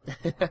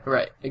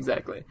 Right,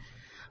 exactly.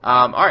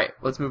 All right,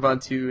 let's move on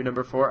to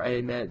number 4.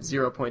 I'm at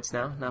 0 points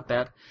now. Not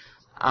bad.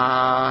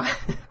 I'll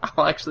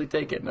actually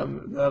take it.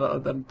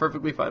 I'm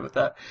perfectly fine with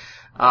that.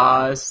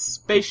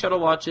 Space shuttle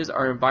launches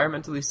are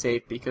environmentally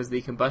safe because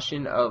the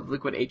combustion of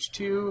liquid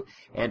H2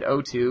 and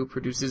O2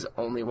 produces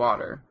only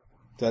water.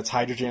 That's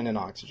hydrogen and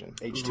oxygen,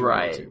 H2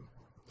 right.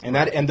 and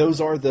O2. And those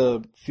are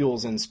the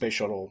fuels in space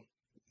shuttle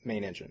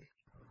main engine.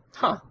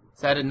 Huh.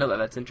 So I didn't know that.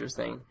 That's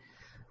interesting.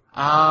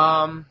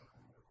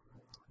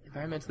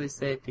 Environmentally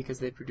safe because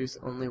they produce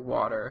only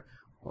water.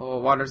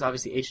 Well, water's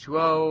obviously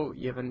H2O.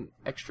 You have an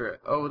extra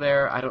O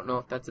there. I don't know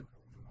if that's a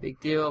big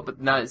deal,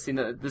 but this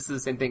is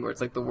the same thing where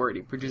it's like the word.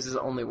 He produces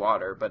only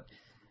water, but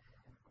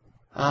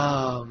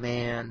oh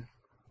man.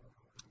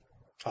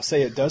 I'll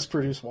say it does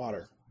produce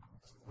water.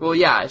 Well,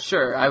 yeah,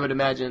 sure. I would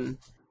imagine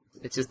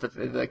it's just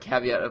the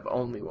caveat of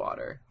only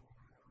water.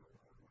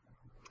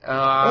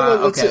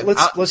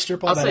 Let's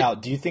strip all that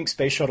out. Do you think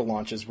space shuttle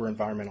launches were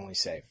environmentally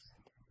safe?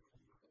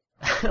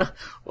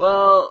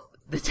 Well,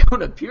 they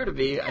don't appear to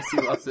be. I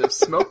see lots of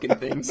smoke and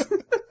things.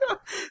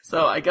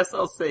 So I guess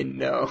I'll say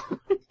no.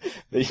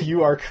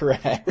 You are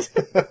correct.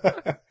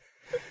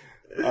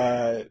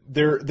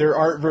 There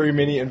aren't very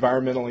many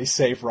environmentally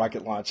safe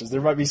rocket launches.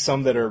 There might be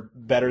some that are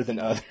better than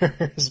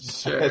others,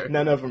 sure. But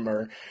none of them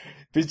are.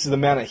 Because the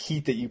amount of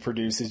heat that you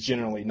produce is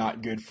generally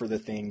not good for the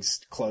things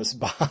close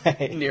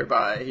by.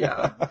 Nearby,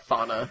 yeah.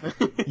 Fauna.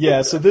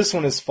 Yeah, so this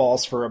one is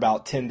false for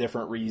about 10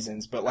 different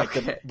reasons. But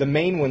the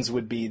main ones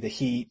would be the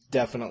heat,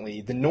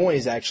 definitely. The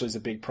noise actually is a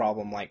big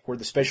problem. Like where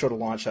the space shuttle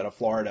launched out of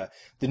Florida,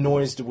 the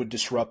noise would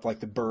disrupt like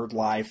the bird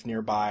life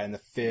nearby and the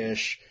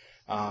fish.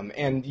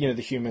 And,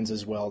 the humans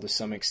as well to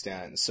some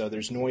extent. So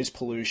there's noise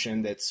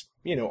pollution that's,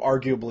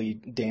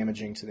 arguably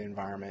damaging to the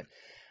environment.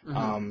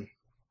 Mm-hmm.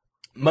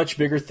 Much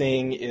bigger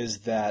thing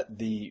is that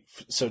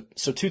so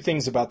two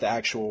things about the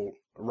actual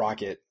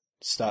rocket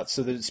stuff.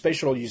 So the space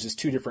shuttle uses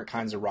two different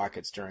kinds of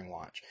rockets during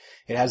launch.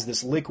 It has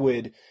this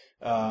liquid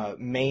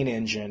main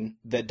engine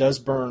that does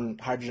burn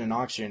hydrogen and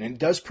oxygen, and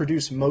it does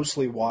produce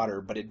mostly water,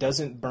 but it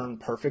doesn't burn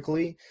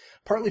perfectly,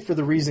 partly for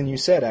the reason you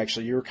said,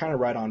 actually. You were kind of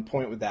right on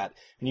point with that.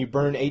 When you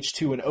burn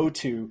H2 and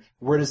O2,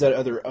 where does that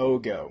other O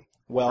go?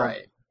 Well,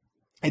 right.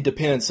 It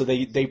depends. So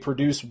they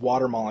produce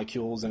water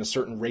molecules in a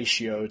certain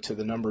ratio to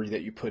the number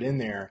that you put in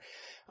there.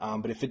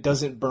 But if it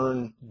doesn't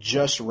burn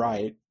just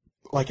right,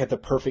 like at the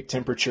perfect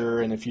temperature,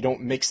 and if you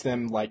don't mix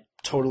them like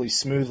totally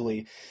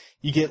smoothly,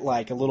 you get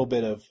like a little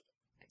bit of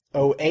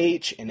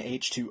OH and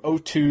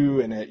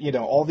H2O2 and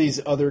all these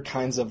other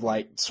kinds of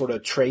like sort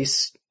of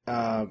trace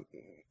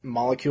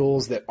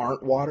molecules that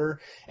aren't water,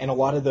 and a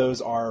lot of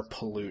those are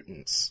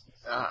pollutants.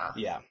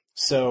 Yeah.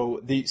 So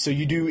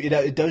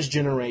it does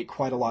generate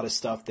quite a lot of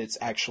stuff that's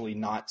actually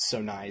not so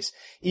nice.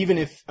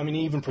 Even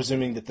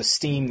presuming that the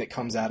steam that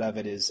comes out of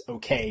it is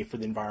okay for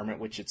the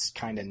environment, which it's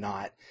kind of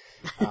not.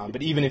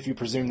 But even if you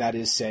presume that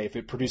is safe,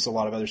 it produces a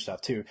lot of other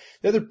stuff too.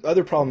 The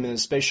other problem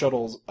is space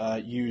shuttles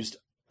used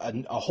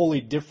a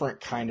wholly different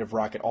kind of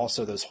rocket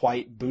also, those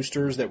white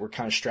boosters that were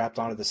kind of strapped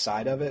onto the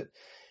side of it.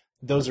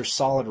 Those are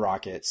solid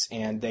rockets,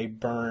 and they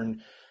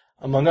burn,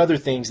 among other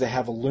things, they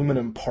have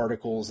aluminum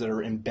particles that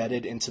are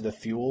embedded into the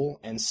fuel,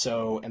 and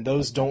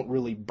those don't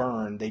really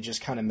burn. They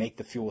just kind of make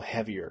the fuel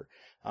heavier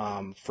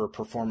for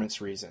performance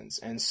reasons.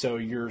 And so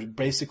you're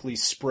basically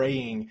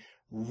spraying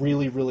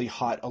really, really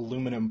hot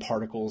aluminum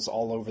particles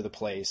all over the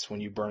place when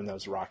you burn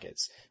those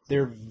rockets.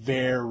 They're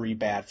very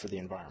bad for the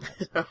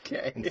environment.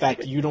 Okay. In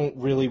fact, you don't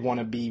really want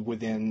to be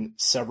within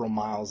several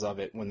miles of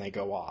it when they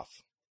go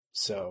off.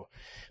 So,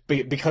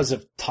 because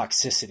of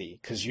toxicity,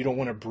 because you don't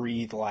want to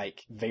breathe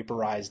like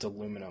vaporized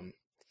aluminum.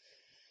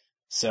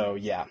 So,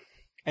 yeah.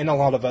 And a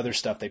lot of other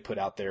stuff they put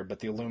out there, but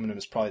the aluminum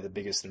is probably the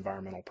biggest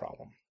environmental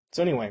problem.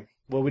 So anyway,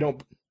 well, we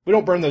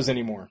don't burn those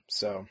anymore,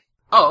 so.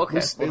 Oh, okay.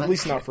 At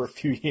least not for a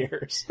few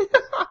years.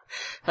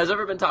 Has there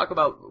ever been talk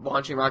about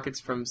launching rockets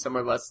from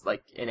somewhere less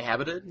like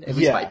inhabited, at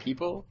least by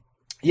people?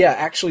 Yeah,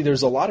 actually,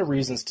 there's a lot of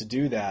reasons to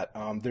do that.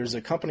 There's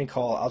a company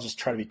called, I'll just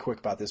try to be quick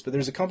about this, but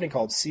there's a company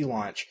called Sea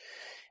Launch,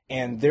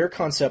 and their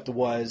concept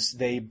was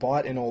they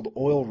bought an old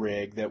oil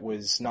rig that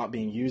was not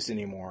being used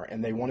anymore,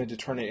 and they wanted to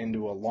turn it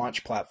into a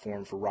launch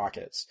platform for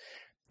rockets.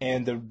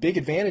 And the big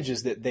advantage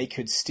is that they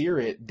could steer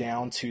it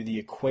down to the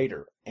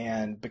equator.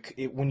 And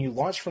when you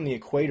launch from the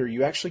equator,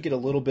 you actually get a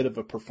little bit of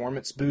a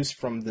performance boost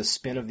from the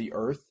spin of the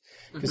Earth,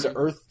 because the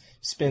Earth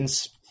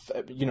spins,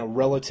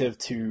 relative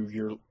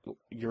to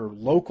your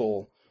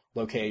local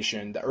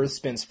location, the Earth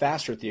spins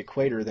faster at the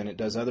equator than it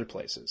does other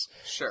places.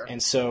 Sure.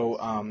 And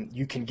so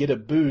you can get a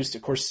boost.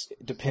 Of course,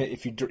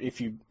 if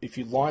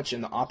you launch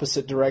in the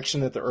opposite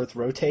direction that the Earth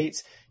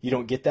rotates, you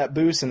don't get that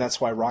boost, and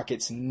that's why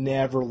rockets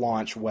never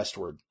launch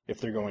westward if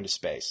they're going to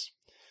space.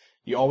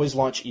 You always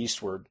launch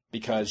eastward,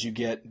 because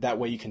that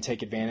way you can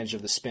take advantage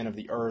of the spin of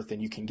the Earth,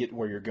 and you can get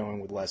where you're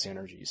going with less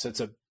energy. So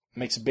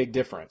makes a big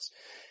difference.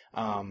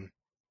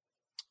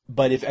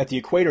 But if at the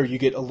equator you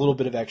get a little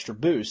bit of extra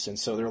boost, and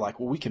so they're like,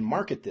 well, we can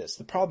market this.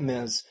 The problem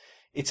is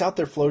it's out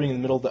there floating in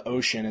the middle of the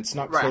ocean. It's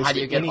not close to anything. How do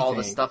you get all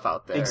the stuff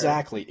out there?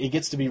 Exactly. It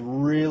gets to be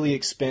really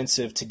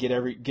expensive to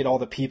get all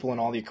the people and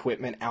all the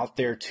equipment out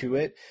there to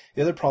it.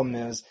 The other problem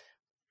is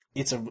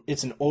it's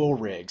an oil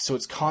rig, so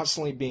it's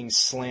constantly being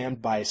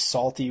slammed by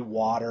salty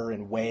water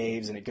and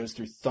waves, and it goes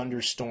through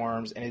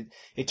thunderstorms, and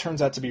it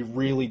turns out to be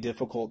really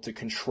difficult to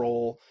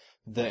control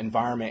the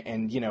environment.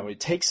 And it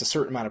takes a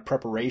certain amount of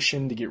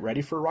preparation to get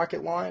ready for a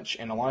rocket launch,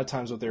 and a lot of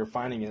times what they were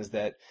finding is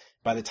that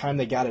by the time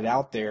they got it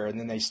out there and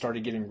then they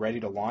started getting ready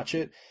to launch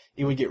it,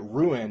 it would get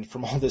ruined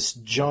from all this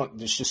junk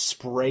that's just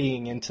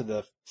spraying into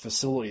the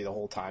facility the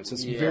whole time. So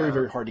it's very,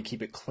 very hard to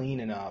keep it clean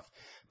enough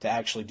to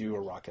actually do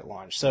a rocket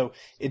launch. So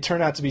it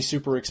turned out to be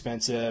super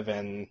expensive,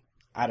 and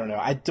I don't know.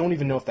 I don't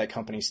even know if that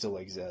company still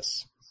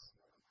exists.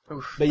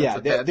 Oof, but yeah,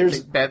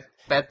 there's bad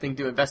thing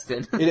to invest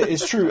in.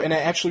 It's true, and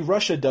actually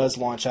Russia does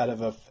launch out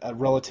of a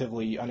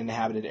relatively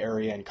uninhabited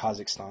area in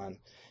Kazakhstan.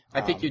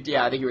 I think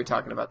you were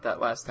talking about that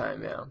last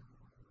time. Yeah.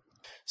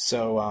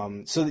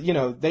 So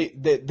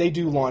they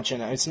do launch,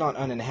 and it's not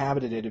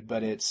uninhabited,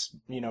 but it's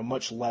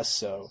much less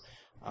so.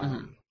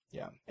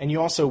 Yeah, and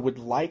you also would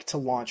like to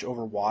launch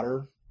over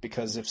water,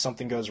 because if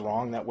something goes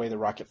wrong, that way the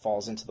rocket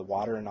falls into the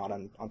water and not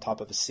on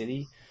top of a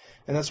city.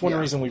 And that's one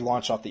reason we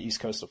launch off the east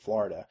coast of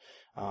Florida.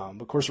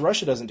 Of course,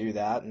 Russia doesn't do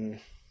that, and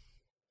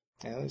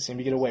they seem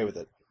to get away with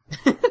it.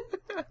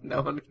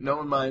 No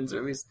one minds, or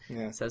at least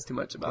says too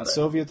much about it.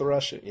 Soviet to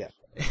Russia, yeah.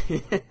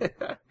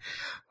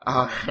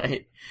 All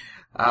right.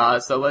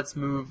 So let's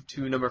move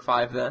to number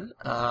 5 then.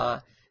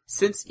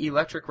 Since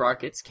electric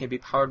rockets can be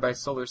powered by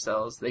solar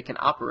cells, they can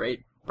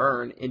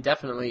burn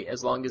indefinitely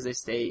as long as they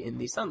stay in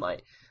the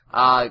sunlight.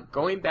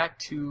 Going back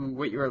to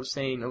what you were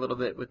saying a little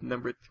bit with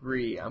number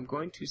 3, I'm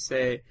going to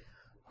say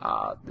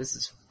this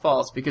is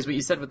false, because what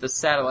you said with the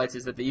satellites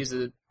is that they use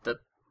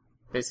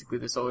basically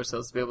the solar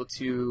cells to be able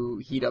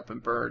to heat up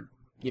and burn,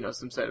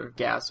 some sort of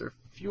gas or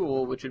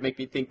fuel, which would make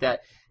me think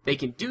that they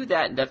can do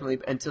that indefinitely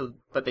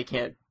but they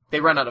can't. They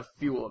run out of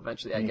fuel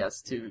eventually, I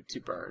guess, to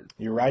burn.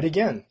 You're right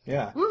again.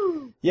 Yeah.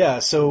 Woo! Yeah.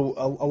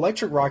 So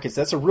electric rockets,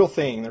 that's a real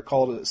thing. They're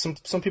called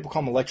some people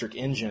call them electric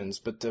engines,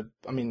 but a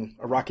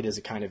rocket is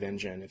a kind of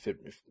engine if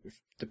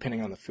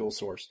depending on the fuel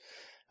source.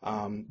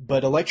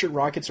 But electric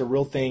rockets are a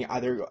real thing.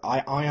 Either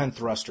ion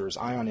thrusters,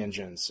 ion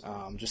engines,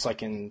 just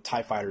like in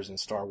TIE fighters in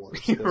Star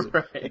Wars.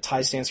 Right. The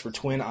TIE stands for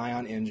Twin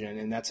Ion Engine,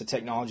 and that's a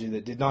technology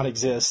that did not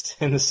exist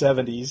in the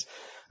 70s.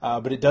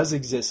 But it does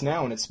exist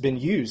now, and it's been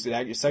used.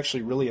 It's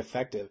actually really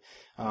effective.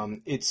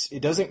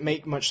 It doesn't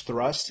make much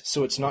thrust,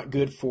 so it's not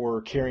good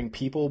for carrying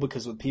people,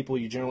 because with people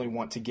you generally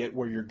want to get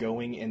where you're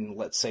going in,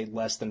 let's say,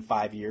 less than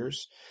 5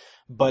 years.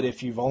 But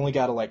if you've only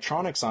got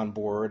electronics on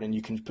board and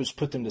you can just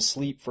put them to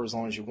sleep for as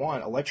long as you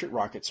want, electric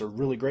rockets are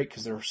really great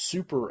because they're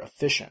super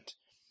efficient.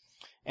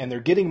 And they're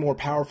getting more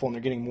powerful, and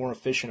they're getting more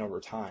efficient over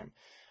time.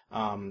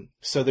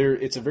 So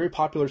it's a very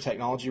popular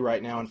technology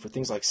right now, and for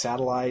things like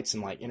satellites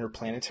and like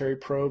interplanetary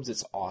probes,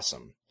 it's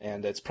awesome.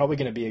 And it's probably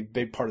going to be a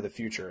big part of the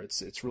future.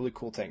 It's really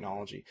cool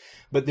technology.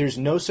 But there's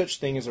no such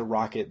thing as a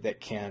rocket that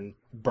can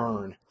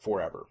burn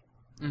forever.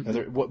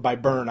 Mm-hmm. By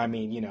burn, I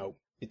mean,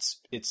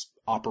 it's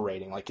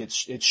operating, like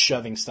it's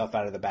shoving stuff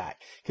out of the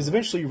back. Because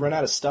eventually you run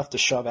out of stuff to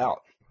shove out.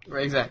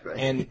 Right, exactly.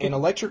 And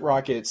electric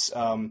rockets,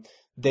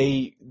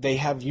 they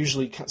have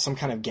usually some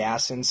kind of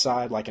gas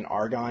inside, like an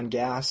argon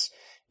gas.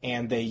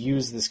 And they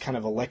use this kind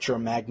of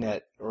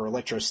electromagnet or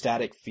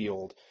electrostatic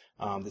field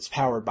that's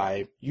powered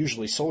by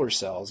usually solar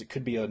cells. It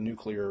could be a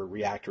nuclear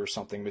reactor or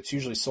something, but it's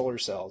usually solar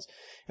cells.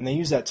 And they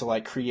use that to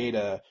like create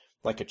a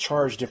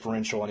charge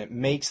differential, and it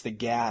makes the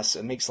gas,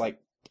 it makes like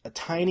a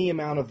tiny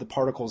amount of the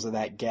particles of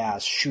that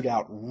gas shoot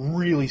out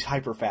really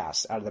hyper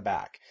fast out of the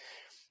back.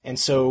 And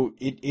so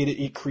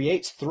it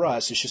creates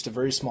thrust. It's just a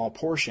very small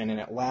portion, and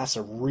it lasts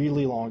a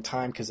really long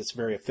time because it's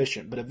very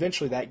efficient. But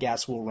eventually that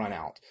gas will run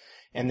out.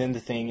 And then the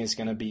thing is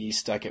going to be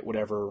stuck at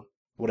whatever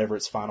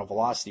its final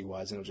velocity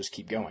was, and it'll just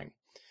keep going.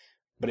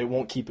 but it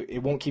won't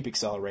keep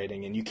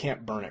accelerating, and you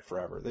can't burn it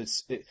forever.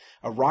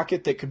 A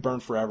rocket that could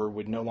burn forever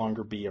would no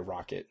longer be a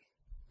rocket.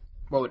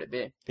 What would it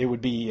be? It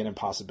would be an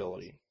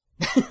impossibility.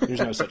 There's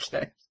no such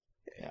thing.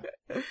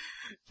 Yeah.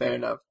 Fair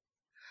enough.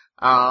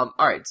 All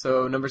right,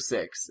 so number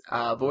 6.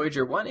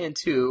 Voyager 1 and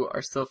 2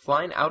 are still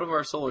flying out of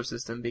our solar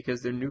system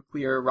because their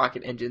nuclear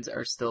rocket engines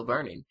are still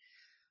burning.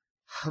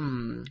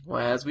 Well,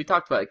 as we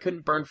talked about, it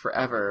couldn't burn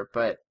forever,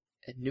 but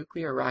a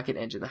nuclear rocket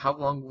engine, how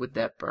long would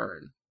that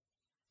burn?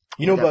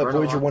 You know about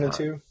Voyager 1 and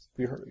 2?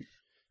 You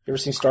ever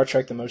seen Star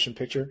Trek the Motion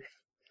Picture?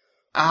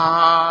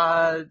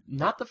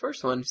 Not the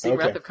first one. I've seen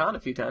Okay. Wrath of Khan a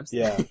few times.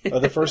 Yeah.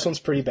 The first one's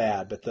pretty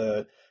bad, but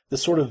the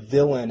sort of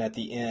villain at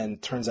the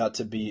end turns out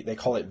to be, they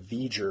call it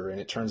V'ger, and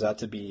it turns out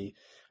to be,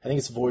 I think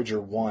it's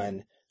Voyager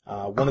 1,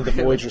 one of the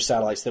Voyager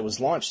satellites that was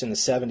launched in the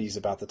 70s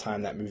about the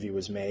time that movie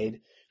was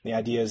made. The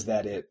idea is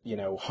that it,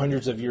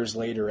 hundreds of years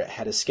later, it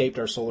had escaped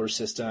our solar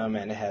system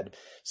and it had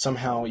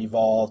somehow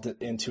evolved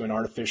into an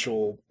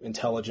artificial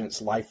intelligence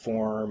life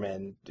form,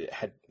 and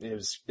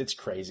it's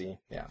crazy.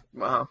 Yeah.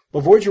 Wow.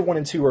 But Voyager 1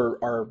 and 2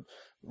 are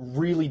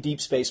really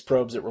deep space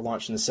probes that were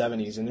launched in the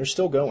 70s, and they're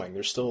still going.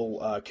 They're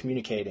still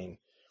communicating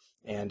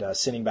and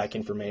sending back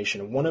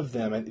information. And one of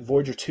them,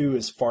 Voyager 2,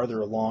 is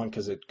farther along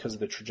because of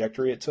the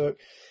trajectory it took.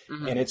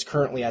 Mm-hmm. And it's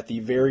currently at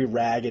the very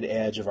ragged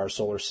edge of our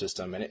solar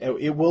system, and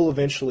it will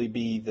eventually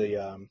be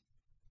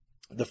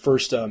the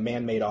first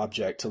man-made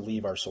object to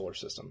leave our solar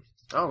system.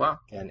 Oh wow!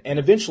 And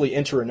eventually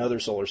enter another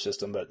solar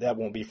system, but that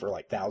won't be for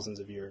like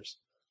thousands of years.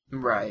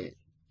 Right.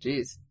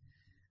 Jeez.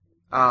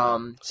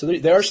 So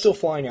they are still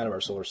flying out of our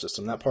solar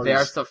system. That part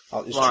are still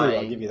flying. It's true.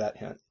 I'll give you that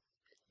hint.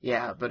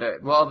 Yeah, but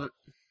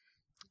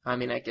I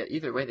mean, I get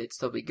either way they'd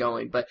still be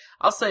going. But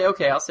I'll say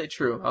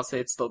true. I'll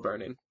say it's still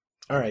burning.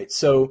 All right,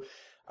 so.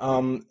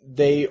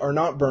 They are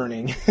not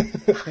burning.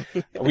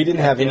 We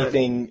didn't have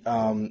anything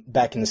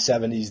back in the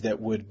 70s that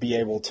would be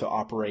able to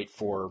operate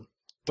for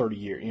 30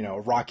 years.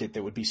 A rocket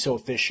that would be so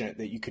efficient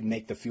that you could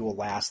make the fuel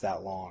last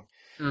that long.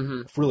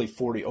 Mm-hmm.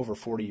 Really over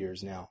 40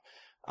 years now.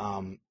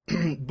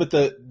 But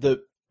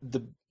the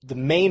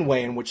main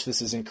way in which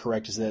this is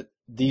incorrect is that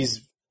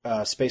these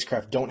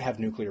spacecraft don't have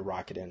nuclear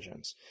rocket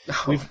engines.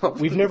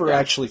 We've never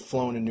actually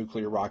flown a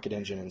nuclear rocket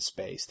engine in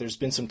space. There's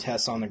been some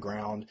tests on the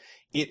ground.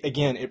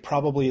 It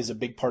probably is a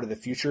big part of the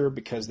future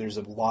because there's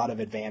a lot of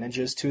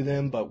advantages to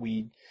them, but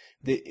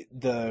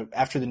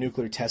after the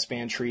nuclear test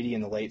ban treaty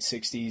in the late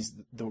 60s,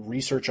 the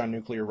research on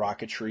nuclear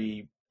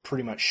rocketry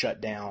pretty much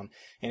shut down,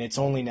 and it's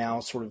only now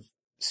sort of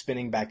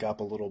spinning back up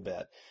a little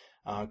bit.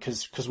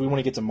 Because we want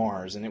to get to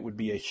Mars, and it would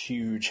be a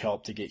huge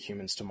help to get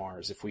humans to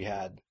Mars if we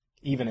had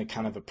even a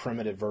kind of a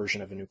primitive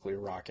version of a nuclear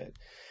rocket.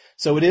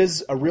 So it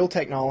is a real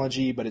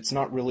technology, but it's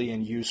not really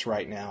in use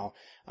right now.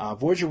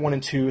 Voyager 1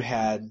 and 2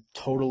 had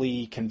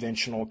totally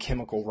conventional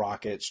chemical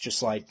rockets,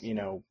 just like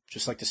the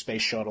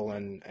space shuttle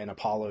and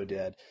Apollo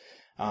did.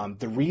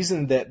 The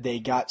reason that they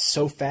got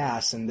so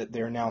fast and that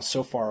they're now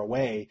so far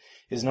away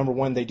is, number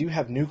one, they do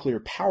have nuclear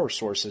power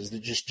sources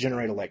that just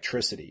generate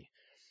electricity.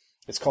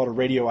 It's called a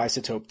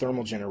radioisotope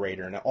thermal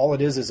generator, and all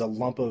it is a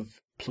lump of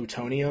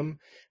plutonium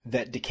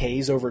that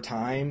decays over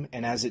time,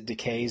 and as it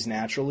decays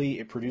naturally,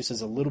 it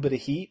produces a little bit of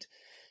heat,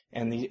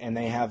 and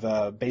they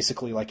have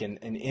basically like an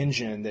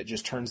engine that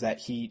just turns that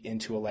heat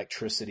into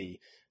electricity.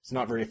 It's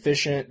not very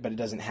efficient, but it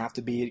doesn't have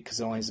to be because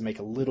it only has to make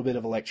a little bit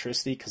of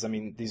electricity because, I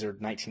mean, these are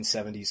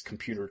 1970s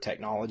computer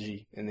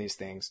technology in these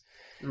things.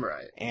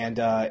 Right. And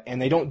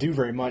they don't do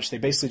very much. They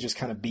basically just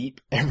kind of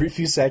beep every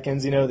few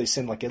seconds. They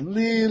send like a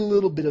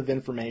little bit of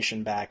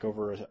information back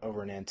over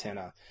an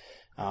antenna.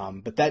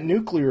 But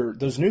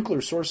those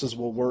nuclear sources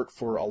will work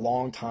for a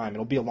long time.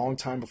 It'll be a long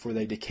time before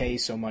they decay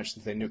so much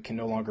that they can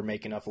no longer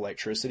make enough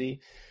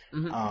electricity.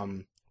 Mm-hmm.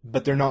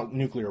 But they're not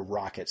nuclear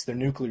rockets. They're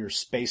nuclear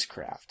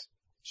spacecraft.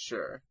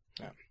 Sure.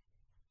 Yeah.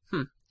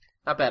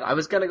 Not bad. I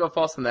was gonna go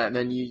false on that, and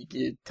then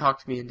you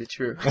talked me into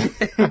true.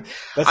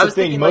 That's the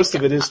thing. Most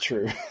of it is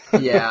true.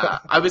 Yeah.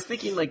 I was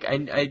thinking,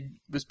 I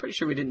was pretty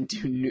sure we didn't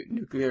do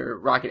nuclear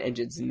rocket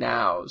engines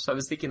now. So I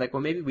was thinking,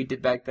 well, maybe we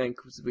did back then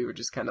because we were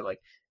just kind of,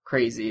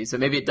 crazy. So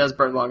maybe it does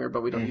burn longer,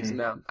 but we don't use them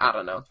now. I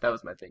don't know. That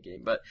was my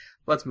thinking. But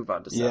let's move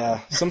on to stuff.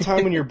 Yeah.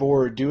 Sometime when you're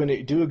bored, do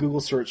a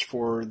Google search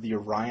for the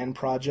Orion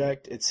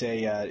project. It's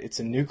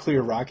a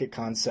nuclear rocket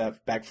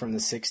concept back from the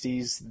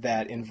 60s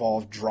that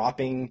involved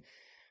dropping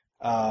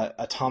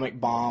atomic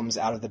bombs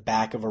out of the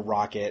back of a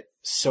rocket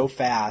so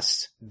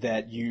fast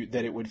that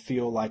it would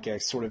feel like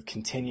a sort of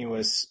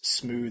continuous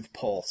smooth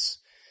pulse.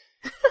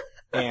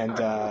 And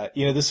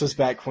this was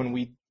back when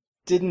we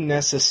didn't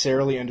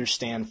necessarily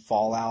understand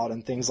fallout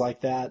and things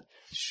like that.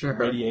 Sure.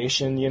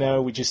 Radiation,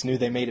 we just knew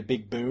they made a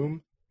big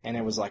boom, and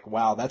it was like,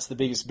 wow, that's the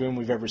biggest boom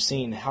we've ever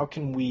seen. How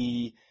can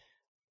we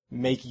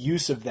make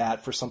use of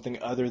that for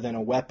something other than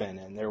a weapon?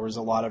 And there was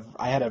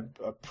I had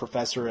a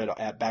professor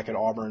back at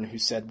Auburn who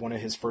said one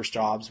of his first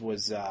jobs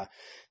was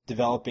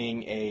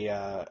developing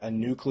a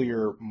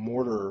nuclear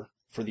mortar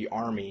for the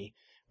Army,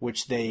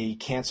 which they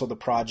canceled the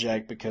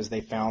project because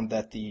they found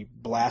that the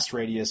blast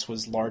radius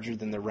was larger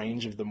than the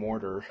range of the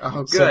mortar.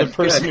 Oh, good. So the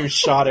person good. who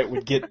shot it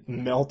would get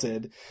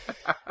melted.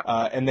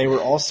 And they were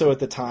also at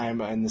the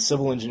time in the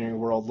civil engineering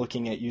world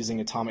looking at using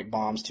atomic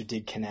bombs to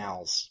dig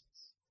canals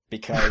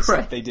because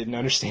Right. they didn't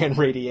understand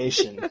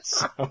radiation.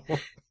 So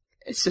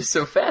It's just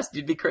so fast.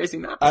 You'd be crazy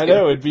not to. I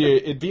know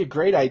it'd be a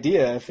great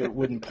idea if it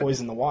wouldn't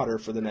poison the water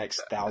for the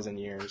next 1,000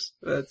 years.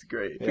 That's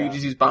great. If we Yeah. could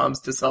just use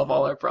bombs to solve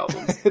all our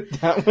problems.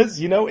 That was,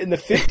 in the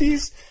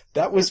 50s,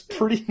 that was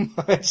pretty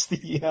much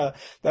that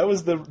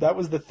was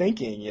the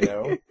thinking,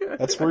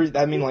 That's where,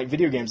 like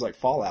video games like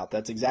Fallout,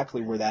 that's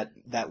exactly where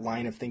that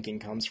line of thinking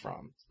comes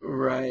from.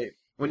 Right.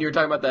 When you were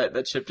talking about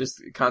that ship just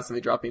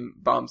constantly dropping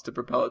bombs to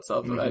propel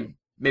itself, Mhm.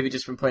 maybe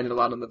just from playing it a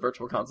lot on the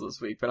virtual console this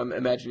week, but I'm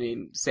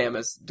imagining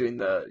Samus doing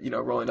the,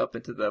 rolling up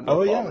into the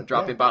morph ball and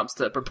dropping bombs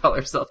to propel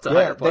herself to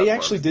higher platforms. They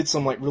actually did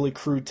some like really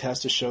crude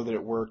tests to show that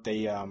it worked.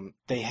 They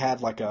had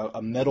like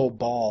a metal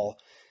ball.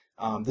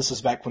 This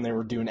was back when they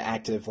were doing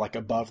active like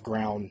above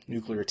ground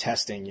nuclear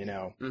testing,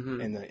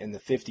 Mhm. in the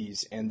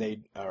 50s, and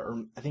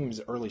or I think it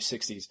was early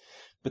 60s.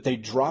 But they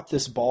dropped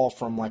this ball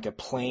from like a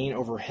plane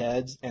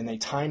overhead, and they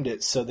timed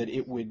it so that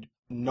it would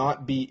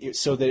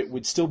it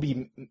would still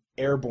be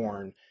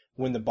airborne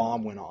when the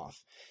bomb went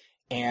off.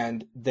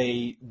 And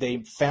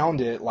they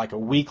found it like a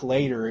week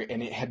later,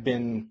 and it had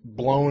been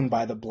blown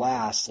by the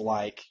blast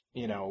like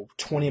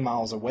 20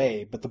 miles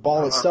away, but the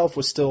ball itself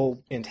was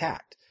still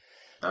intact.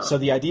 So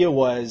the idea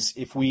was,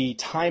 if we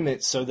time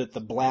it so that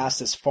the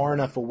blast is far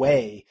enough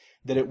away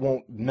that it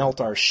won't melt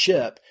our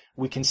ship,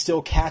 we can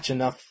still catch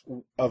enough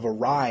of a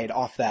ride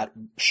off that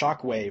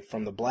shockwave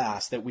from the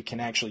blast that we can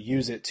actually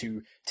use it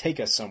to take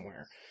us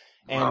somewhere.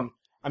 And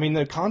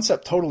the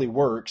concept totally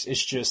works.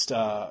 It's just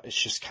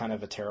kind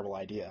of a terrible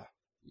idea.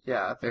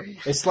 Yeah, very.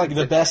 It's like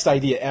the best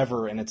idea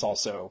ever, and it's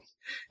also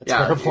a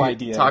terrible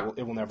idea.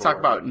 It will never talk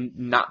work. about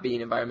not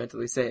being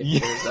environmentally safe.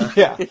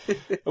 Yeah.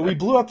 We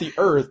blew up the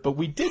Earth, but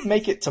we did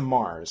make it to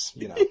Mars,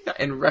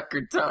 in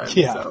record time.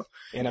 Yeah. So.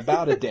 In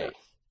about a day.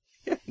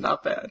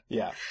 Not bad.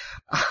 Yeah.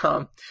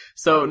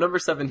 So number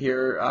 7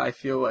 here, I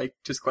feel like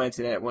just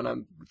glancing at one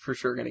I'm for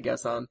sure going to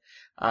guess on.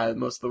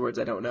 Most of the words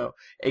I don't know.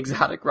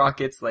 Exotic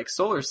rockets like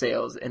solar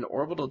sails and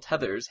orbital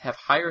tethers have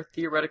higher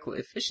theoretical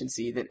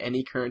efficiency than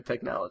any current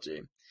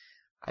technology.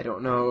 I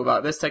don't know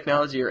about this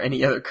technology or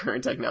any other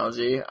current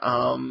technology.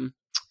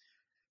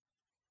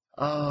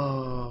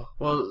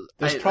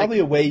 There's probably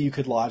a way you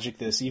could logic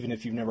this even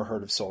if you've never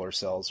heard of solar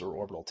cells or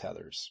orbital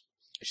tethers.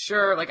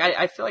 Sure,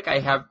 I feel like I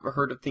have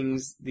heard of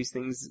these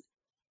things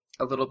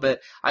a little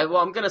bit.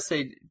 I'm gonna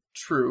say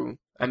true.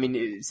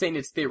 Saying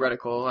it's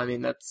theoretical,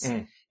 that's,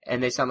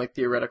 and they sound like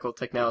theoretical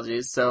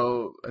technologies,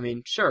 so,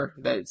 sure,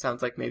 that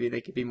sounds like maybe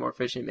they could be more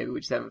efficient, maybe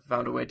we just haven't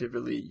found a way to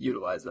really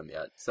utilize them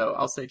yet, so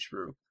I'll say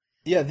true.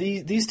 Yeah,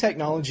 these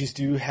technologies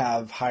do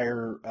have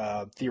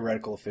higher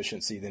theoretical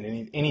efficiency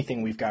than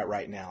anything we've got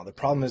right now. The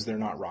problem is they're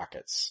not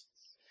rockets.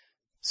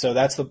 So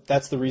that's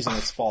the reason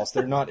it's false.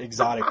 They're not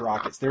exotic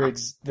rockets.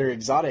 They're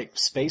exotic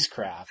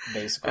spacecraft,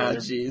 basically. Oh, they're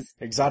jeez.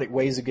 exotic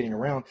ways of getting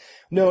around.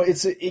 No,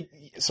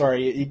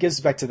 it gets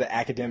back to the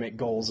academic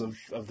goals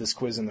of this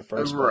quiz in the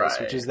first place,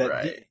 which is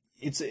that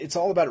it's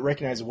all about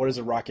recognizing what is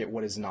a rocket,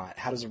 what is not.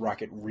 How does a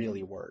rocket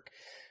really work?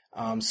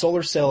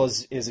 Solar cell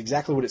is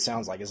exactly what it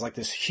sounds like. It's like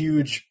this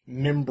huge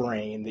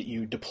membrane that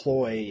you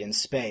deploy in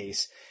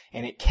space,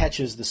 and it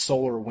catches the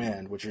solar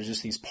wind, which are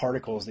just these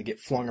particles that get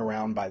flung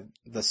around by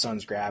the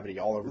sun's gravity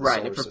all over the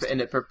solar system.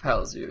 And it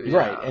propels you. Yeah.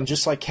 Right, and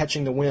just like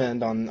catching the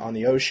wind on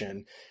the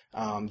ocean,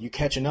 you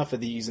catch enough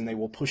of these and they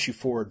will push you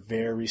forward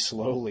very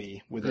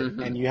slowly with it,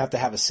 and you have to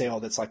have a sail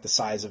that's like the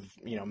size of,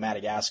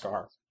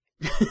 Madagascar.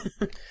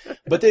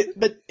 But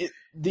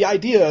the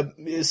idea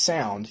is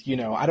sound.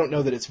 I don't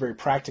know that it's very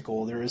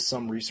practical. There is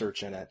some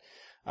research in it,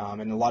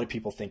 and a lot of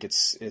people think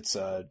it's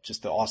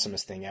just the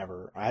awesomest thing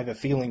ever. I have a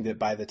feeling that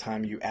by the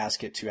time you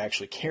ask it to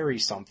actually carry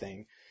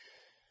something,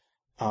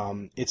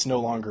 it's no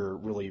longer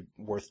really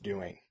worth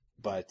doing.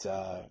 But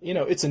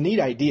it's a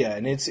neat idea,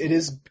 and it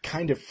is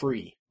kind of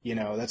free.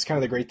 That's kind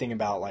of the great thing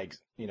about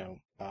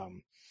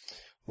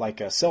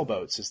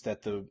sailboats is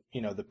that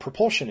the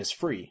propulsion is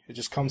free. It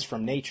just comes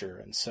from nature,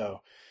 and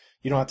so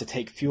you don't have to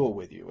take fuel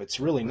with you.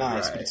 It's really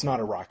nice, but it's not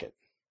a rocket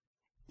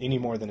any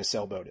more than a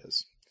sailboat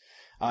is.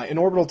 An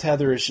orbital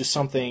tether is just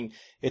something.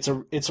 It's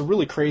a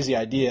really crazy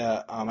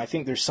idea. I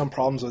think there's some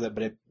problems with it,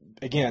 but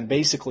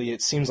basically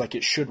it seems like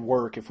it should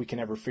work if we can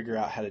ever figure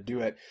out how to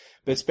do it.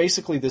 But it's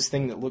basically this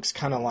thing that looks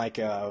kind of like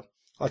a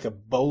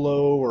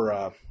bolo or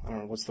I don't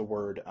know what's the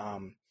word.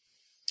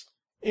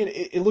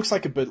 It looks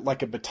like a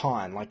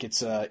baton, like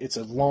it's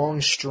a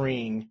long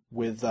string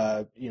with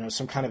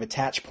some kind of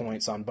attach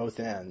points on both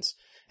ends,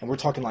 and we're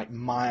talking like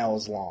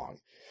miles long,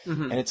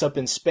 and it's up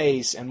in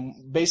space,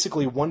 and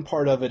basically one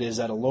part of it is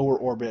at a lower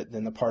orbit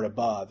than the part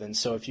above, and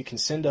so if you can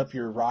send up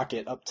your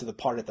rocket up to the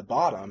part at the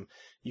bottom,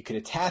 you could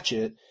attach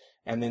it,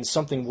 and then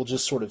something will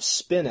just sort of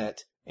spin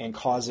it and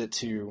cause it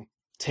to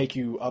take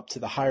you up to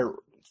the higher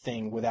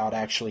thing without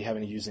actually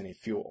having to use any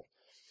fuel.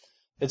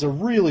 It's a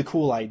really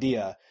cool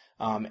idea.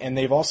 And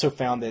they've also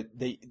found that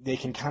they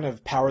can kind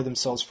of power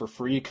themselves for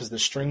free because the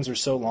strings are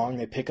so long,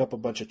 they pick up a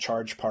bunch of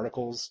charged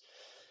particles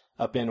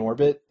up in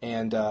orbit.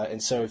 And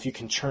so if you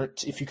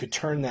could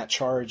turn that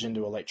charge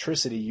into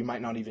electricity, you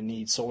might not even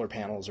need solar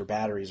panels or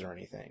batteries or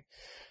anything.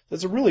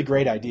 That's a really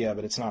great idea,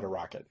 but it's not a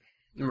rocket.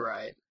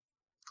 Right.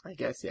 I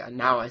guess, yeah.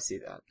 Now I see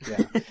that.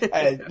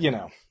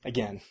 Yeah.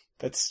 Again,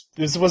 this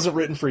wasn't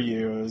written for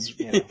you. It was,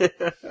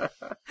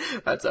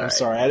 That's all right. I'm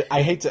sorry.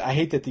 I hate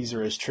that these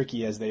are as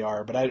tricky as they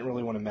are, but I didn't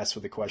really want to mess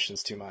with the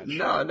questions too much.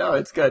 No,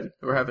 it's good.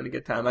 We're having a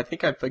good time. I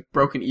think I've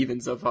broken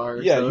even so far.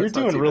 Yeah, so you're it's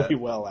not doing too really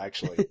bad. well,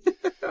 actually.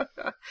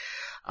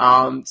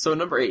 So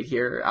number 8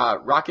 here,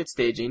 rocket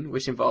staging,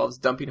 which involves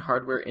dumping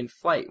hardware in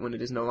flight when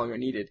it is no longer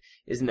needed,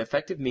 is an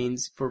effective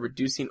means for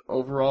reducing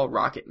overall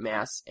rocket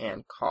mass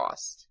and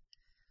cost.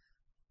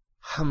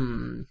 Have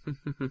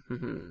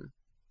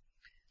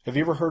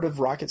you ever heard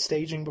of rocket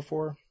staging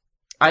before?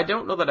 I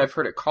don't know that I've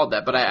heard it called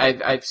that, but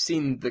I've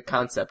seen the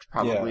concept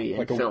probably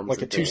in films. Like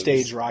a and things.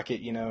 2-stage rocket,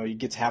 it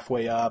gets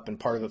halfway up and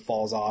part of it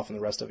falls off and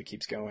the rest of it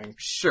keeps going.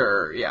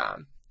 Sure, yeah.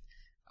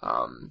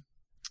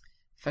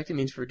 Effective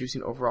means for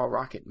reducing overall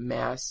rocket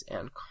mass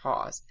and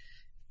cost.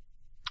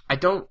 I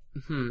don't.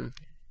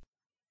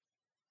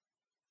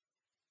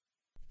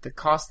 The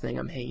cost thing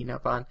I'm hanging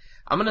up on.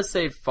 I'm gonna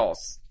say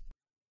false.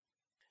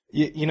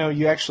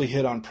 You actually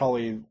hit on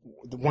probably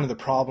one of the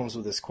problems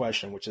with this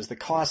question, which is the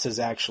cost is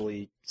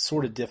actually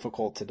sort of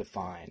difficult to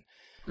define.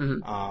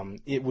 Mm-hmm.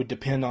 It would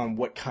depend on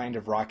what kind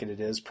of rocket it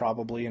is,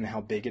 probably, and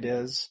how big it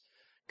is,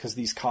 because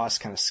these costs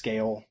kind of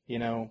scale,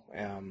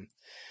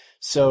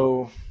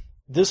 So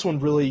this one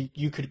really,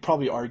 you could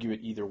probably argue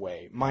it either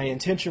way. My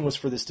intention was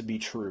for this to be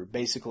true,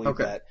 basically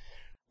that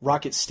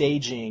rocket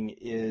staging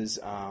is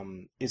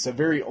a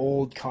very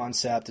old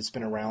concept. It's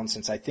been around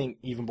since I think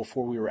even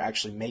before we were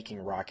actually making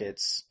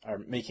rockets or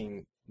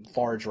making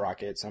large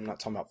rockets. I'm not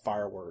talking about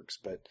fireworks,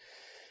 but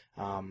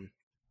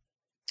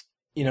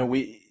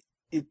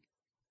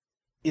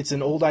it's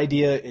an old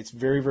idea. It's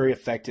very, very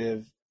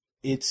effective.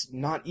 It's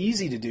not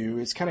easy to do.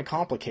 It's kind of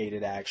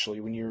complicated, actually.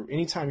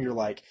 Anytime you're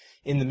like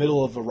in the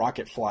middle of a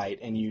rocket flight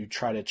and you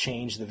try to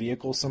change the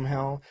vehicle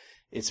somehow,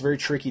 it's very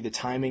tricky, the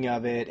timing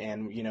of it.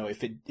 And,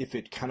 if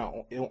it kind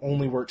of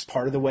only works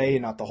part of the way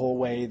and not the whole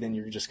way, then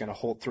you're just going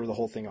to throw the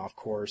whole thing off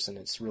course and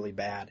it's really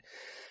bad.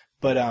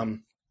 But,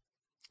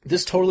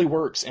 this totally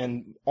works.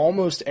 And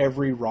almost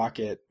every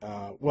rocket,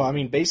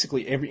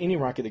 basically any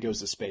rocket that goes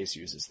to space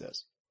uses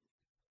this.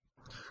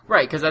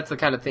 Right, because that's the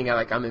kind of thing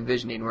I'm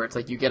envisioning, where it's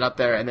like you get up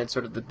there and then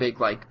sort of the big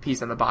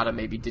piece on the bottom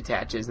maybe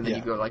detaches, and then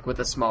you go with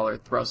a smaller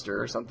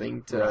thruster or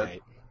something to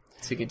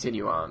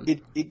continue on.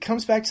 It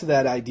comes back to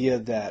that idea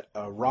that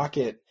a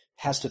rocket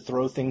has to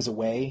throw things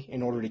away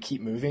in order to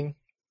keep moving.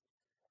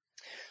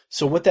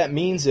 So what that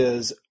means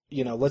is,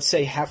 let's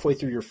say halfway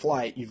through your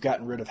flight, you've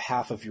gotten rid of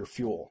half of your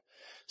fuel.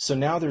 So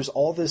now there's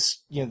all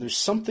this, there's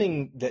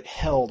something that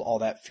held all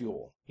that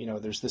fuel.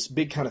 There's this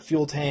big kind of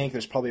fuel tank.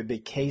 There's probably a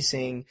big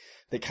casing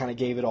that kind of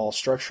gave it all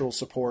structural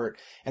support.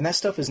 And that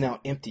stuff is now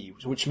empty,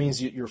 which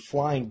means you're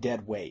flying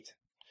dead weight.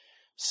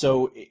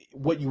 So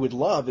what you would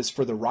love is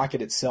for the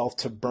rocket itself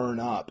to burn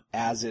up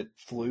as it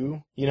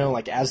flew,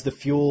 as the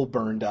fuel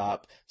burned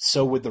up,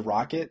 so would the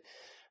rocket.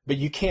 But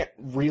you can't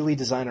really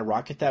design a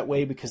rocket that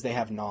way because they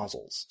have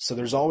nozzles. So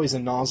there's always a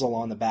nozzle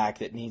on the back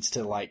that needs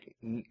to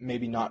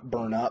maybe not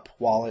burn up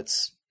while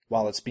it's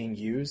being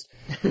used.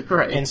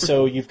 Right. And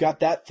so you've got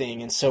that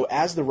thing. And so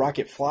as the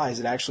rocket flies,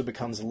 it actually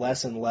becomes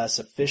less and less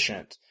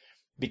efficient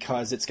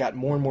because it's got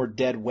more and more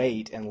dead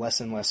weight and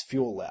less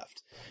fuel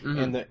left.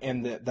 Mm-hmm.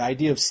 And the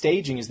idea of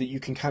staging is that you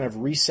can kind of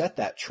reset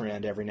that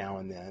trend every now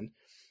and then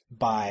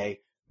by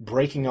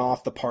breaking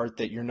off the part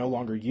that you're no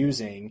longer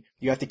using.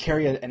 You have to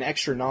carry an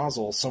extra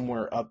nozzle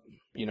somewhere up,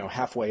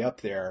 halfway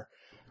up there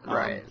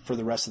for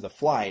the rest of the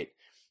flight.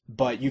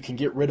 But you can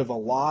get rid of a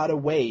lot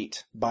of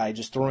weight by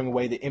just throwing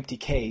away the empty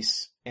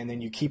case, and then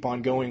you keep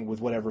on going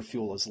with whatever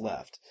fuel is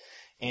left.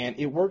 And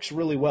it works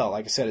really well.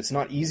 Like I said, it's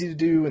not easy to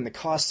do, and the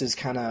cost is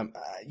kind of,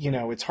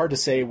 it's hard to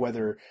say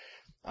whether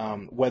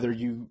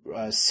you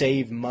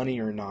save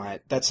money or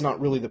not. That's not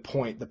really the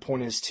point. The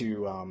point is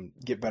to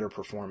get better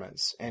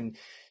performance. And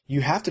you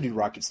have to do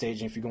rocket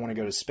staging if you want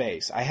to go to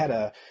space. I had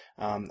a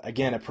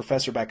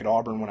professor back at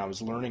Auburn when I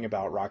was learning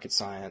about rocket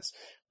science,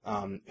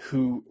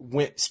 who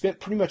spent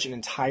pretty much an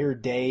entire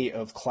day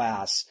of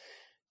class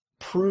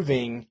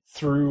proving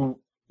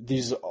through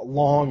these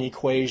long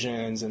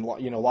equations and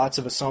lots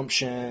of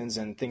assumptions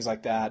and things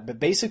like that, but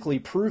basically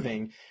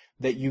proving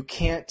that you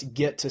can't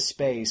get to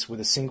space with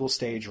a single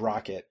stage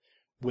rocket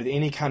with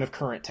any kind of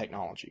current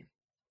technology.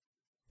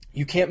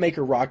 You can't make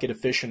a rocket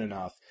efficient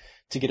enough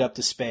to get up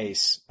to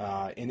space,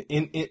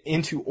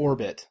 into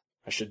orbit.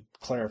 I should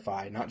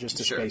clarify, not just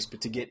to space,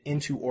 but to get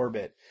into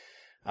orbit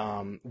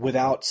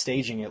without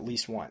staging at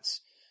least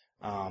once.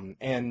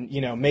 And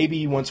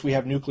maybe once we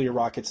have nuclear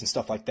rockets and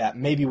stuff like that,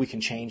 maybe we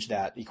can change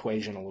that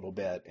equation a little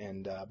bit.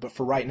 And but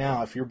for right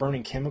now, if you're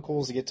burning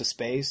chemicals to get to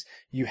space,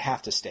 you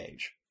have to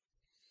stage.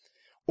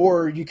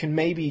 Or you can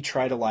maybe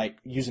try to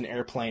use an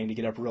airplane to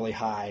get up really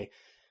high,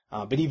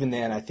 But even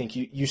then, I think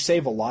you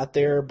save a lot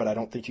there, but I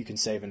don't think you can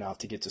save enough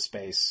to get to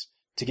space,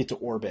 to get to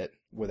orbit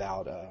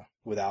without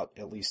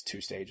at least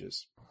 2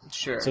 stages.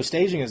 Sure. So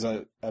staging is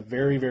a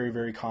very, very,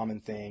 very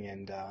common thing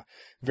and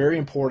very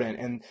important.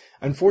 And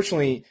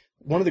unfortunately,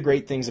 one of the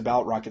great things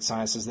about rocket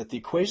science is that the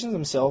equations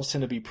themselves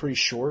tend to be pretty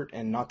short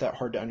and not that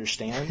hard to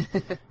understand.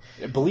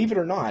 Believe it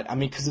or not, I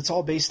mean, because it's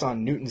all based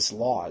on Newton's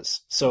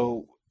laws.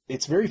 So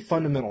it's very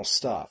fundamental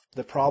stuff.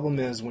 The problem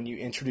is when you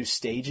introduce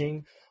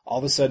staging, all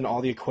of a sudden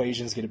all the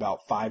equations get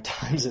about 5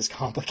 times as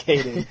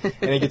complicated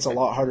and it gets a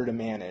lot harder to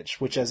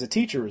manage, which as a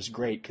teacher is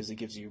great because it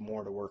gives you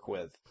more to work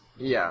with.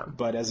 Yeah.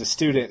 But as a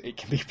student, it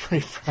can be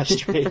pretty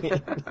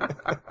frustrating.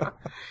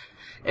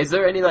 Is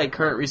there any like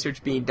current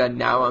research being done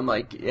now on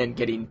like and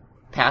getting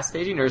past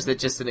staging, or is it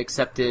just an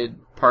accepted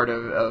part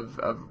of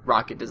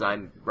rocket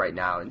design right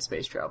now in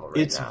space travel right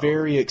It's now?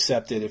 very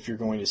accepted if you're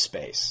going to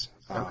space.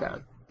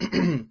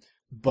 Okay.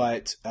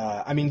 But,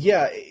 I mean,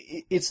 yeah,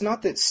 it's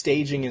not that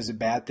staging is a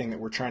bad thing that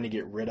we're trying to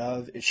get rid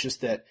of. It's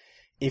just that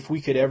if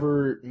we could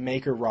ever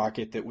make a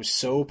rocket that was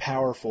so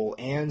powerful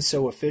and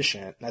so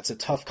efficient, that's a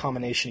tough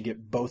combination to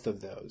get both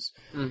of those.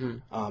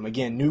 Mm-hmm.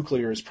 Again,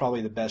 nuclear is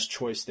probably the best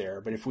choice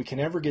there. But if we can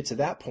ever get to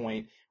that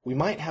point, we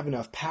might have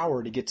enough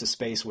power to get to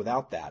space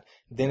without that.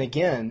 Then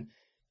again,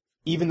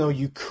 even though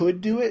you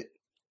could do it,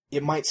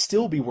 it might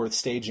still be worth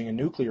staging a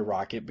nuclear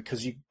rocket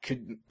because you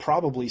could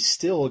probably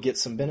still get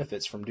some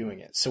benefits from doing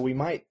it. So we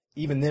might,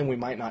 even then, we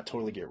might not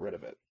totally get rid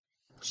of it.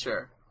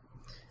 Sure.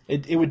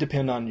 It would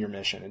depend on your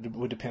mission. It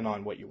would depend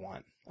on what you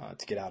want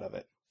to get out of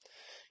it.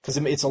 Because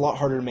it's a lot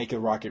harder to make a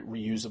rocket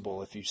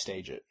reusable if you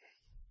stage it.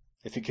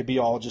 If it could be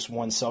all just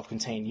one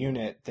self-contained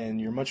unit, then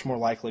you're much more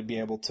likely to be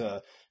able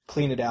to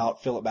clean it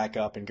out, fill it back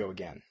up, and go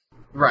again.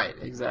 Right,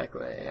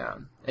 exactly, yeah.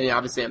 And yeah,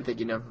 obviously I'm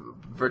thinking of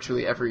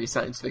virtually every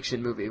science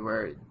fiction movie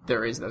where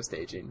there is no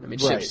staging. I mean,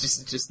 Right.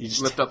 ships just You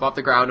just lift up off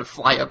the ground and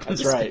fly up That's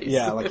into right, space.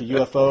 yeah, like a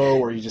UFO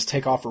where you just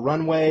take off a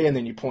runway and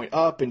then you point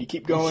up and you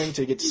keep going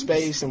to get to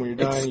space, and when you're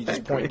done, you just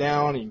Exactly. point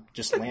down and you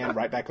just land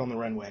right back on the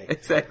runway.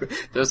 Exactly.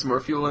 Throw some more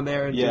fuel in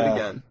there and do it Yeah,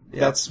 again.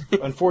 Yeah.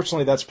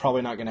 unfortunately, that's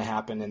probably not going to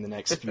happen in the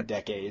next few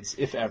decades,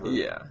 if ever.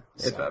 Yeah,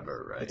 if So,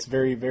 ever, right. It's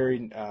very,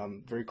 very,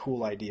 very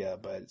cool idea,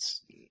 but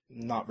it's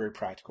not very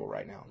practical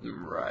right now.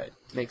 Right.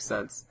 Makes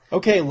sense.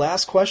 Okay,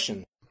 last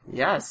question.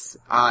 Yes.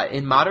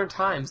 In modern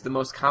times, the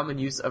most common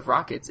use of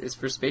rockets is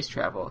for space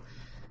travel.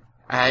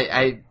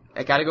 I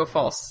gotta go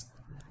false.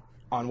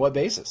 On what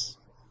basis?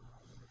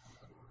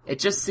 It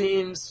just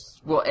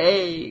seems, well,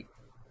 it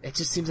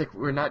just seems like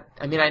we're not,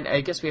 I mean,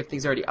 I guess we have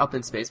things already up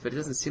in space, but it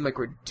doesn't seem like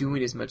we're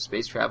doing as much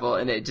space travel,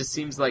 and it just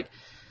seems like,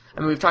 I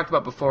mean, we've talked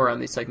about before on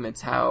these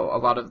segments how a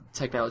lot of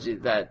technology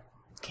that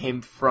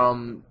came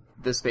from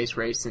the space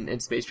race and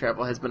space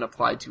travel has been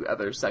applied to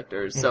other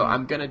sectors. So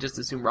I'm gonna just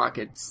assume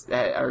rockets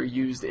are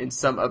used in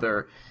some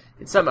other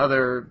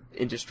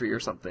industry or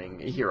something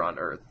here on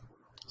Earth.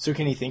 So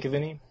can you think of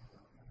any?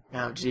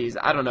 Oh, geez,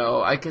 I don't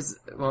know.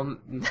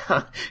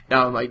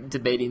 Now I'm like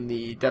debating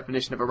the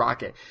definition of a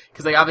rocket.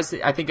 Because like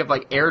obviously I think of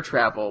like air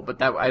travel, but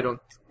that I don't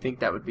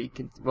think that would be.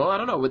 Well, I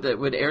don't know.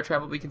 Would air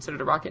travel be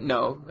considered a rocket?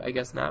 No, I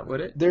guess not.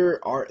 Would it?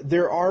 There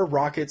are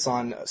rockets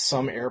on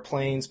some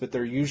airplanes, but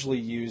they're usually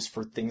used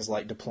for things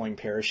like deploying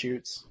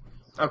parachutes.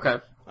 Okay.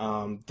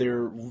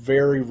 They're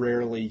very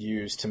rarely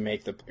used to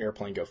make the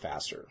airplane go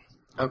faster.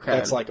 Okay.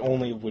 That's like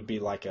only would be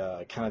like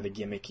a kind of the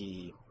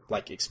gimmicky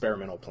like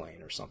experimental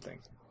plane or something.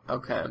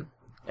 Okay.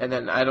 And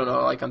then I don't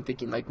know. Like I'm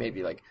thinking like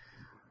maybe like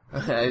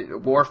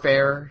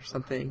warfare or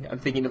something. I'm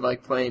thinking of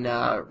like playing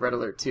Red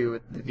Alert 2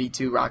 with the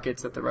V2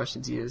 rockets that the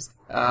Russians used.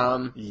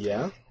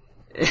 Yeah.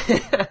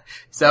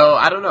 So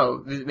I don't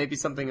know. Maybe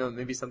something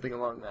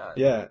along that.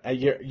 Yeah,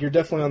 you're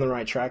definitely on the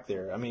right track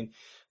there. I mean,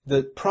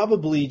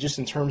 probably just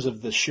in terms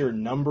of the sheer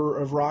number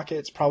of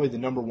rockets, probably the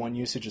number one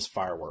usage is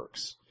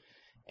fireworks.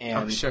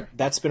 And sure.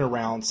 That's been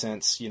around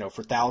since,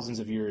 for thousands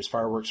of years.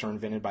 Fireworks were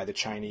invented by the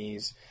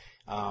Chinese.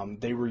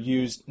 They were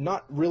used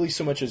not really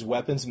so much as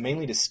weapons,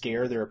 mainly to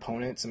scare their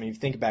opponents. I mean, if you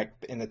think back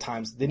in the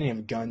times, they didn't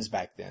have guns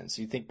back then.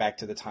 So you think back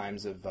to the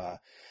times of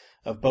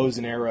bows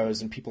and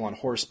arrows and people on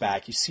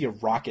horseback, you see a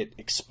rocket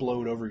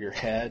explode over your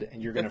head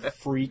and you're going to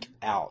freak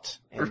out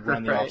and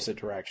run the Right. opposite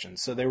direction.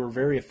 So they were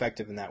very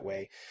effective in that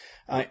way.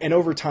 And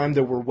over time,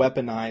 they were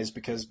weaponized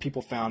because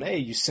people found, hey,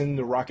 you send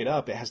the rocket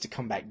up, it has to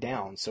come back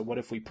down. So what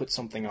if we put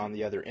something on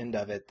the other end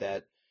of it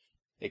that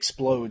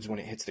explodes when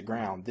it hits the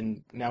ground?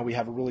 Then now we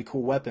have a really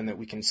cool weapon that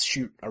we can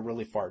shoot a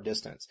really far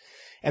distance.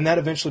 And that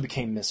eventually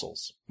became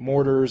missiles.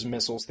 Mortars,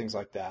 missiles, things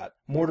like that.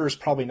 Mortar is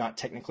probably not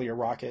technically a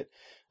rocket.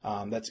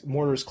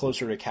 Mortar is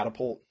closer to a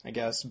catapult, I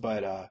guess,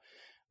 but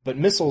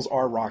missiles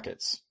are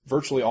rockets.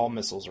 Virtually all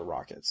missiles are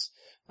rockets.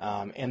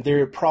 And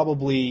they're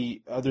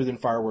probably, other than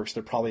fireworks,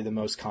 they're probably the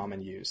most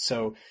common use.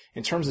 So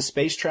in terms of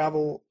space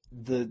travel,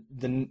 the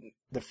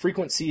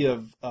frequency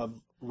of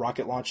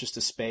rocket launches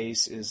to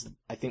space is,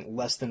 I think,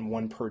 less than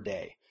one per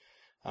day,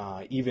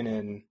 even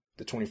in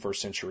the 21st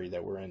century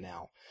that we're in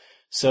now.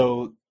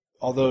 So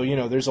although,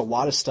 there's a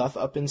lot of stuff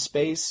up in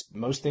space,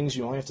 most things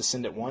you only have to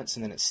send it once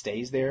and then it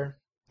stays there.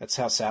 That's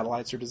how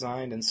satellites are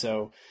designed, and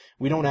so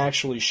we don't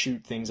actually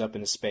shoot things up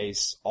into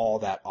space all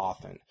that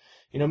often.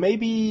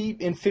 Maybe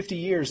in 50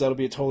 years that'll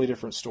be a totally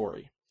different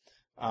story.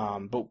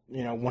 But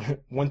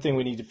one thing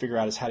we need to figure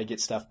out is how to get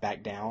stuff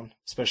back down,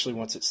 especially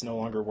once it's no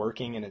longer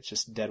working and it's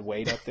just dead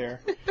weight up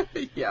there.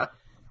 Yeah.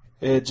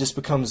 It just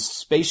becomes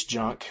space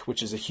junk,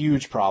 which is a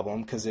huge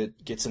problem because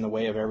it gets in the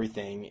way of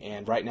everything.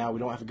 And right now we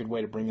don't have a good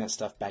way to bring that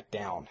stuff back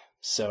down.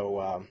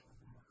 So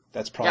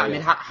that's probably.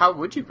 Yeah, how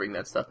would you bring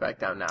that stuff back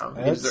down now?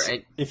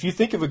 If you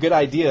think of a good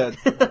idea,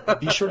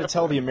 be sure to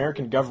tell the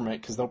American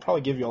government because they'll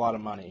probably give you a lot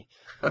of money.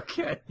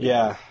 Okay.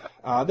 Yeah.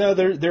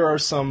 There are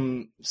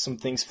some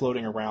things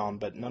floating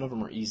around, but none of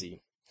them are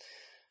easy.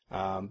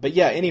 But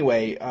yeah,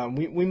 anyway,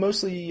 we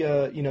mostly,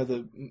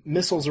 the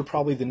missiles are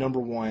probably the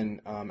number one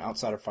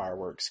outside of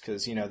fireworks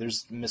because,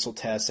 there's missile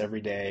tests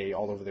every day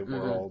all over the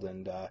world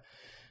and,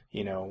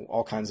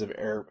 all kinds of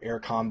air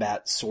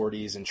combat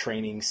sorties and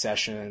training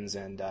sessions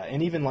and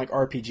even like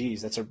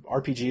RPGs.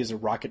 RPG is a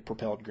rocket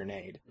propelled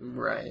grenade.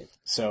 Right.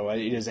 So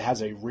it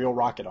has a real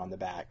rocket on the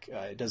back.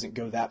 It doesn't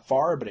go that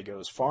far, but it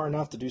goes far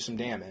enough to do some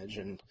damage.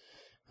 And,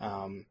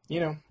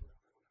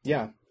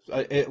 yeah.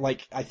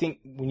 I think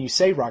when you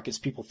say rockets,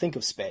 people think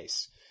of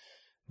space,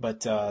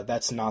 but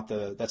that's not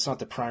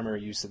the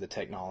primary use of the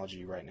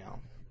technology right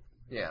now.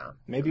 Yeah.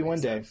 Maybe one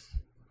day, if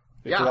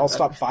we Yeah, all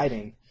stop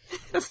fighting.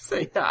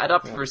 I'd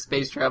opt for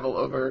space travel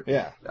over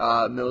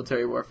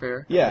military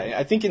warfare. Yeah,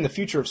 I think in the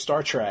future of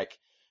Star Trek,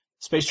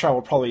 space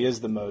travel probably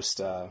is the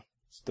most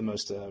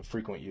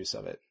frequent use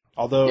of it.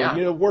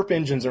 Although warp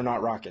engines are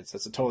not rockets;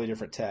 that's a totally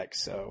different tech.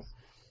 So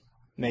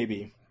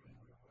maybe.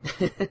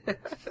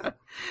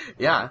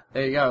 Yeah,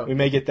 there you go. We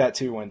may get that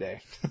too one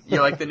day. You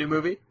like the new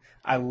movie?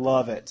 I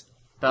love it.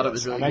 Thought it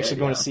was really good. I'm actually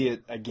going to see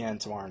it again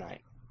tomorrow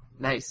night.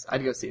 Nice.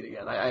 I'd go see it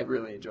again. I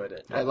really enjoyed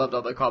it. I loved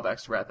all the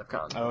callbacks to Wrath of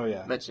Khan. Oh,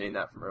 yeah. Mentioning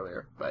that from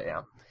earlier, but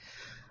yeah.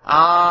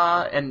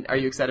 And are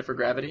you excited for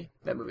Gravity?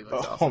 That movie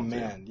looks awesome. Oh,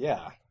 man, too.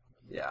 yeah.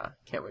 Yeah,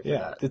 can't wait for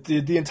Yeah, that.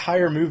 the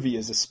entire movie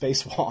is a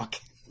spacewalk.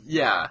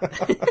 Yeah.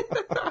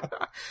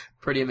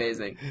 Pretty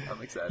amazing.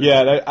 I'm excited.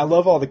 Yeah, and I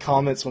love all the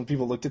comments when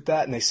people looked at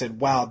that and they said,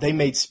 wow, they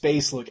made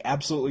space look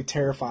absolutely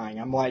terrifying.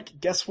 I'm like,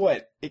 guess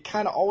what? It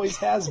kind of always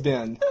has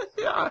been.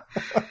 Yeah.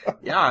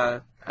 Yeah.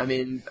 I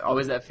mean,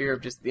 always that fear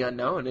of just the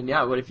unknown. And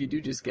yeah, what if you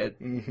do just get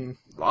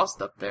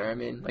lost up there? I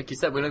mean, like you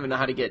said, we don't even know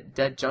how to get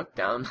dead junk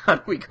down. How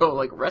do we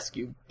go,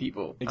 rescue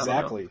people?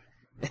 Exactly.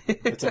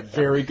 It's a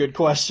very good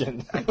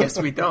question. I guess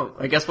we don't.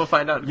 I guess we'll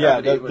find out. Yeah,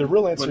 the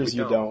real answer is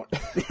you don't.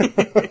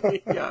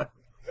 Yeah.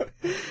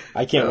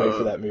 I can't wait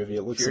for that movie.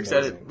 It looks if you're amazing.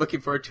 excited,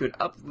 looking forward to an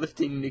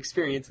uplifting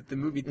experience at the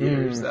movie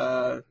theaters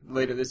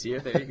later this year.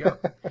 There you go.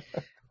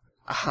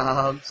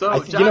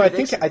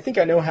 I think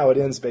I know how it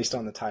ends based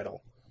on the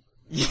title.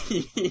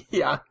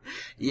 Yeah.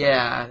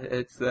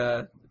 It's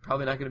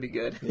probably not going to be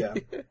good.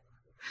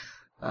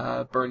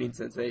 Yeah. Burning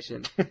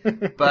sensation.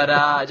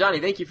 But Johnny,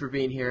 thank you for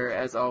being here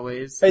as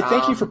always. Hey,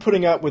 thank you for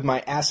putting up with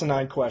my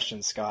asinine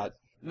questions, Scott.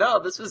 No,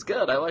 this was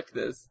good. I liked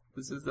this.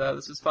 This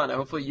was fun.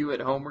 Hopefully you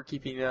at home were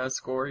keeping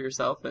score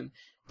yourself and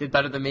did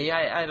better than me.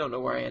 I don't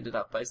know where I ended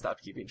up. I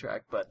stopped keeping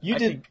track, but you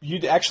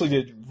actually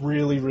did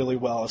really, really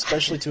well,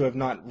 especially to have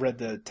not read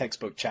the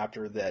textbook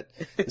chapter that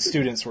the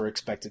students were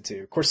expected to.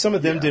 Of course, some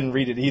of them didn't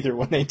read it either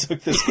when they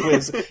took this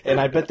quiz, and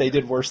I bet they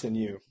did worse than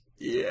you.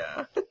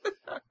 Yeah.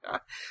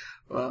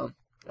 Well,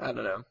 I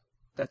don't know.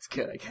 That's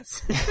good, I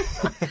guess.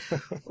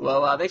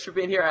 Well, thanks for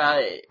being here.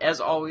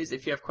 As always,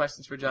 if you have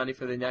questions for Johnny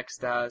for the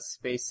next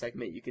space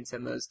segment, you can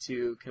send those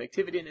to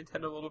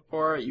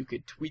connectivity@Nintendo.Report. You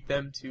could tweet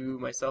them to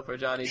myself or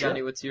Johnny. Sure.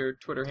 Johnny, what's your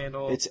Twitter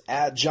handle? It's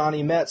at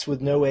Johnny Metz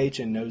with no H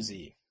and no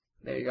Z.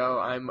 There you go.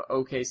 I'm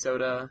OK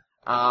Soda.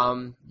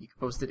 You can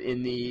post it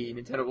in the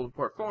Nintendo World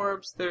Report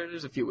forums.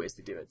 There's a few ways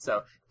to do it. So,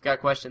 if you've got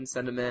questions,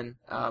 send them in.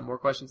 More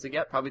questions to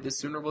get. Probably the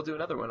sooner we'll do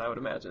another one, I would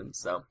imagine.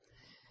 So,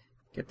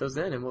 get those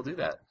in and we'll do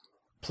that.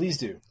 Please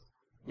do.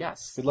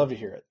 Yes. We'd love to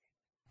hear it.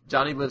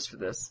 Johnny lives for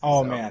this.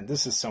 Oh, man,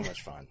 this is so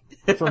much fun.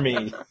 For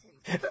me.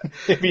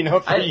 Maybe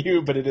not for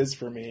you, but it is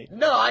for me.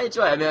 No, I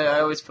enjoy it. I mean, I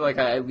always feel like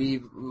I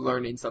leave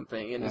learning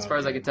something, and as far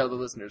as I can tell, the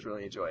listeners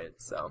really enjoy it,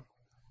 so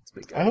it's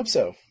been good. I hope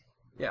so.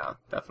 Yeah,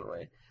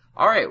 definitely.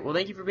 All right, well,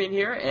 thank you for being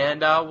here,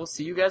 and we'll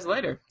see you guys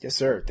later. Yes,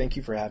 sir. Thank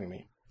you for having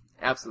me.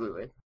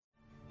 Absolutely.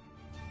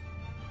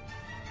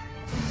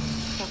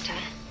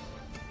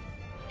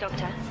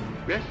 Doctor?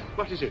 Yes?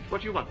 What is it?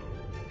 What do you want?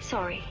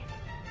 Sorry,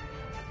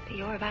 but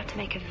you're about to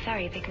make a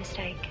very big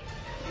mistake.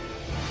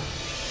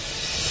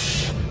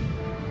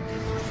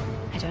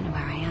 I don't know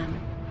where I am.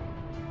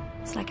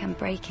 It's like I'm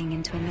breaking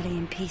into a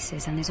million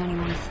pieces and there's only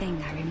one thing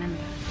I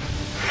remember.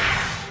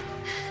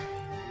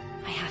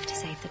 I have to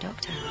save the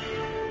Doctor.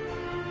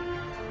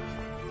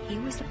 He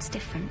always looks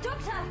different.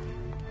 Doctor!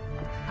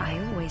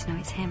 I always know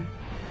it's him.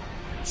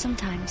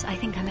 Sometimes I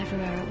think I'm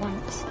everywhere at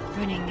once,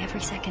 running every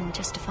second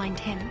just to find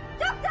him.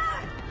 Doctor!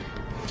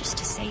 Just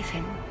to save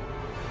him.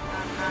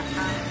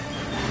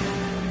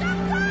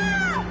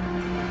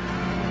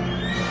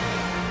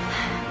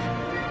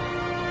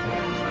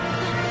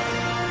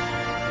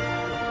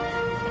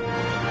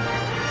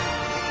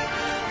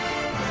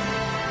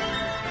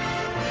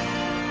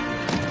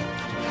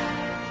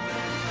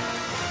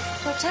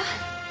 Doctor?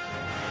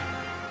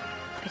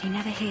 But he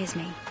never hears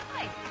me.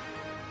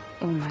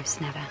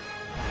 Almost never.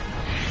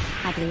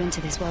 I blew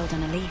into this world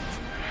on a leaf.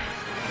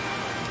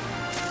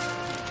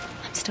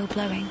 I'm still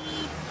blowing.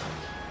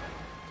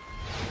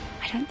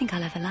 I don't think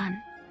I'll ever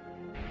learn.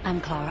 I'm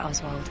Clara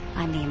Oswald.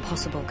 I'm the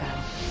impossible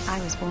girl. I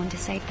was born to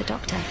save the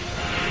Doctor.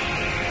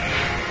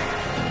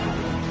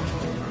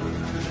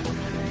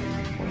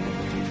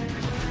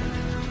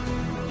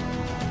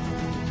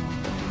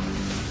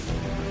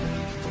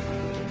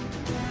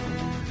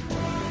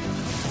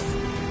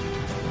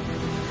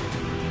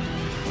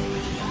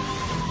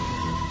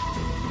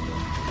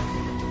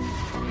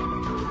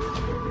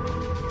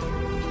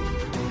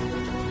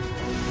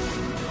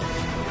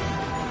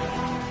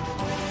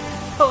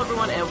 Hello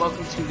everyone, and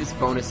welcome to this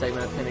bonus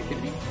segment of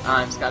Connectivity.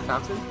 I'm Scott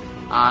Thompson.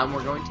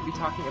 We're going to be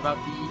talking about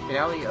the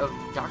finale of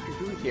Doctor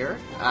Who here.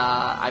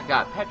 I've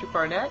got Patrick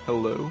Barnett.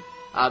 Hello.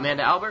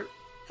 Amanda Albert.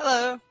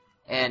 Hello.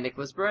 And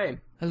Nicholas Bray.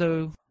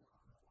 Hello.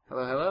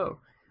 Hello.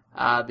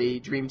 The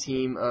dream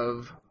team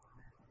of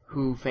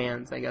Who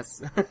fans, I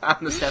guess, on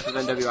the staff of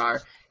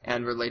NWR,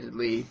 and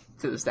relatedly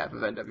to the staff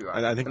of NWR.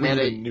 And I think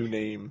Amanda, we need a new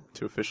name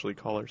to officially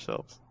call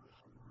ourselves.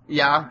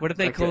 Yeah. What did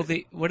they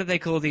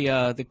call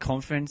the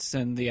conference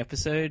and the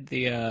episode?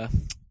 Did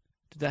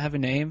that have a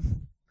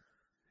name?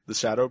 The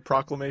Shadow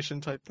Proclamation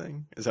type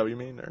thing? Is that what you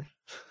mean, or?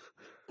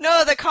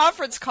 No, the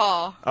conference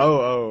call.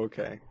 Oh,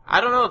 okay.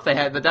 I don't know if they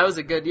had, but that was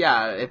a good,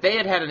 yeah. If they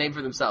had had a name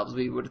for themselves,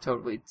 we would have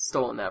totally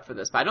stolen that for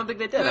this. But I don't think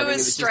they did. I think it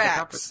was just a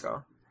conference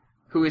call.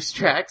 Who is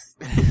Strax?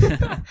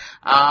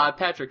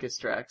 Patrick is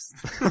Strax.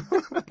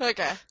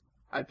 Okay.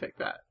 I picked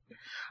that.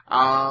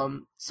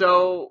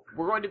 So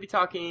we're going to be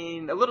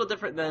talking a little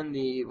different than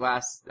the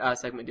last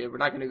segment did. We're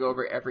not going to go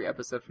over every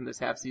episode from this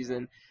half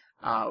season,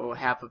 or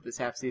half of this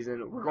half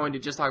season. We're going to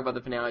just talk about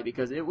the finale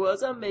because it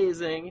was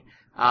amazing,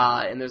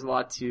 and there's a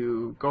lot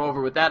to go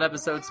over with that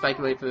episode,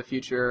 speculate for the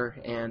future,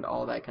 and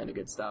all that kind of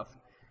good stuff.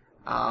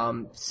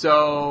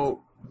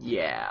 So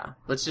yeah,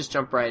 let's just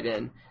jump right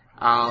in.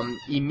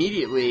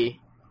 Immediately,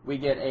 we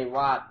get a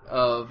lot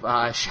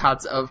of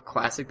shots of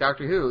classic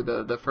Doctor Who,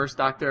 the first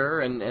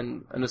Doctor and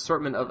an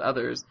assortment of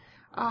others.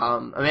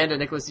 Amanda,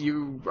 Nicholas,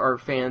 you are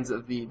fans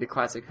of the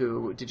classic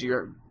Who. Did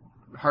your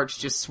hearts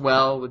just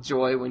swell with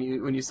joy when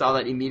you saw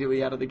that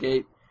immediately out of the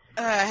gate?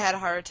 I had a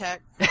heart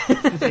attack.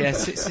 Yeah,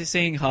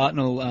 seeing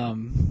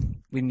Hartnell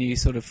with new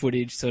sort of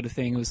footage sort of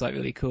thing was like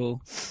really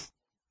cool.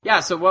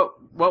 Yeah, so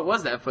what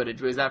was that footage?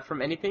 Was that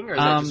from anything, or is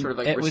that just sort of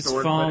like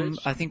restored footage?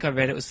 I think I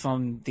read it was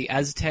from the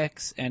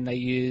Aztecs, and they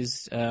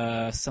used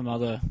some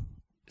other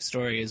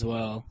story as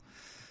well,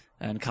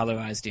 and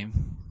colorized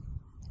him.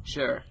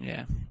 Sure.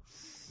 Yeah.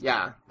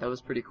 Yeah, that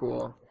was pretty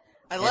cool.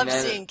 I loved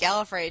seeing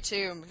Gallifrey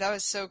too. That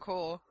was so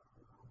cool.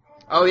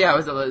 Oh yeah, it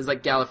was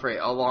like Gallifrey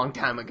a long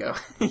time ago.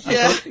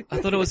 Yeah. I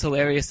thought it was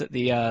hilarious that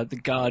the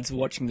guards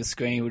watching the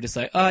screen were just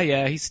like, "Oh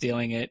yeah, he's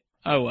stealing it.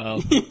 Oh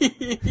well."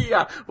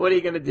 Yeah, what are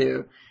you gonna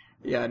do?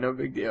 Yeah, no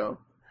big deal.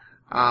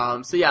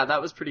 So yeah,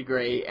 that was pretty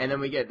great. And then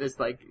we get this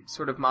like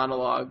sort of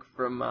monologue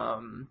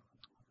from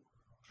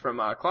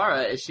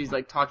Clara as she's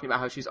like talking about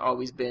how she's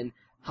always been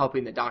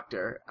helping the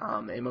Doctor,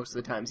 and most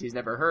of the times he's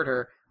never heard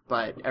her,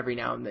 but every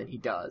now and then he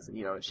does. And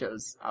it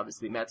shows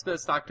obviously Matt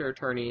Smith's Doctor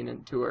turning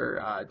into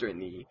her during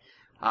the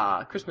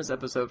Christmas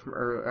episode from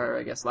or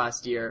I guess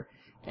last year.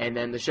 And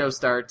then the show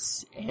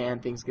starts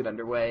and things get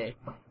underway.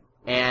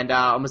 And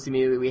almost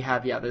immediately we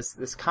have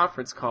this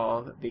conference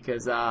call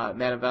because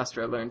Madame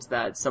Vastra learns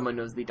that someone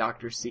knows the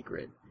Doctor's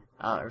secret,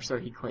 or so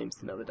he claims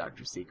to know the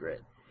Doctor's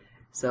secret.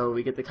 So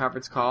we get the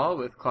conference call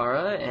with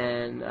Clara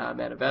and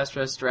Madame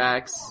Vastra,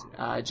 Strax,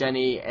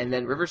 Jenny, and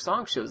then River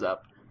Song shows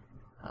up,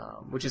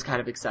 which is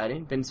kind of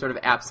exciting. Been sort of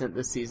absent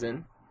this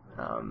season.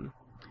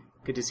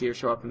 Good to see her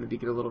show up and maybe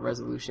get a little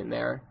resolution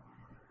there.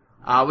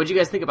 What did you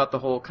guys think about the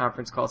whole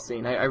conference call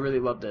scene? I really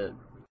loved it.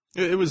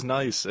 It was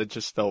nice. It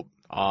just felt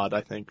odd, I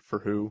think, for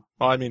Who.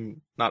 Well, I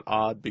mean, not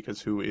odd because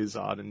Who is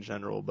odd in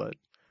general, but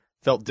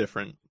felt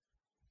different.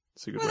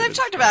 Well, they've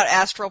talked about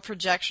astral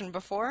projection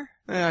before.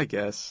 Yeah, I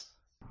guess.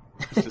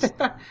 It's just,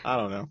 I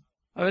don't know.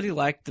 I really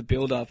liked the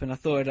build-up, and I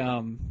thought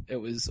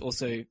it was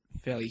also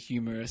fairly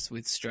humorous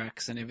with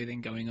Strax and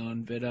everything going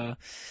on, but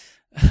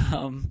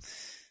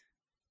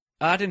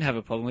I didn't have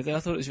a problem with it. I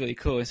thought it was really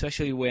cool,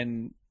 especially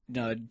when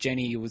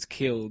Jenny was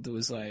killed. It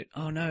was like,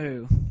 oh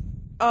no.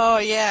 Oh,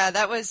 yeah,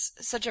 that was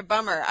such a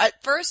bummer.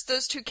 At first,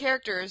 those two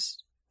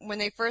characters, when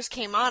they first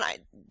came on,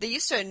 they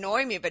used to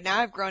annoy me, but now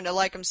I've grown to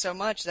like them so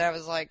much that I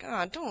was like,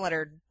 oh, don't let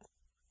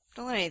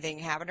anything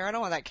happen to her. I don't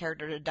want that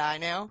character to die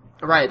now.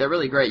 Right, they're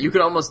really great. You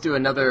could almost do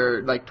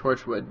another, like,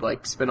 Torchwood,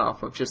 like,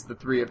 spin-off of just the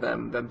three of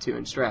them two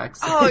and Strax.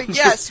 Oh,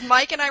 yes,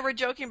 Mike and I were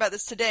joking about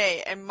this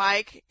today, and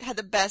Mike had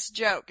the best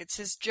joke. It's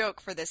his joke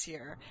for this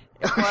year.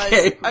 It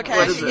was,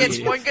 okay, he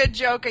gets one good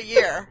joke a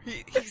year.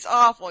 He's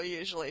awful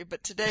usually,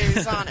 but today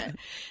he's on it.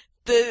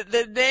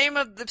 The name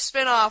of the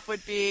spin-off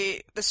would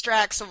be The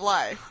Strax of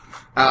Life.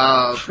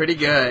 Oh, pretty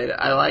good.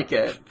 I like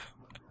it.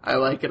 I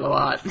like it a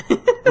lot.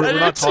 We're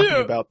not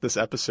talking about this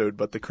episode,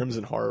 but the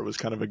Crimson Horror was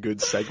kind of a good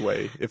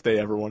segue if they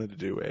ever wanted to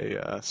do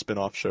a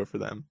spin-off show for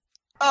them.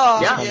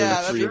 Oh, Yeah.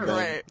 yeah, that'd be of them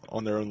great.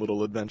 on their own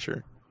little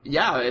adventure.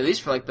 Yeah, at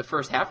least for like the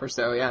first half or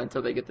so, yeah,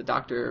 until they get the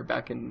doctor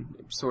back and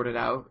sorted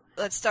out.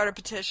 Let's start a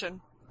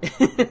petition.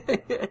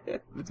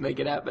 Let's make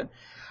it happen.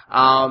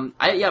 But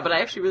I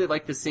actually really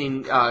like the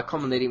scene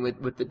culminating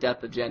with the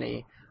death of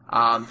Jenny.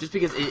 Just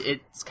because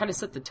it's kind of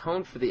set the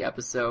tone for the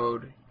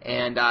episode,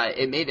 and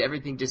it made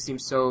everything just seem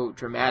so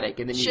dramatic.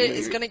 And then Shit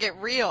is gonna get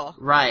real.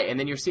 Right, and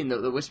then you're seeing the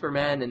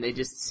Whispermen, and they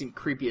just seem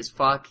creepy as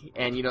fuck.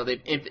 And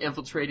they've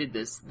infiltrated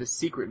this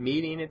secret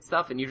meeting and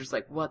stuff, and you're just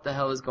like, what the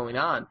hell is going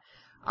on?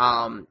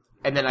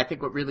 And then I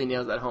think what really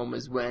nails that home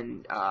is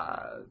when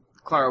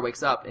Clara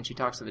wakes up and she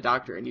talks to the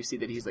doctor, and you see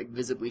that he's like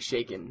visibly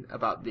shaken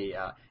about the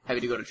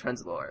having to go to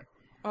Trenzalore.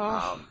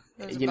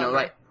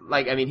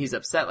 He's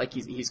upset, like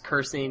he's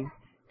cursing.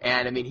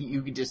 And, I mean,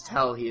 you can just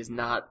tell he is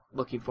not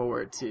looking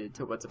forward to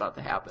what's about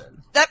to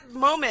happen. That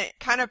moment,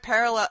 kind of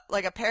parallel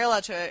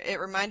to it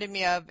reminded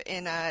me of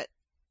in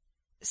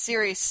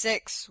Series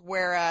 6,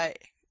 where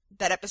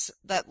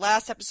that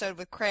last episode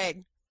with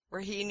Craig,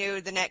 where he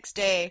knew the next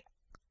day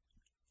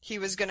he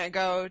was going to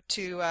go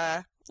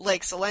to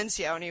Lake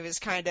Silencio, and he was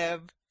kind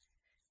of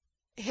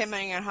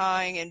hemming and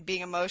hawing and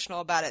being emotional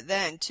about it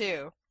then,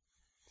 too.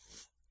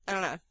 I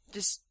don't know,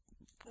 just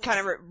kind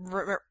of...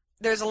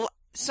 there's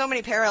so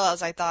many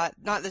parallels, I thought.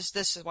 Not this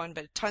is one,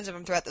 but tons of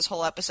them throughout this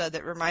whole episode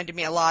that reminded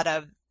me a lot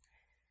of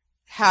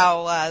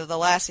how the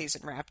last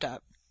season wrapped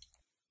up.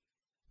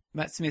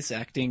 Matt Smith's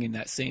acting in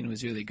that scene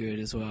was really good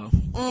as well.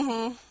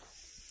 Mm-hmm.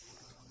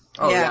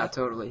 Oh, yeah,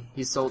 totally.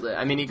 He sold it.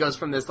 I mean, he goes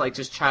from this, like,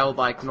 just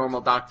childlike,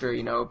 normal doctor,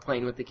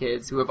 playing with the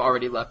kids who have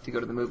already left to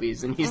go to the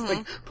movies, and he's,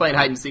 like, playing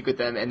hide-and-seek with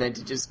them, and then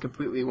to just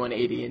completely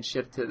 180 and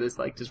shift to this,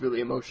 like, just really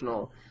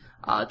emotional...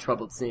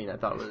 troubled scene. I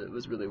thought it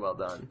was really well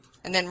done.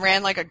 And then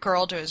ran like a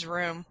girl to his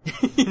room.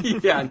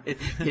 Yeah,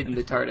 hidden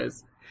the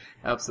TARDIS.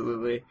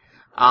 Absolutely.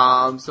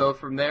 So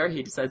from there,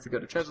 he decides to go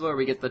to Trenzalore.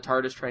 We get the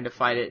TARDIS trying to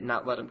fight it and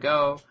not let him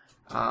go,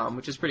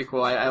 which is pretty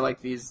cool. I like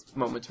these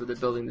moments where they're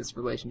building this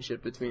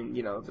relationship between,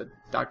 the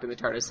Doctor and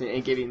the TARDIS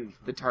and giving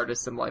the TARDIS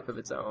some life of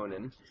its own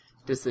and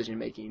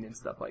decision-making and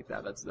stuff like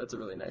that. That's a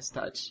really nice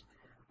touch.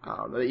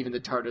 Even the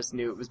TARDIS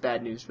knew it was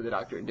bad news for the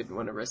Doctor and didn't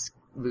want to risk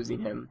losing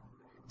him.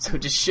 So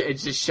it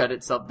just shut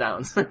itself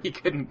down, so he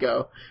couldn't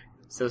go.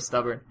 So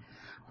stubborn.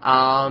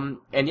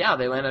 And yeah,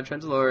 they land on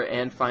Trenzalore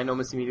and find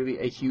almost immediately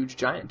a huge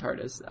giant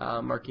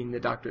TARDIS, marking the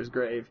Doctor's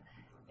grave.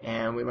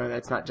 And we learn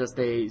that's not just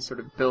a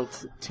sort of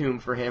built tomb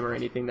for him or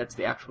anything, that's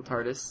the actual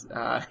TARDIS.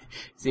 It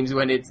seems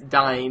when it's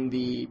dying,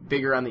 the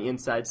bigger on the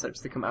inside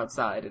starts to come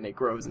outside and it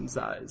grows in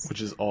size.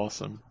 Which is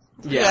awesome.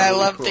 Yeah, I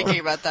love thinking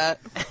about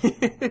that.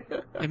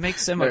 It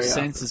makes so much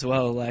sense as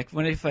well. Like,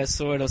 when I first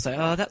saw it, I was like,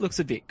 oh, that looks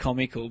a bit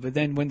comical. But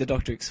then when the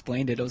Doctor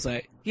explained it, I was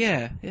like,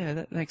 yeah,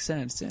 that makes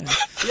sense. Yeah,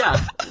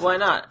 yeah, why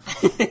not?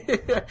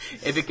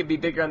 If it can be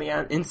bigger on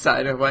the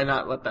inside, why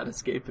not let that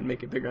escape and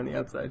make it bigger on the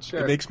outside?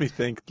 Sure. It makes me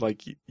think,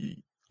 like,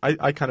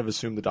 I kind of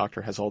assume the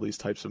Doctor has all these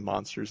types of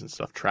monsters and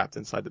stuff trapped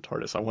inside the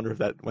TARDIS. I wonder if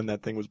when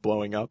that thing was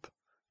blowing up,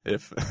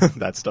 if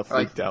that stuff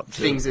leaked out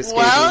too. Things escaping.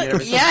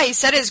 Well, yeah, he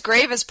said his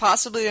grave is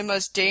possibly the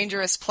most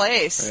dangerous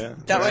place. Yeah,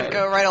 that would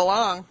go right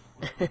along.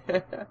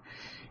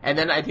 And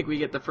then I think we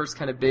get the first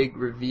kind of big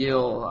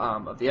reveal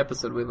of the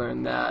episode. We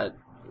learn that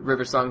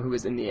River Song, who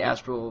was in the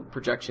astral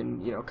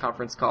projection,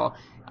 conference call,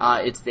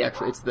 it's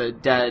the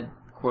dead,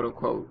 quote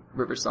unquote,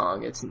 River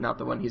Song. It's not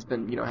the one he's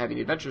been, having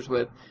adventures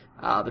with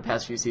the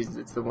past few seasons.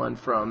 It's the one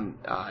from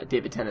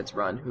David Tennant's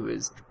run, who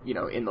is,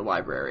 in the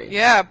library.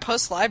 Yeah,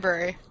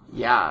 post-library.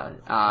 Yeah,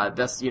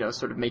 that's,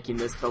 sort of making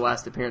this the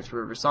last appearance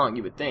for River Song,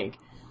 you would think.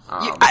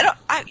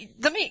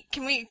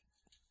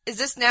 Is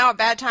this now a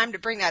bad time to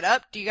bring that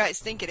up? Do you guys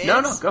think it is?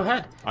 No, go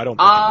ahead. I don't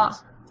think it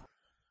is.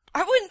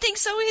 I wouldn't think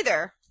so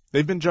either.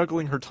 They've been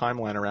juggling her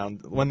timeline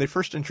around. When they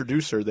first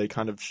introduced her, they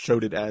kind of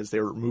showed it as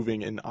they were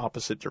moving in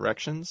opposite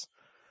directions.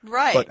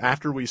 Right. But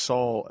after we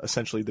saw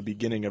essentially the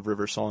beginning of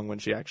River Song when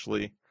she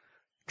actually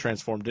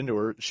transformed into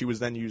her, she was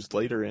then used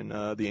later in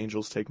The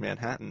Angels Take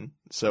Manhattan.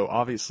 So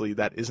obviously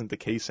that isn't the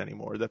case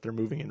anymore, that they're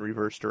moving in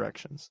reverse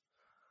directions.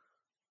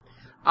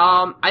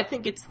 I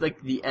think it's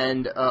like the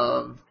end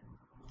of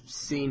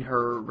seeing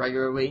her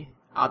regularly,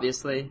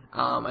 obviously.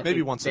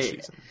 Maybe once a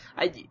season.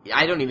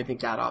 I don't even think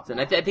that often.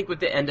 I think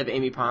with the end of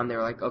Amy Pond, they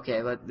were like,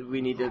 okay,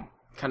 we need to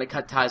kind of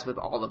cut ties with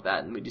all of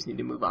that, and we just need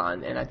to move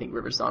on. And I think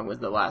River Song was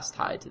the last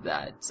tie to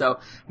that. So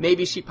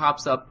maybe she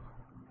pops up,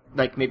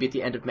 like maybe at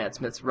the end of Matt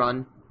Smith's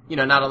run.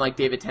 Not unlike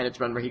David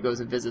Tennant's run where he goes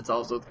and visits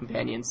all his old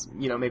companions.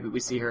 Maybe we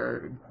see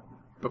her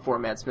before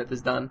Matt Smith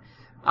is done.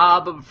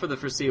 But for the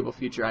foreseeable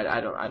future, I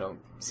don't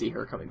see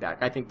her coming back.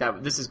 I think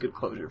that this is good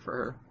closure for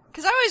her.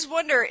 Because I always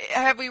wonder,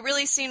 have we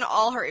really seen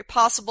all her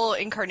possible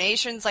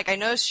incarnations? Like, I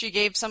know she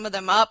gave some of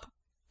them up,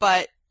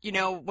 but,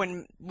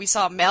 when we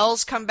saw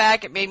Mel's come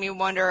back, it made me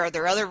wonder, are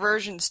there other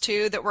versions,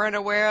 too, that we're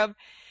unaware of?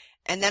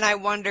 And then I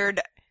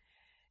wondered,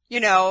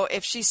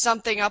 if she's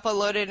something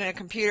uploaded in a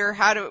computer,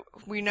 how do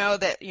we know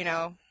that,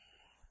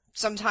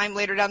 sometime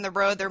later down the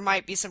road there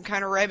might be some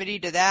kind of remedy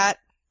to that?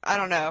 I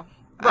don't know.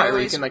 Right,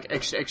 where you can,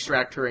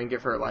 extract her and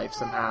give her life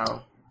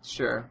somehow.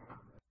 Sure.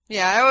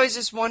 Yeah, I always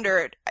just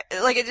wondered,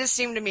 like, it just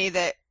seemed to me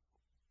that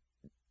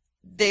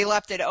they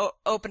left it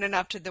open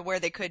enough to where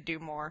they could do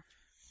more.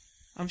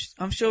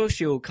 I'm sure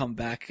she'll come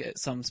back at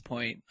some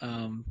point.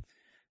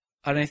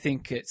 I don't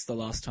think it's the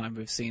last time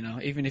we've seen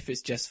her, even if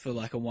it's just for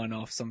like a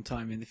one-off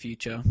sometime in the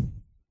future.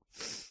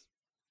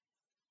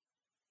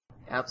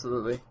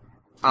 Absolutely.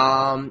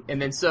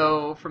 And then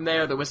so from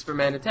there, the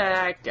Whispermen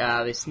attack.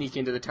 They sneak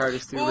into the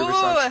TARDIS through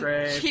Riversong's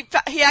grave.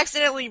 He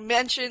accidentally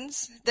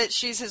mentions that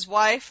she's his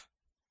wife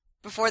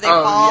before they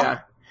fall. Oh,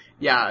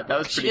 yeah, that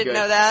was pretty good. She didn't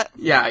know that?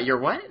 Yeah, you're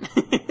what?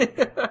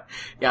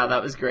 Yeah,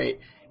 that was great.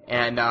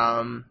 And,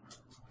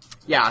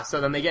 yeah, so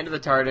then they get into the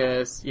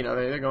TARDIS, you know,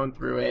 they're going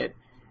through it.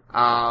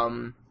 I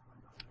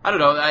don't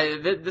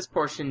know, this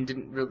portion I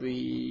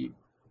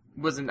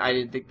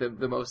didn't think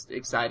the most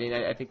exciting.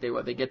 I think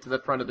they get to the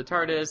front of the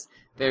TARDIS,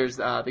 there's,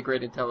 the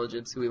Great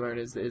Intelligence, who we learn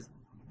is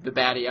the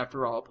baddie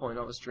after all, pulling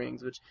all the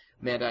strings, which,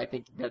 Amanda, I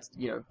think that's,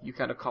 you know, you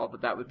kind of called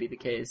that would be the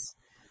case.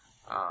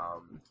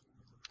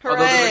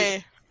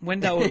 Hooray! When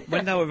they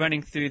were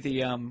running through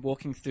the,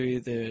 walking through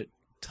the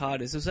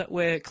TARDIS, was that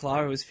where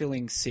Clara was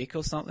feeling sick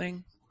or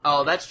something?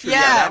 Oh, that's true.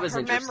 Yeah, that was her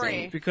interesting.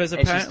 memory. Because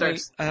apparently,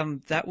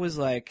 that was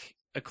like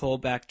a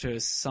callback to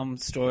some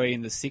story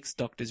in the Sixth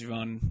Doctor's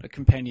run. A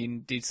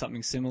companion did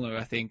something similar,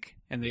 I think,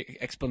 and the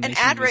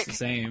explanation was the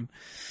same.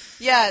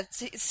 Yeah,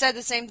 it said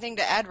the same thing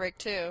to Adric,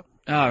 too.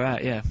 Oh,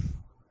 right, yeah.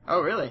 Oh,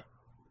 really?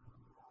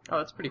 Oh,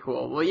 that's pretty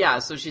cool. Well, yeah,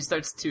 so she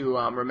starts to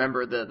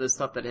remember the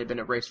stuff that had been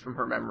erased from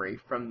her memory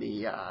from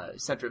the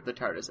Center of the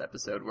TARDIS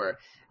episode, where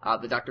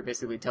the Doctor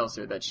basically tells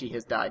her that she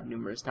has died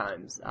numerous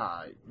times,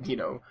 you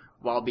know,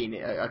 while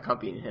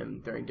accompanying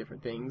him during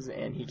different things,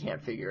 and he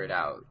can't figure it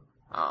out.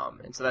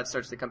 And so that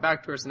starts to come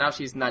back to her, so now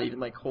she's not even,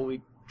 like,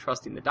 wholly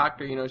trusting the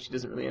Doctor, you know, she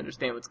doesn't really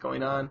understand what's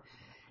going on.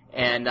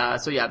 And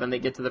so, yeah, then they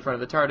get to the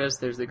front of the TARDIS,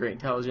 there's the Great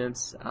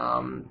Intelligence.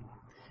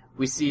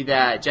 We see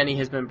that Jenny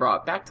has been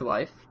brought back to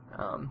life.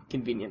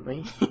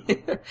 Conveniently.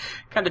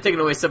 Kind of taking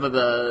away some of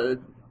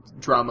the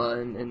drama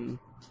and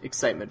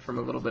excitement from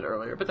a little bit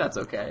earlier, but that's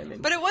okay. I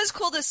mean, but it was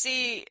cool to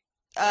see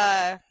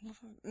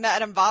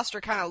Madame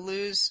Voster kind of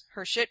lose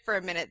her shit for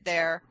a minute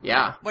there.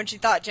 Yeah. When she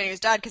thought Jenny was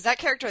dead, because that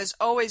character has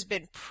always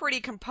been pretty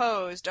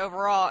composed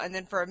overall, and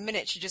then for a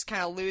minute she just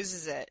kind of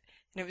loses it.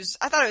 And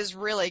I thought it was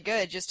really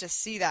good just to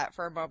see that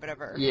for a moment of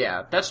her.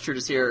 Yeah, that's true,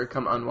 to see her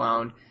come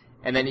unwound.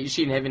 And then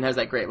she even has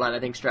that great line.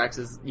 I think Strax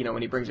is, you know,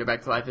 when he brings her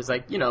back to life, is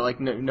like, you know, like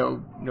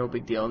no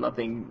big deal,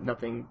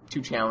 nothing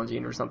too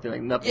challenging or something,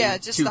 like nothing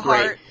just too the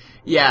great. heart.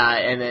 Yeah,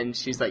 and then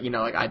she's like, you know,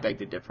 like I beg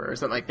to differ or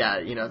something like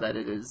that. You know, that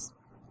it is.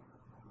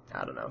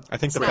 I don't know. I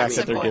think the fact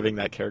that they're giving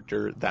that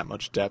character that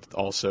much depth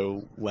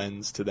also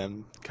lends to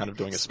them kind of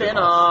doing a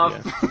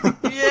spin-off.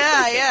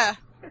 Yeah.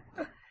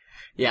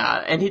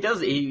 Yeah, and he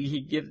does.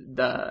 He gives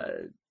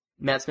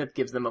Matt Smith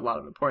gives them a lot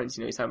of importance.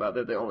 You know, he's talking about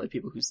they're the only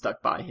people who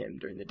stuck by him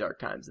during the dark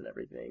times and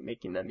everything,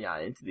 making them,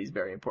 into these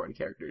very important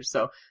characters.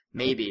 So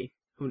maybe,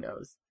 who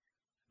knows?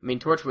 I mean,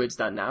 Torchwood's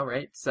done now,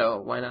 right? So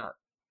why not?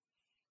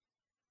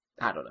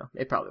 I don't know.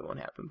 It probably won't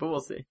happen, but we'll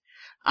see.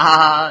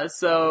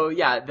 So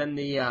yeah, then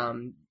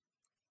the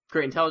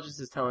Great Intelligence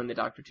is telling the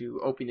Doctor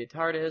to open the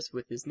TARDIS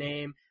with his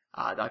name.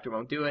 Doctor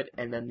won't do it,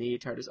 and then the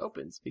TARDIS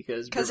opens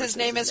because his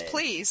name is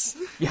Please.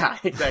 Yeah,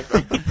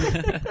 exactly.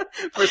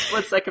 For a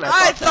split second,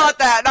 I thought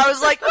that, and I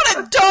was like, what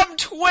a dumb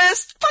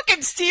twist!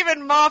 Fucking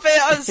Stephen Moffat!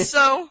 I was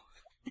so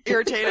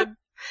irritated.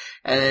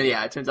 And then,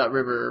 it turns out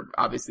River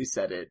obviously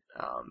said it,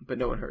 but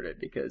no one heard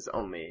it because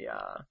only,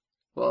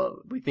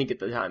 we think at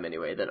the time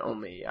anyway, that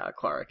only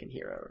Clara can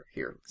hear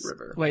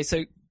River. Wait,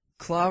 so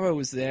Clara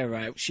was there,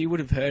 right? She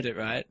would have heard it,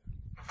 right?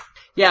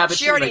 Yeah, but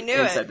she already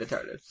knew inside it. the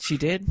TARDIS. She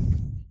did?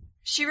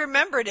 She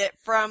remembered it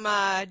from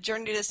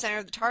Journey to the Center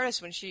of the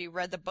TARDIS when she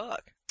read the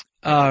book.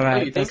 Oh,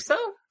 right. Oh, you think so?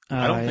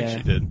 I don't think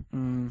she did.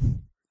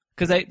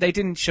 Because they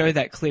didn't show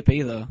that clip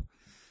either.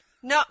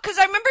 No, because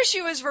I remember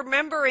she was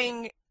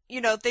remembering,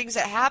 things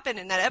that happened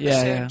in that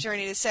episode,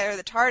 Journey to the Center of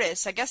the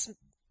TARDIS. I guess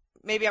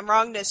maybe I'm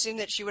wrong to assume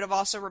that she would have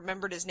also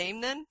remembered his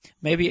name then?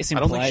 Maybe it's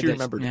implied. I don't think she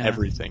remembered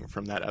everything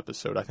from that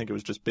episode. I think it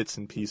was just bits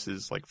and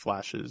pieces, like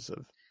flashes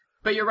of...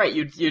 But you're right.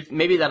 You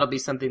maybe that'll be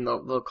something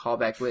they'll call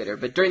back later.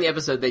 But during the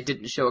episode, they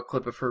didn't show a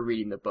clip of her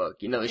reading the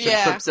book. They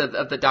showed clips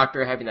of the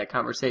Doctor having that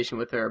conversation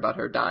with her about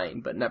her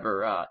dying, but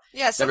never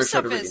never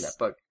showed her reading that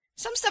book.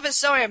 Some stuff is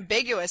so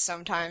ambiguous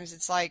sometimes.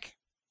 It's like,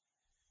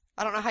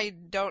 I don't know how you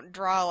don't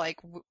draw like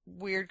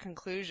weird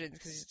conclusions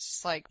because it's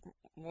just like,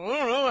 I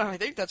don't know. I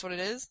think that's what it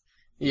is.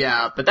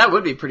 Yeah, but that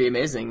would be pretty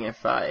amazing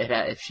if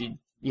she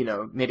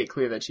made it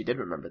clear that she did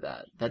remember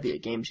that. That'd be a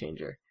game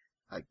changer.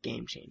 A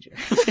game changer.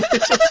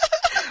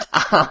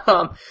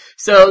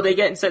 So they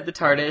get inside the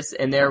TARDIS,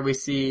 and there we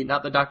see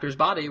not the Doctor's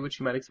body, which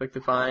you might expect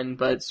to find,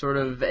 but sort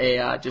of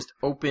a just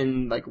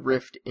open like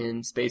rift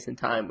in space and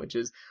time, which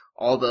is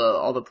all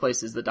the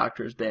places the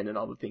Doctor's been and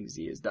all the things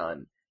he has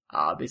done.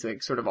 Basically,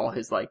 sort of all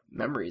his like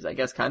memories, I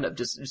guess, kind of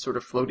just sort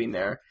of floating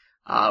there.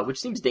 which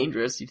seems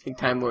dangerous. You'd think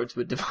Time Lords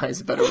would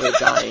devise a better way of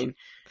dying,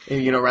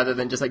 rather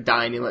than just like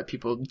dying and let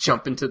people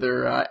jump into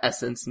their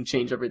essence and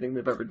change everything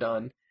they've ever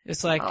done.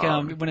 It's like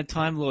when a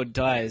Time Lord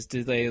dies,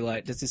 does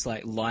this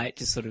like light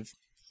just sort of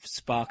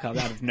spark up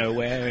out of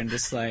nowhere and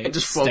just like and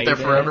just float there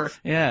forever?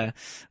 Yeah.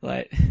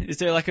 Like, is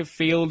there like a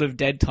field of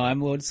dead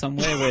Time Lords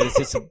somewhere where there's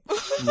just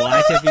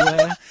light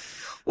everywhere?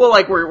 Well,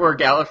 like where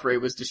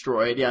Gallifrey was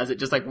destroyed, yeah. Is it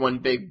just like one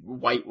big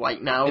white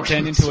light now? It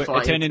turned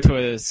into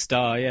a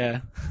star, yeah.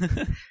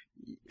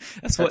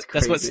 That's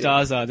what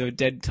stars are. They're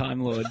dead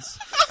Time Lords.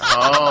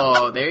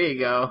 Oh, there you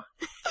go.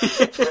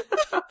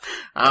 Oh,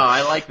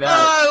 I like that.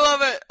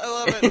 Oh, I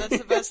love it. That's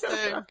the best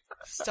thing.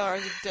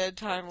 Stars of dead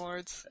Time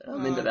Lords.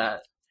 I'm into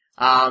that.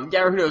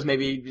 Yeah, who knows?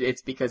 Maybe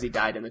it's because he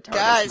died in the TARDIS.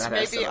 Guys,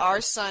 maybe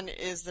our son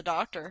is the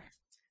Doctor.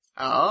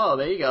 Oh,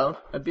 there you go.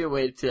 That'd be a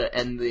way to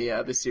end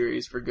the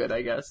series for good,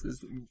 I guess.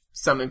 Is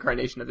some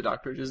incarnation of the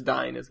Doctor just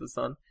dying as the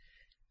son.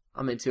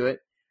 I'm into it.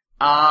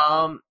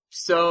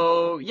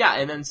 So yeah,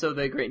 and then so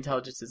the Great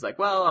Intelligence is like,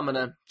 well, I'm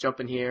gonna jump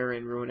in here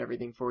and ruin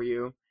everything for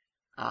you.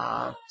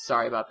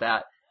 Sorry about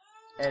that.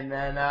 And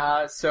then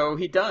so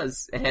he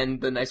does,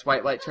 and the nice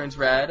white light turns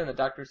red, and the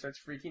Doctor starts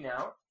freaking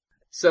out.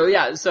 So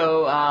yeah,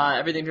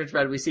 everything turns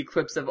red. We see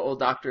clips of old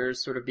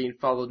Doctors sort of being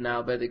followed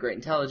now by the Great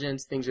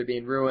Intelligence. Things are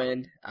being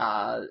ruined.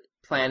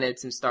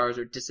 Planets and stars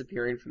are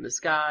disappearing from the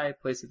sky,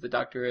 places the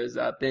Doctor has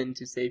been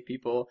to save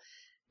people.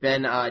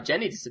 Then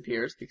Jenny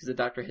disappears because the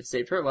Doctor had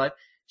saved her life.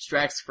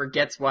 Strax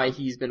forgets why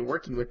he's been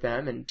working with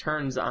them and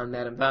turns on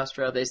Madame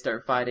Vastra. They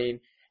start fighting.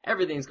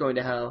 Everything's going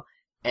to hell.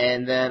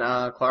 And then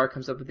Clara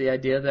comes up with the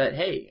idea that,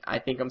 hey, I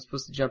think I'm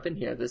supposed to jump in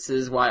here. This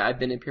is why I've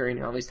been appearing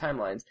in all these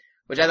timelines.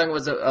 Which I think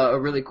was a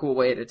really cool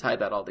way to tie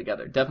that all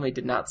together. Definitely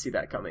did not see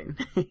that coming.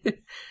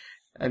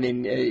 I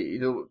mean,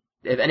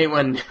 if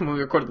anyone, when we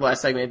recorded the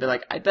last segment, had been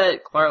like, I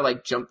bet Clara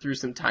jumped through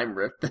some time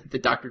rift that the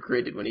Doctor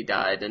created when he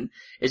died and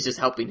is just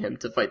helping him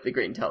to fight the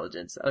Great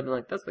Intelligence. I'd be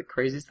like, that's the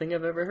craziest thing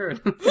I've ever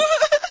heard.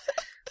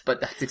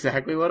 But that's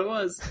exactly what it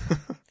was.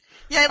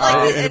 Yeah,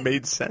 I like it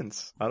made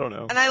sense. I don't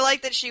know. And I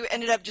like that she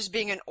ended up just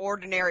being an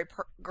ordinary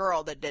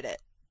girl that did it.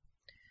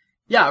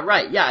 Yeah,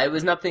 right, yeah, it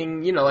was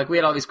nothing, we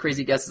had all these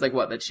crazy guesses,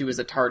 that she was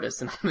a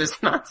TARDIS and all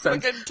this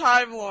nonsense. Like a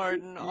Time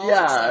Lord and all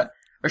that stuff.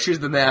 Or she was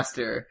the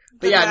Master.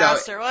 But the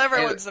Master, well,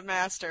 everyone's the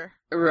Master.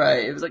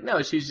 Right, it was like,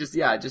 no, she's just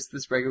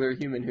this regular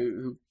human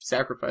who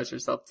sacrificed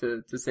herself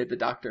to save the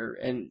Doctor,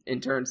 and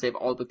in turn save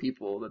all the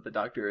people that the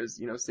Doctor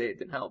has,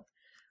 saved and helped,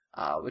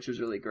 which was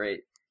really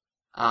great.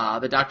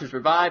 The Doctor's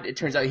revived, it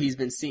turns out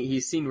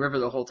he's seen River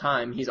the whole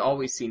time, he's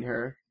always seen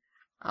her.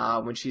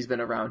 When she's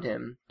been around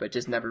him, but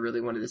just never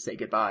really wanted to say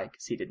goodbye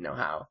because he didn't know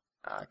how.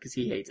 Because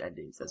he hates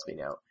endings, as we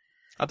know.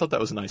 I thought that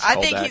was a nice I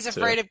think he's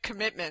afraid of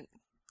commitment.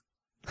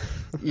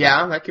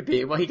 Yeah, that could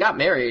be. Well, he got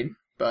married,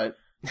 but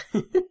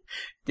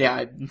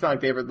yeah, it's not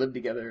like they ever lived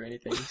together or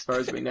anything, as far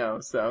as we know.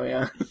 So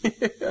yeah,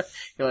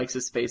 he likes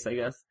his space, I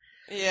guess.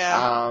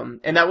 Yeah.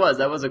 And that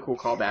was a cool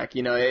callback.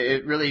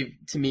 It really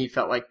to me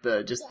felt like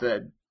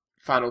the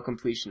final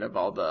completion of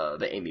all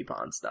the Amy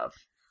Pond stuff.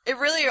 It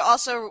really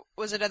also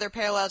was another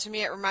parallel to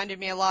me. It reminded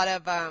me a lot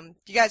of,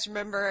 do you guys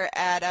remember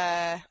at,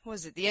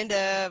 the end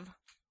of,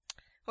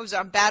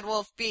 on Bad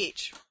Wolf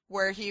Beach,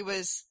 where he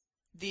was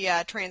the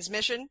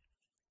transmission,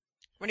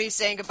 when he was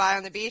saying goodbye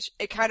on the beach?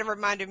 It kind of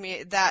reminded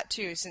me of that,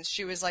 too, since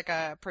she was like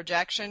a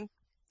projection.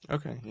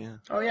 Okay, yeah.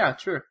 Oh, yeah,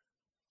 true.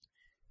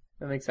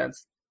 That makes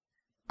sense.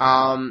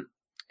 And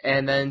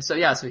then, so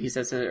he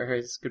says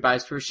his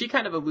goodbyes to her. She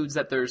kind of alludes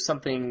that there's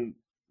something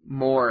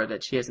more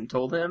that she hasn't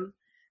told him.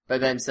 But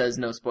then says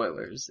no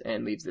spoilers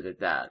and leaves it at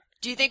that.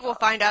 Do you think we'll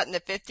find out in the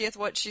 50th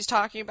what she's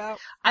talking about?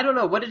 I don't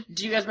know.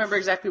 Do you guys remember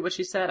exactly what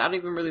she said? I don't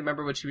even really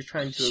remember what she was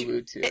trying to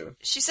allude to.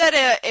 She said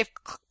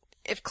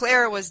if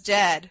Clara was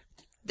dead,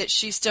 that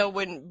she still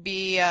wouldn't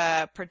be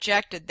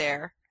projected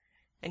there,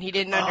 and he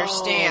didn't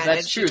understand. That's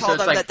and she true. told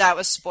so him that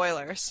was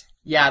spoilers.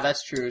 Yeah,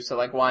 that's true. So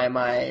why am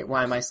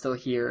I still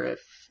here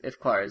if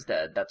Clara's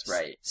dead? That's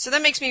right. So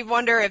that makes me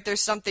wonder if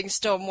there's something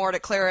still more to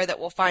Clara that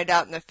we'll find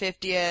out in the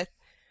 50th.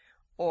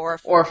 Or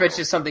if it's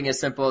just something as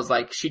simple as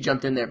she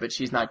jumped in there, but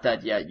she's not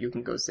dead yet. You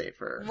can go save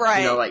her.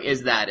 Right.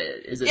 Is that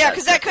it? Is it? Yeah,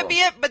 because that could be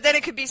it, but then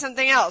it could be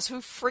something else. Who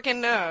freaking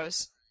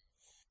knows?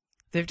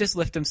 They've just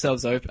left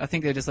themselves open. I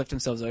think they just left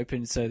themselves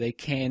open so they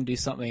can do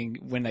something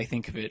when they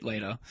think of it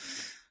later.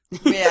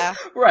 Yeah.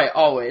 Right.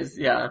 Always.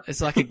 Yeah.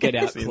 It's like a get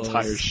out clause. The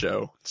entire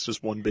show. It's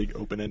just one big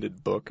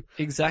open-ended book.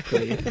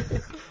 Exactly.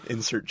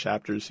 Insert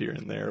chapters here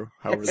and there.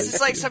 However, it's just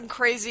like some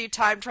crazy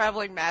time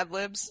traveling Mad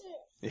Libs.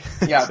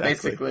 Yeah,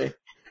 basically.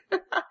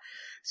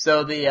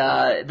 So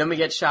then we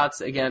get shots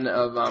again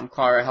of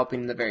Clara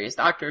helping the various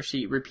doctors.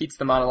 She repeats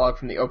the monologue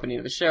from the opening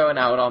of the show, and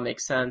now it all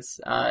makes sense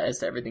as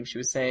to everything she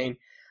was saying.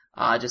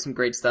 Just some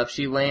great stuff.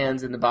 She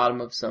lands in the bottom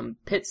of some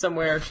pit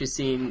somewhere. She's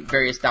seen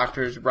various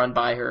doctors run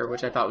by her,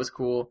 which I thought was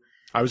cool.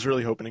 I was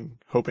really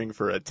hoping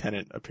for a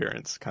Tennant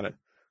appearance, kind of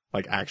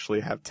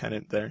actually have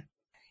Tennant there.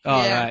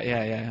 Oh, yeah. Right,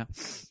 yeah.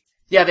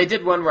 Yeah, they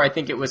did one where I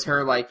think it was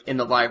her in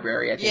the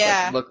library. I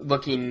think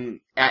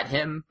looking at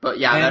him. But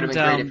yeah, that would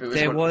have been great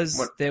if it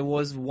was there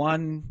was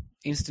one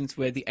instance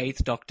where the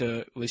Eighth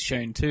Doctor was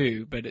shown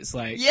too, but it's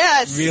like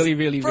yes, really,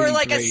 really, for really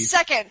like brief. a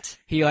second.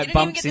 He like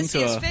bumps into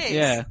her.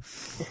 Yeah.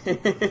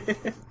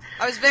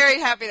 I was very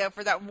happy though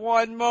for that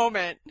one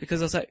moment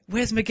because I was like,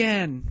 "Where's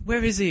McGann?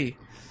 Where is he?"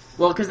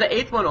 Well, because the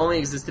 8th one only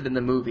existed in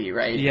the movie,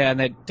 right? Yeah, and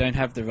they don't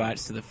have the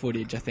rights to the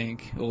footage, I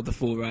think, or the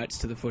full rights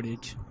to the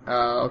footage.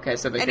 Oh, okay,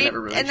 so they can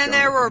never really. And then show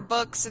there it. were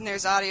books and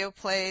there's audio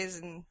plays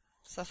and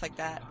stuff like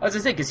that. I was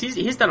gonna say because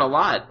he's done a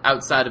lot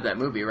outside of that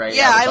movie, right?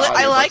 Yeah,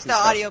 I like audiobooks the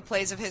audio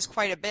plays of his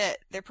quite a bit.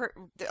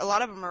 A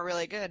lot of them are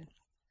really good.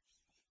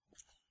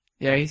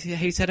 Yeah,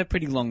 he's had a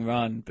pretty long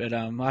run, but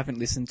I haven't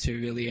listened to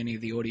really any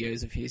of the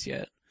audios of his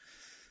yet.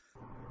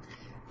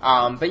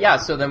 But yeah,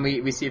 so then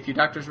we see a few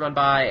doctors run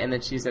by, and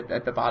then she's at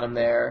the bottom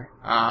there.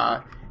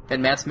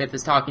 Then Matt Smith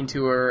is talking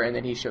to her, and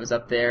then he shows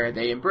up there.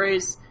 They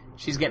embrace.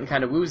 She's getting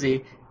kind of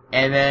woozy,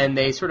 and then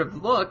they sort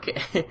of look,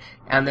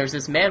 and there's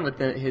this man with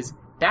his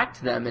back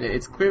to them, and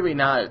it's clearly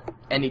not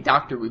any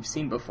doctor we've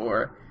seen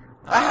before.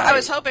 I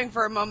was hoping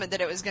for a moment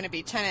that it was going to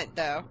be Tennant,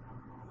 though.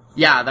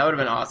 Yeah, that would have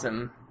been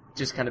awesome.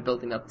 Just kind of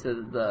building up to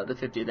the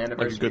 50th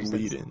anniversary. Like a good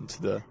lead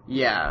into the...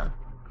 Yeah.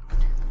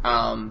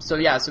 So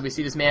we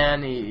see this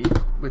man,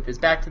 with his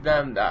back to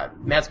them.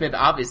 Matt Smith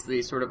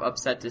obviously sort of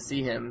upset to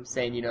see him,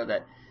 saying,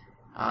 that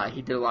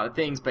he did a lot of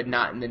things, but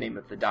not in the name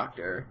of the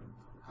Doctor.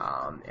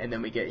 And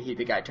then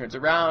the guy turns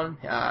around.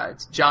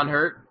 It's John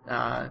Hurt,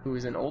 who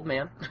is an old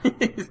man.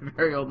 He's a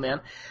very old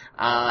man.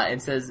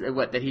 And says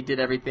that he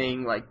did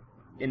everything like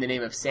in the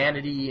name of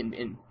sanity and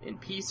in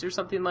peace or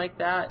something like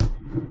that.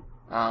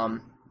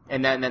 And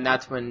then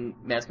that's when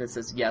Matt Smith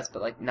says yes,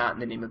 but like not in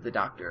the name of the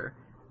Doctor.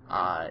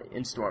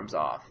 And storms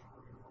off.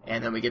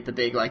 And then we get the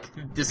big,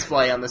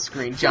 display on the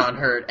screen, John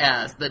Hurt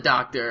as the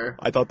Doctor.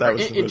 I thought that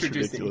was the most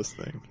ridiculous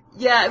thing.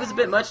 Yeah, it was a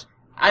bit much.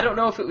 I don't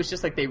know if it was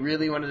just they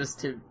really wanted us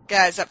to...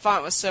 Guys, that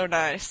font was so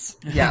nice.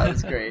 Yeah, it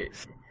was great.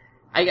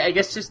 I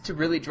guess just to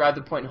really drive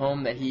the point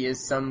home that he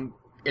is some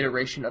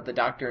iteration of the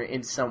Doctor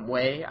in some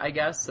way, I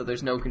guess, so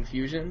there's no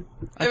confusion.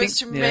 It was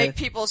to make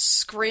people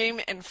scream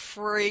and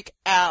freak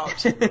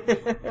out.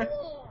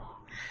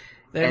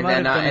 They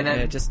might have done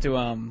it just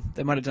to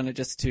they might have done it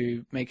just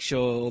to make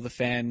sure all the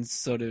fans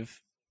sort of,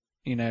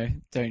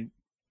 don't.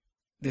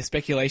 The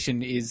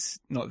speculation is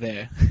not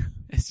there.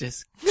 It's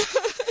just,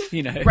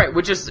 right,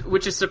 which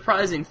is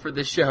surprising for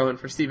the show and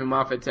for Stephen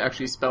Moffat to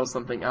actually spell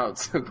something out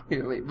so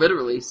clearly,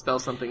 literally spell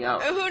something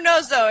out. Who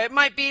knows though? It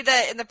might be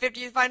that in the 50s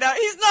you find out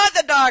he's not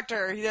the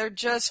Doctor. They're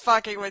just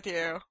fucking with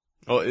you.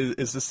 Oh,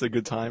 is this a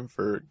good time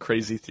for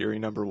crazy theory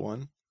number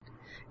 1?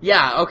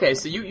 Yeah, okay,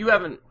 so you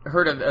haven't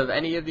heard of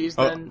any of these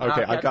then?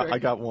 Okay, I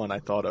got one I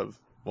thought of.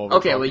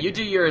 Okay, well you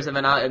do yours and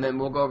then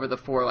we'll go over the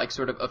 4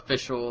 sort of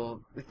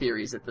official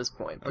theories at this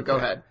point. But go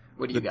ahead.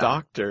 What do you got? The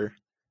Doctor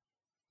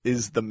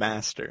is the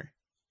Master.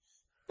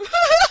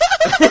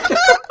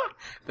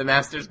 The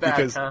Master's back,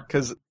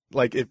 because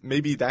if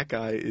maybe that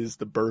guy is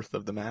the birth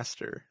of the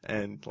Master,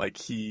 and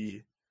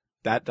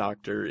that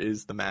Doctor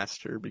is the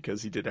Master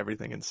because he did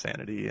everything in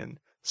sanity and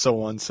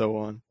so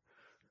on.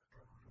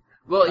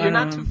 Well, you're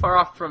not too far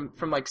off from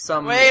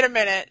some... Wait a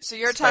minute. So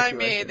you're telling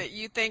me that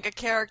you think a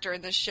character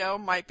in this show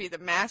might be the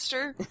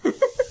Master?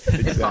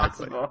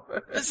 Impossible.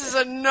 This is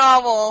a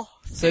novel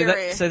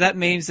theory. So that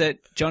means that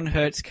John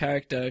Hurt's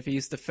character, if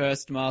he's the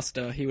first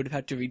Master, he would have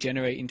had to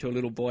regenerate into a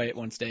little boy at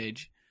one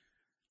stage.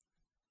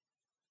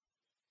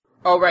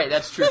 Oh, right,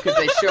 that's true, because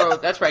they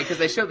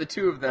show the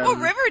two of them... Oh,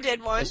 River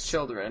did once. As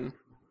children.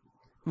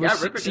 Well,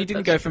 yeah, she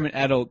didn't go from an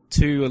adult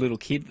to a little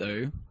kid,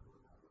 though,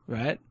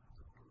 right?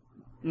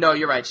 No,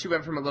 you're right. She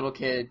went from a little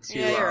kid to...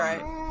 Yeah, you're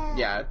right.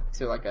 Yeah,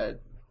 to a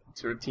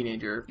sort of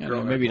teenager.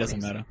 Maybe it doesn't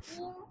matter.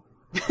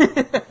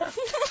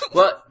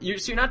 Well,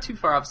 you're not too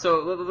far off. So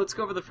let's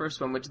go over the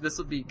first one, which this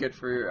will be good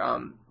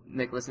for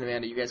Nicholas and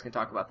Amanda. You guys can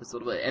talk about this a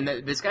little bit. And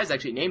this guy's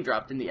actually name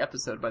dropped in the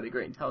episode by the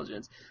Great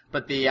Intelligence.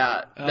 But the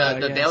yes.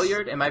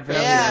 Valeyard, am I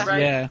pronouncing that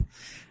right? Yeah.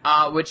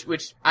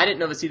 Which I didn't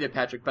know this either,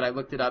 Patrick, but I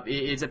looked it up.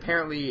 It's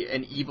apparently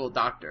an evil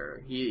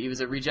Doctor. He was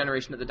a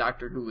regeneration of the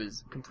Doctor who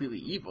was completely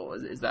evil.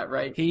 Is that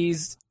right?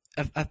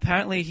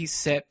 Apparently he's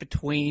set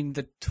between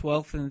the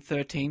 12th and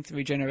 13th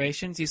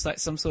regenerations. He's like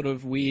some sort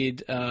of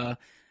weird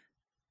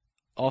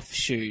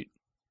offshoot,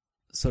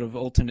 sort of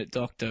alternate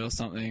Doctor or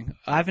something.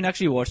 I haven't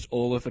actually watched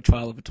all of A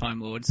Trial of a Time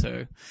Lord,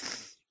 so...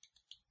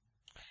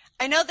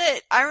 I know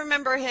that I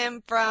remember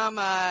him from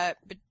the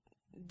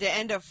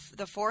end of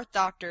the 4th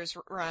Doctor's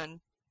run.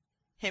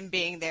 Him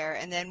being there,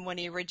 and then when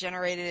he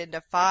regenerated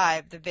into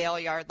 5, the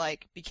Valeyard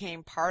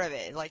became part of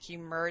it. He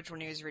merged when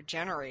he was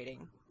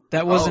regenerating.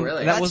 That wasn't.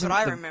 Really? That That's wasn't. what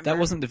I remember. That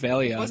wasn't the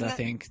Valeyard. I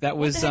think that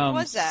was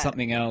was that?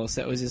 something else.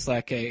 That was just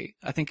I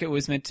think it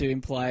was meant to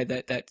imply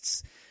that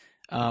that's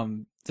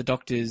the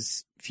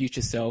Doctor's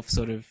future self,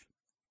 sort of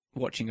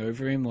watching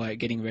over him,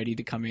 getting ready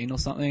to come in or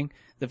something.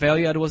 The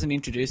Valeyard wasn't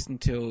introduced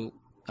until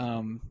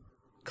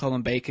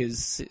Colin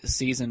Baker's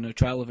season of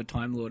Trial of a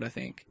Time Lord, I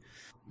think.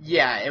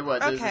 Yeah, it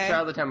was. Okay. It was the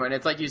Trial of the Time Lord.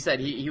 It's like you said,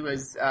 he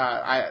was,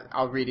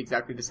 I'll read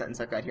exactly the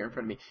sentence I've got here in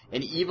front of me.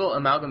 An evil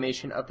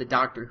amalgamation of the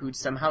Doctor who'd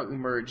somehow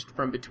emerged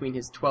from between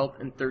his 12th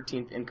and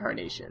 13th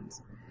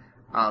incarnations.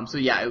 So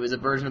yeah, it was a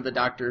version of the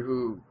Doctor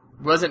who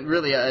wasn't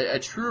really a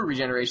true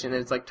regeneration.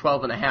 It's like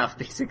 12 and a half,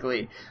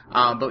 basically.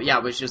 But yeah,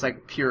 it was just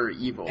like pure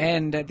evil.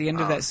 And at the end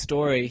of that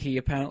story, he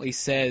apparently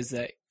says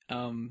that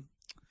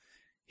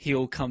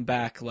he'll come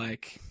back,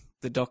 like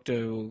the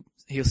Doctor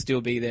he'll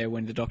still be there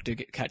when the Doctor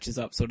catches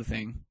up, sort of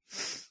thing.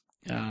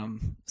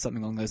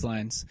 Something along those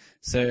lines.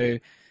 So,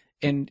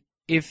 and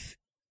if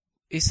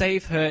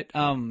Hurt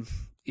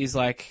is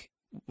like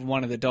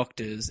one of the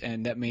Doctors,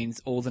 and that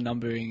means all the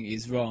numbering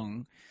is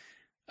wrong,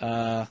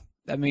 that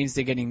means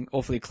they're getting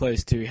awfully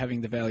close to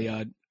having the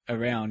Valeyard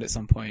around at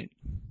some point.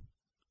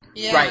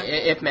 Yeah. Right,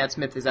 if Matt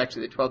Smith is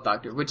actually the 12th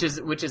Doctor, which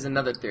is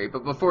another theory.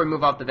 But before we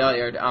move off the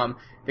Valeyard,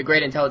 the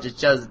Great Intelligence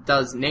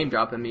does name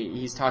drop him.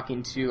 He's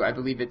talking to, I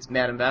believe it's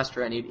Madame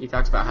Vastra, and he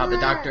talks about how the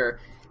Doctor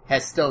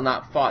has still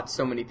not fought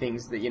so many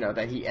things that,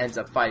 that he ends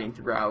up fighting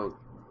throughout,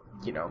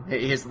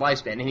 his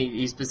lifespan. And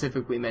he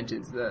specifically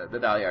mentions the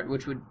Valeyard,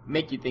 which would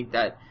make you think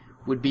that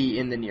would be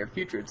in the near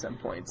future at some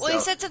point. Well, he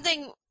said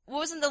something,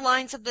 wasn't the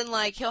line something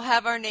like, he'll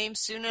have our name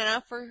soon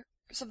enough, or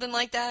something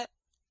like that?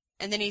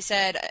 And then he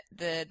said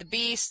the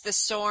Beast, the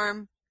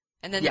Storm,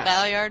 and then the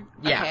Valeyard?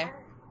 Yeah. Okay.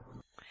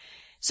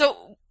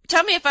 So,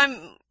 tell me if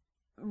I'm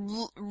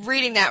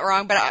reading that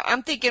wrong, but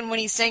I'm thinking when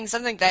he's saying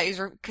something like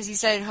that, because he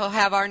said he'll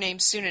have our name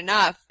soon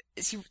enough,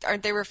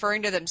 aren't they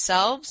referring to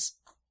themselves?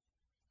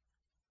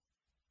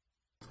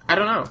 I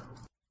don't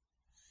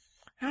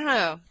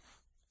know.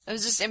 It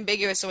was just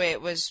ambiguous the way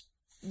it was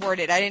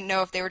worded. I didn't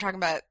know if they were talking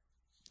about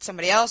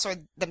somebody else or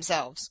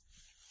themselves.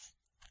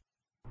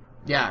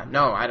 Yeah,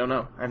 no, I don't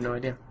know. I have no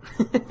idea.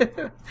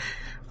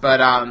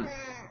 But,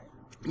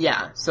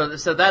 yeah,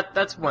 so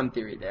that's one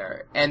theory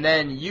there. And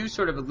then you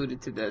sort of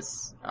alluded to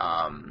this,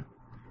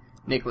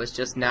 Nicholas,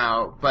 just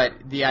now, but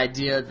the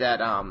idea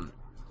that,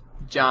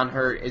 John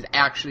Hurt is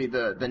actually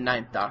the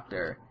Ninth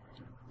Doctor,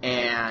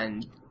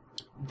 and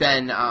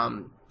then,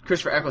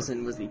 Christopher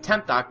Eccleston was the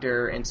 10th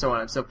Doctor, and so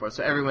on and so forth.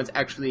 So everyone's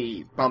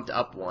actually bumped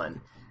up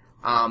one.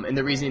 And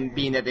the reason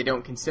being that they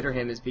don't consider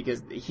him is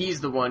because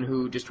he's the one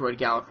who destroyed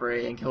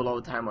Gallifrey and killed all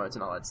the Time Lords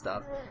and all that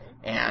stuff.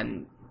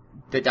 And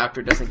the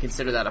Doctor doesn't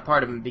consider that a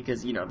part of him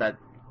because, that,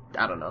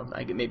 I don't know,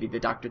 like maybe the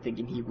Doctor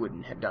thinking he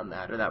wouldn't have done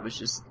that, or that was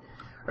just,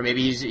 or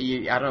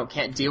maybe I don't know,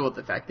 can't deal with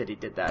the fact that he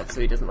did that,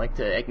 so he doesn't like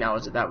to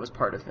acknowledge that was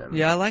part of him.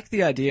 Yeah, I like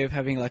the idea of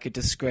having like a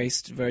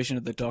disgraced version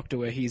of the Doctor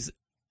where his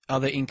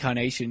other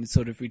incarnations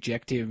sort of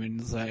reject him and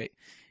it's like,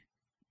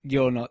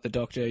 you're not the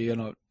Doctor, you're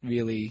not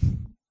really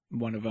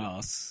one of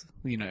us,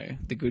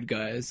 the good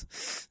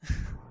guys.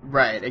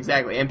 Right,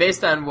 exactly. And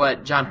based on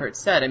what John Hurt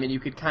said, I mean, you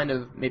could kind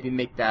of maybe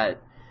make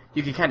that,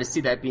 you could kind of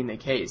see that being the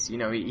case.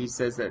 He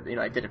says that,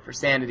 I did it for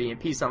sanity and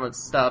peace, all that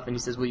stuff, and he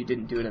says, well, you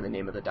didn't do it in the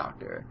name of the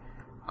Doctor.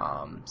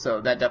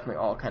 So that definitely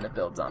all kind of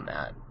builds on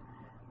that.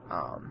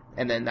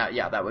 And then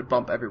that would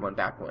bump everyone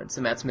back one.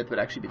 So Matt Smith would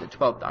actually be the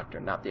 12th Doctor,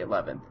 not the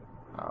 11th.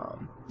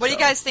 What do you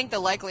guys think the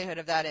likelihood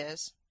of that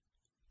is?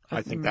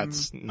 I think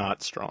that's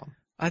not strong.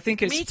 I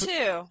think it's... Me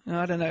too.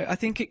 I don't know. I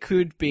think it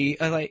could be...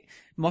 like,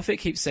 Moffat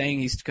keeps saying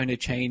he's going to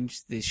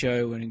change the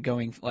show and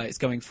it's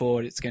going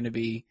forward, it's going to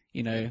be,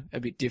 a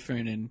bit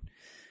different,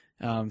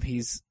 and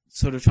he's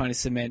sort of trying to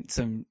cement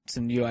some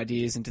new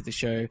ideas into the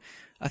show.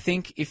 I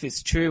think if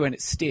it's true and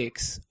it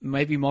sticks,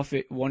 maybe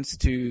Moffat wants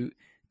to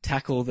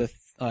tackle the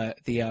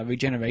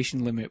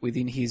regeneration limit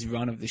within his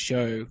run of the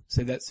show,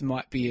 so that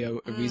might be a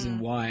reason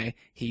why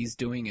he's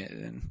doing it.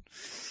 And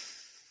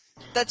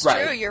that's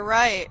true. You're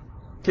right.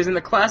 Because in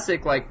the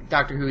classic, like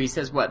Doctor Who, he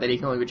says that he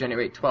can only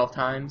regenerate 12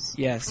 times.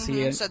 Yes,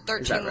 he so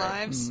 13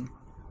 lives.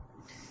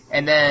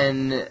 And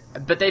then,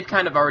 but they've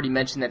kind of already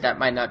mentioned that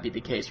might not be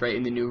the case, right?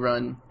 In the new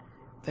run,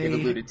 they've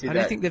alluded to that. I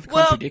don't think they've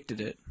contradicted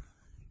it.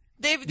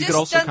 You could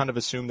also kind of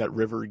assume that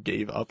River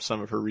gave up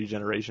some of her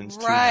regenerations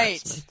to Matt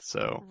Smith,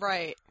 so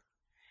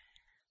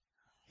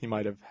he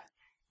might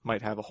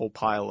have a whole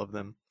pile of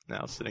them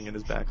now sitting in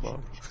his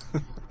backlog.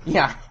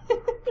 Yeah,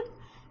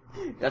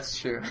 that's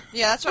true.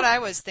 Yeah, that's what I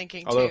was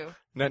thinking too.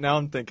 Now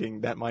I'm thinking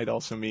that might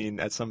also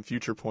mean at some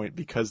future point,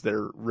 because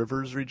they're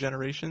River's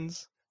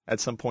regenerations, at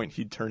some point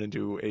he'd turn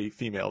into a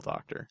female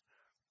Doctor.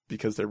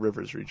 Because they're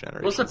River's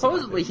regeneration. Well,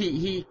 supposedly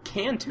he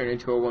can turn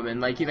into a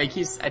woman.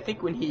 He's I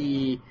think when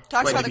he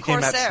talks about the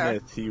Corsair,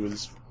 Matt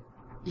Smith,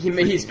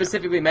 he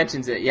specifically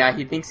mentions it. Yeah,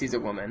 he thinks he's a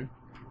woman,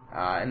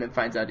 and then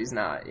finds out he's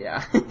not.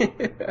 Yeah.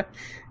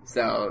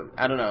 So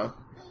I don't know,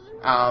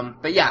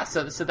 but yeah.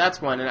 So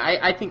that's one, and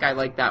I think I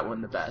like that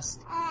one the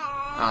best.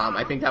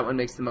 I think that one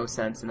makes the most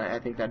sense, and I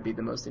think that'd be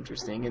the most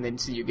interesting. And then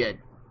so you get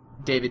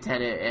David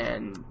Tennant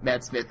and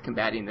Matt Smith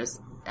combating this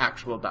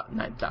actual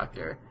Ninth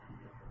Doctor.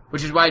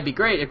 Which is why it'd be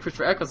great if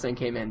Christopher Eccleston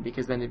came in,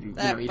 because then you'd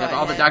have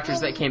all the Doctors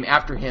that came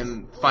after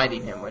him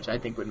fighting him, which I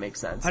think would make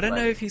sense. I don't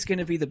know if he's going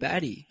to be the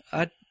baddie.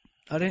 I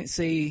don't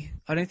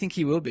think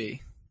he will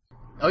be.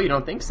 Oh, you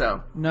don't think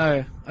so?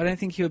 No, I don't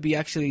think he'll be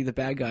actually the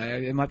bad guy.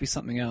 It might be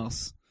something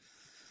else.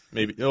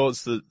 Maybe. Oh,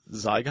 it's the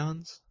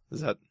Zygons?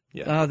 Is that?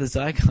 Yeah. Oh, the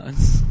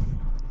Zygons.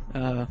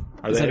 Are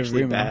they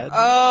actually bad?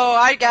 Oh,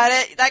 I got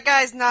it. That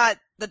guy's not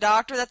the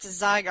Doctor. That's a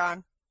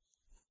Zygon.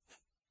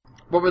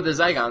 What were the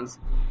Zygons?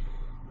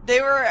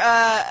 They were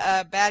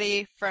a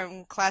baddie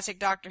from classic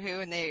Doctor Who,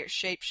 and they're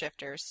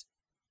shapeshifters.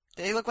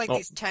 They look like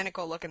these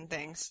tentacle-looking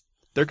things.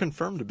 They're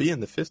confirmed to be in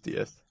the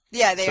 50th.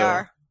 Yeah, they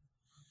are.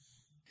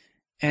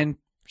 And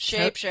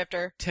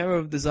Shapeshifter. Terror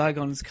of the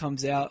Zygons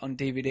comes out on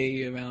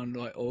DVD around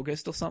like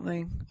August or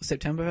something, or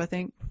September, I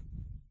think.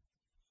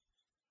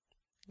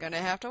 Gonna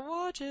have to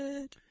watch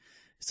it.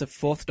 It's a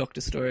 4th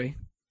Doctor story.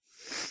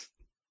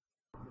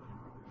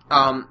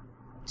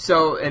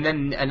 So, and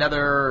then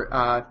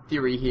another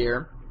theory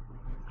here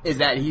is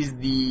that he's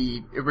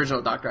the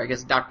original Doctor, I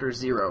guess Dr.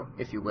 Zero,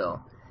 if you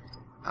will.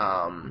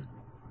 And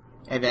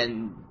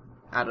then,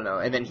 I don't know,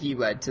 and then he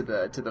led to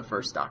the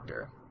first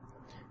Doctor.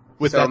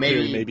 With that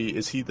theory, maybe,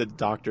 is he the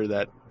Doctor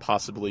that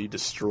possibly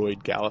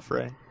destroyed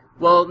Gallifrey?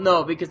 Well,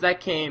 no, because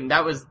that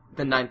was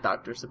the 9th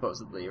Doctor,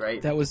 supposedly,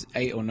 right? That was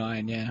 8 or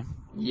 9, yeah.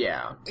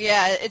 Yeah.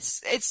 Yeah,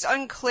 it's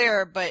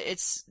unclear, but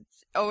it's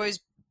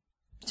always,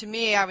 to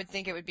me, I would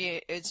think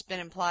it's been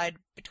implied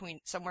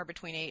somewhere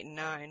between 8 and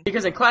 9.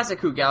 Because in Classic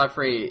Who,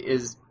 Gallifrey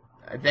is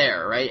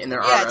there, right? And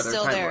there are other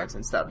Time Lords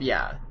and stuff,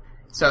 yeah.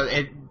 So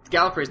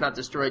Gallifrey's not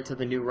destroyed till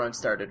the new run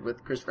started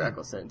with Christopher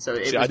Eccleston. So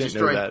it was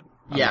destroyed. Know that.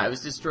 Yeah, it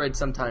was destroyed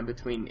sometime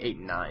between 8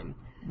 and 9.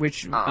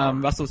 Which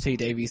Russell T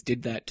Davies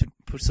did that to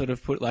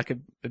put like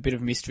a bit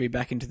of mystery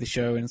back into the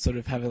show and sort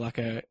of have like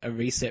a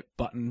reset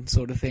button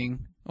sort of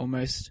thing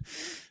almost.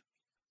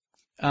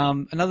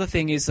 Another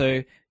thing is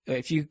though,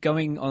 if you're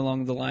going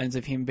along the lines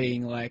of him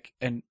being like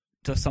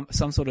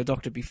some sort of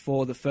Doctor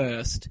before the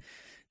first.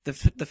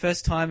 The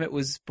first time it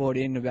was brought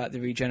in about the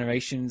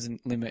regenerations and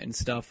limit and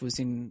stuff was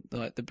in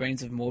like the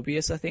Brains of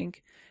Morbius, I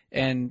think,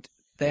 and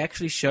they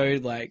actually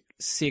showed like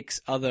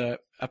 6 other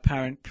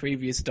apparent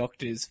previous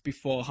Doctors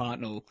before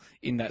Hartnell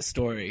in that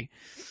story.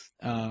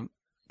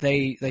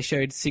 They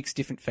showed 6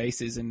 different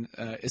faces, and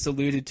it's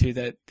alluded to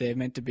that they're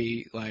meant to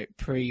be like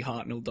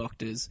pre-Hartnell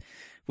Doctors,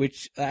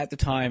 which at the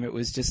time it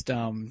was just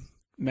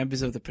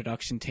members of the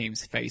production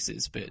team's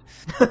faces, but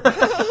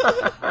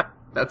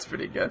that's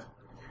pretty good.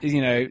 You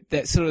know,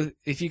 that sort of,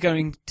 if you're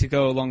going to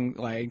go along,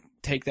 like,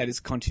 take that as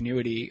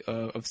continuity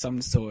of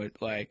some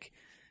sort, like,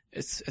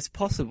 it's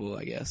possible,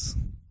 I guess.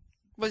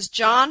 Was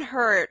John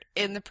Hurt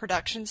in the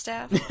production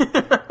staff?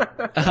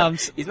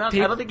 He's not, I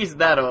don't think he's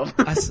that old.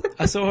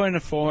 I saw in a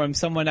forum,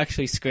 someone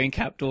actually screen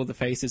capped all the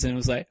faces and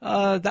was like,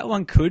 that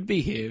one could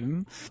be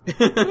him.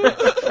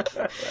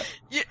 I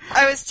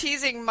was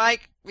teasing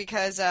Mike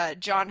because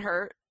John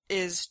Hurt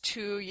is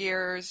 2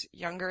 years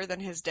younger than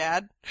his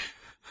dad.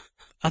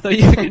 I thought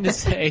you were going to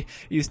say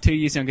he was 2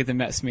 years younger than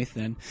Matt Smith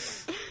then.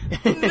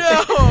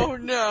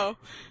 No.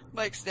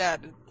 Mike's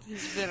dad,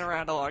 he's been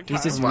around a long time.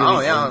 He's just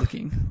really old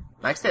looking.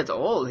 Mike's dad's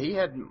old. He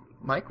had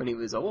Mike when he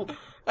was old.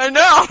 I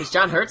know! Because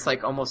John Hurt's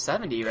like almost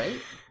 70, right?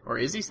 Or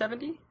is he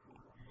 70?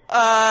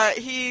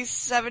 He's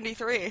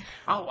 73.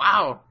 Oh,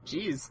 wow.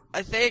 Jeez.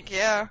 I think,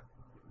 yeah.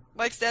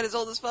 Mike's dad is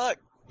old as fuck.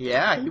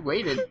 Yeah, he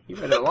waited. He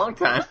waited a long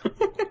time.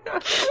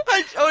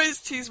 I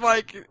always tease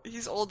Mike.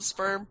 He's old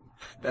sperm.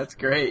 That's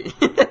great.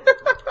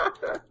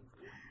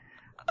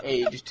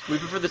 Aged. We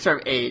prefer the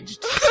term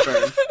aged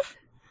sperm.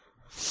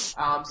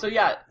 So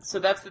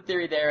that's the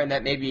theory there, and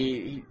that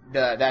maybe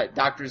that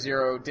Dr.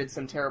 Zero did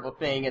some terrible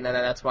thing, and then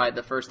that's why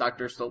the first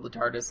Doctor stole the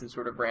TARDIS and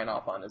sort of ran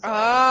off on his own.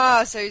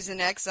 Ah, so he's in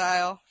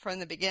exile from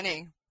the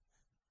beginning.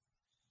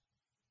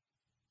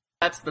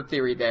 That's the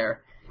theory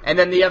there. And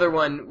then the other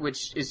one,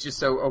 which is just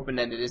so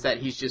open-ended, is that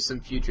he's just some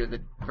future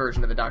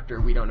version of the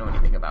Doctor we don't know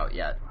anything about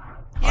yet.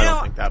 I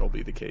don't think that'll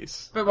be the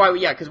case. But why?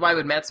 Yeah, because why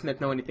would Matt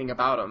Smith know anything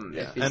about him?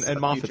 Yeah. If he's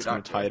and Moffat's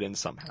going to tie it in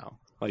somehow.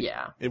 Like,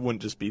 yeah, it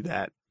wouldn't just be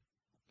that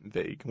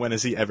vague. When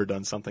has he ever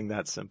done something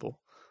that simple?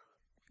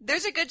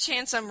 There's a good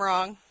chance I'm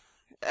wrong,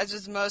 as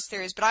with most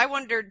theories. But I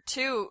wondered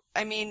too.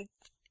 I mean,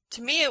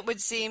 to me, it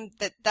would seem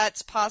that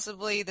that's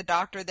possibly the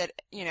Doctor that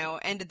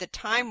ended the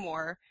Time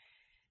War,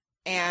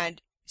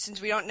 and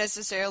since we don't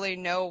necessarily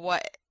know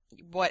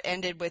what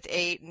ended with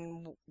 8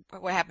 and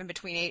what happened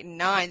between 8 and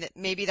 9, that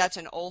maybe that's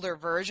an older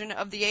version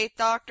of the 8th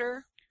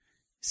Doctor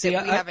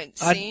that we haven't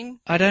seen.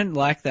 I don't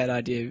like that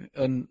idea.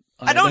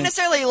 I don't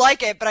necessarily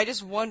like it, but I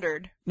just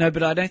wondered. No,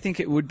 but I don't think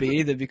it would be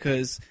either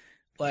because,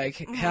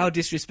 like, how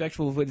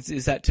disrespectful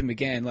is that to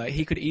McGann? Like,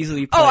 he could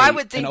easily play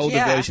an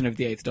older version of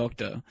the 8th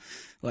Doctor.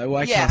 Like,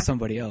 why cast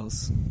somebody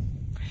else?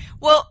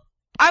 Well,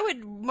 I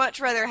would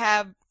much rather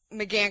have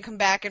McGann come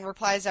back and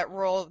reprise that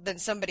role than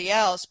somebody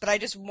else, but I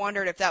just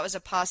wondered if that was a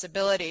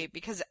possibility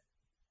because,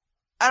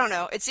 I don't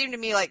know, it seemed to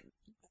me like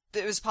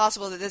it was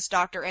possible that this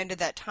Doctor ended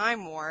that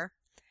Time War,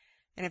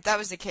 and if that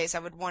was the case, I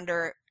would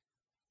wonder,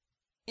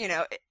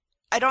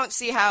 I don't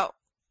see how,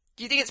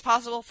 do you think it's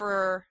possible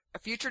for a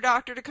future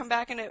Doctor to come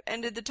back and it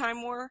ended the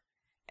Time War,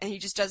 and he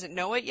just doesn't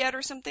know it yet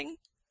or something?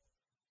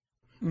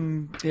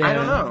 Yeah, I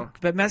don't know.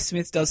 But Matt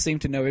Smith does seem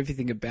to know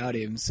everything about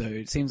him, so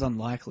it seems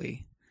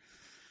unlikely.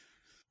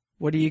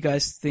 What do you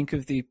guys think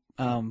of the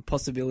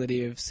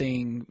possibility of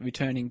seeing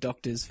returning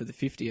Doctors for the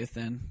 50th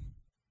then?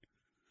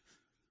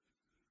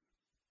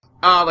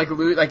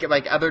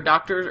 Like other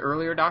Doctors,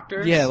 earlier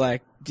Doctors? Yeah,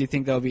 like, do you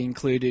think they'll be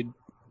included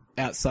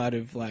outside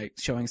of, like,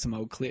 showing some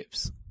old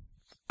clips?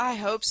 I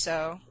hope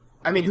so.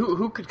 I mean,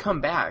 who could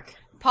come back?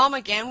 Paul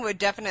McGann would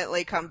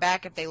definitely come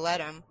back if they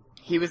let him.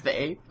 He was the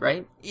 8th,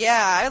 right?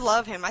 Yeah, I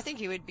love him. I think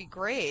he would be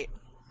great.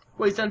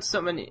 Well, he's done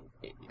so many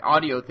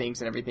audio things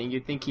and everything.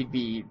 You'd think he'd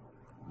be,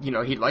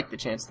 he'd like the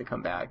chance to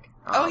come back.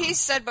 He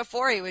said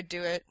before he would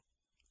do it.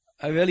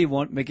 I really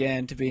want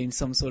McGann to be in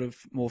some sort of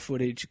more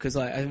footage because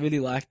I really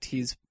liked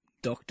his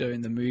Doctor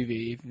in the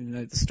movie, even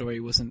though the story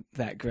wasn't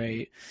that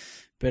great.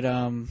 But,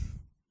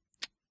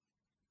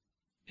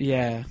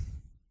 yeah.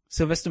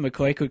 Sylvester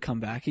McCoy could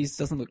come back. He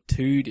doesn't look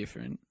too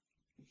different.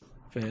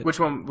 But which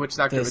one? Which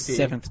Doctor the was he?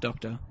 7th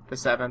Doctor. The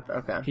 7th?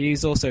 Okay.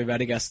 He's also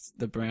Radagast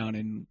the Brown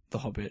in The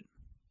Hobbit.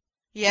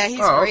 Yeah, he's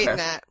great in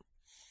that.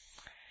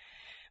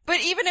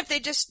 But even if they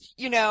just,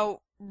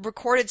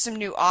 recorded some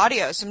new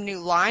audio, some new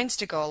lines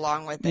to go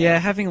along with it. Yeah,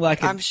 having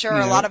I'm sure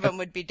a lot of them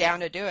would be down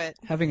to do it.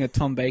 Having a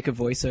Tom Baker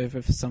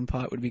voiceover for some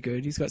part would be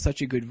good. He's got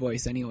such a good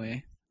voice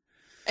anyway.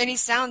 And he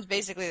sounds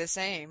basically the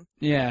same.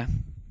 Yeah.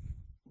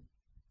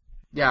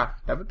 Yeah,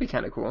 that would be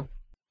kind of cool.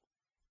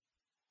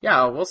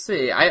 Yeah, we'll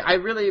see. I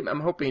really am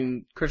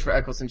hoping Christopher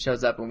Eccleston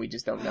shows up and we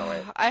just don't know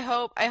it. I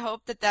hope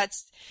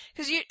that's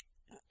because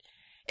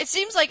it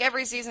seems like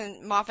every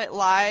season Moffat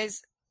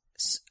lies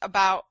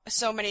about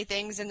so many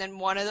things, and then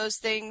one of those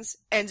things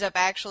ends up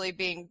actually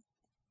being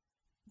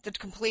the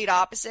complete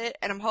opposite.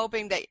 And I'm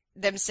hoping that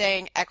them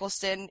saying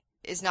Eccleston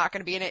is not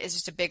going to be in it is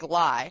just a big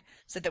lie,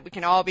 so that we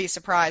can all be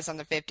surprised on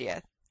the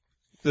 50th.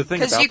 The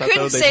thing about that,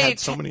 though,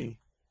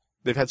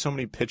 they've had so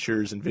many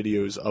pictures and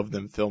videos of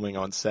them filming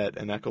on set,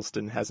 and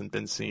Eccleston hasn't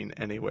been seen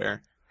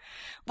anywhere.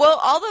 Well,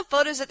 all the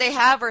photos that they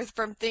have are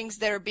from things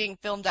that are being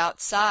filmed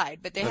outside,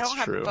 but they don't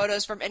have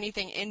photos from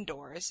anything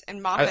indoors.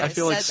 And Moffat I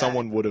feel like said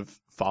someone would have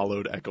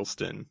followed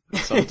Eccleston,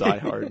 some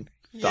diehard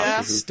Doctor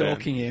Who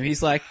stalking fan. him.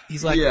 He's like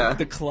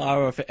the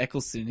Clara for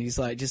Eccleston. He's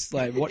like just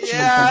like watching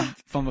him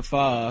from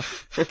afar,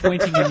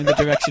 pointing him in the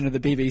direction of the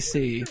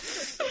BBC.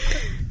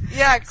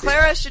 Yeah,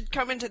 Clara should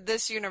come into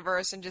this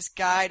universe and just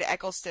guide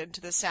Eccleston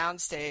to the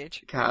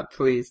soundstage. God,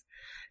 please.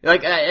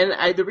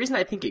 The reason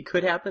I think it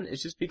could happen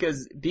is just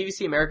because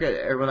BBC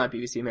America, or well, not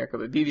BBC America,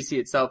 but BBC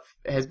itself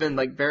has been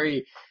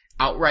very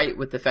outright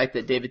with the fact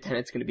that David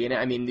Tennant's going to be in it.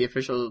 I mean, the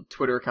official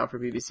Twitter account for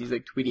BBC is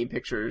tweeting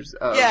pictures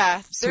of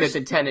Smith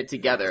and Tennant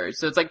together.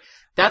 So it's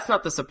that's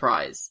not the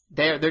surprise.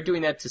 They're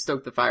doing that to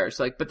stoke the fire.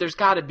 So but there's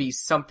got to be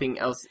something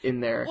else in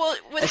there,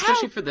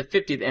 especially for the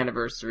 50th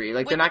anniversary.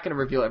 They're not going to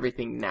reveal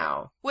everything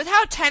now. With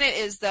how Tennant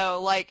is,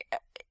 though,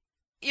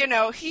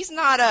 he's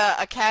not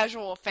a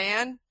casual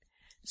fan.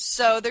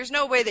 So there's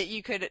no way that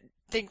you could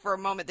think for a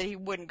moment that he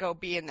wouldn't go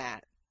be in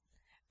that.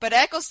 But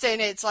Eccleston,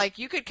 it's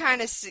you could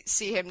kind of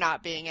see him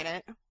not being in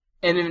it.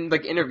 And in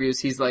interviews,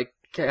 he's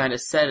kind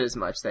of said as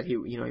much that he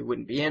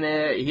wouldn't be in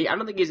it. I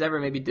don't think he's ever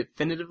maybe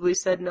definitively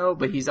said no,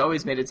 but he's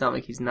always made it sound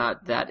like he's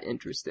not that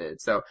interested.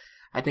 So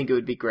I think it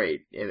would be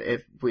great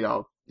if it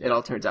all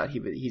turns out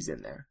he's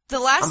in there. The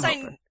last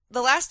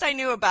I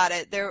knew about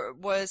it, there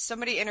was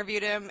somebody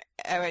interviewed him.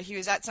 He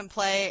was at some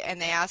play, and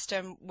they asked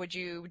him, "Would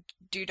you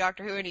do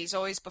Doctor Who?" And he's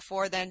always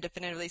before then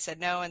definitively said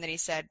no. And then he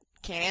said,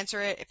 "Can't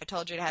answer it. If I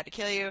told you, I had to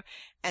kill you."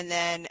 And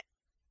then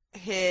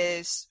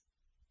I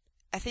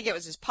think it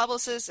was his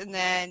publicist, and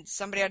then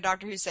somebody on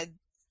Doctor Who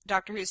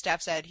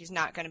staff said he's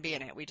not going to be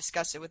in it. We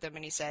discussed it with him,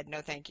 and he said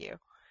no, thank you.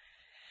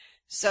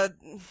 So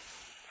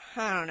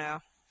I don't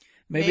know.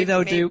 Maybe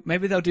they'll do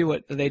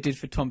what they did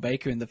for Tom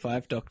Baker in the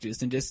 5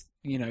 Doctors and just,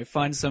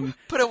 find some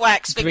put a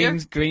wax figure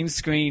green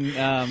screen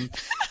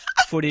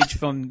footage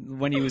from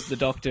when he was the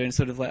Doctor and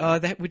sort of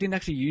we didn't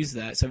actually use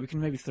that, so we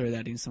can maybe throw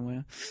that in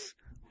somewhere.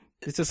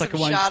 It's just some a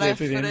one clip of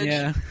him,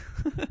 yeah.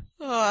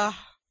 Oh,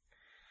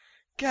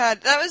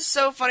 God, that was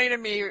so funny to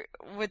me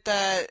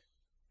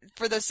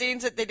for the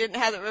scenes that they didn't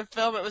have in the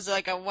film. It was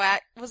a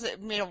wax. Was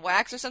it made of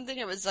wax or something?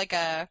 It was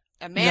a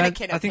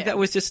mannequin. No, I think that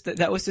was just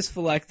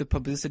for the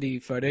publicity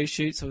photo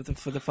shoots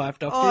for the 5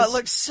 Doctors. Oh, it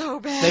looks so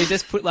bad. They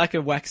just put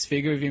a wax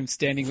figure of him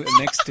standing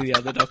next to the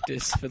other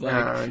Doctors for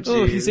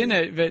he's in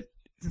it. But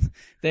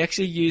they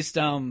actually used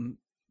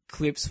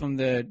clips from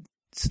the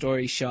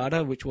story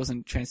Sharda, which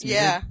wasn't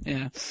transmitted.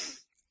 Yeah.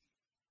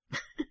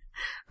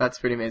 That's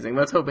pretty amazing.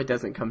 Let's hope it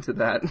doesn't come to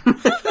that.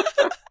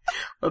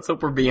 Let's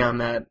hope we're beyond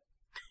that.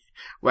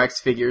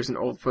 Wax figures and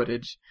old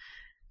footage.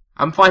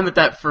 I'm fine with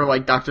that for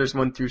Doctors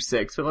 1 through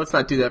 6, but let's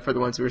not do that for the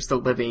ones who are still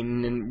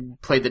living and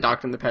played the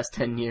Doctor in the past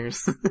 10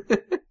 years.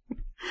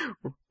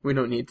 We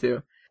don't need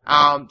to.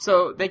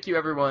 So thank you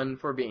everyone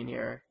for being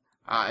here.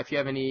 If you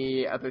have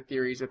any other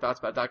theories or thoughts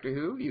about Doctor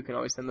Who, you can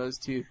always send those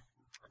to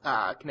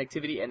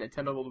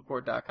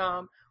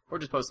connectivity@nintendoworldreport.com or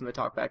just post in the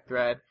talkback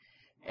thread.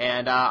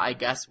 And I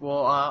guess we'll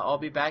all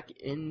be back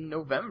in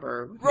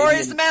November.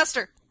 Rory's the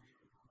master.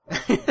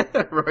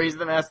 Rory's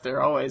the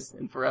master, always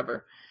and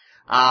forever.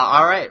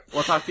 All right,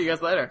 we'll talk to you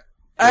guys later.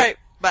 All right,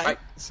 bye.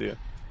 See ya.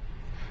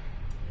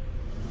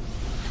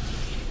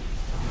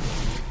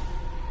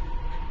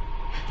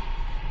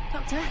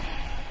 Doctor?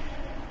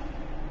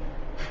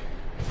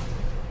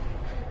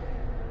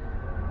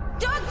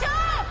 Doctor!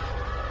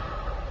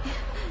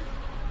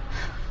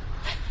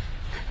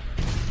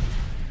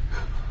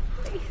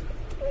 Please,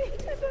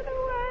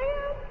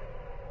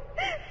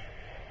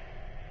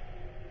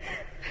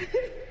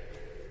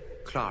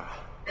 Clara.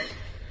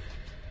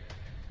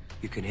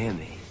 You can hear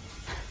me.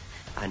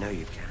 I know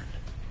you can.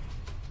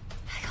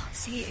 I can't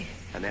see you.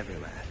 I'm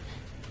everywhere.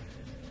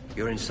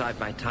 You're inside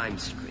my time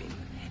stream.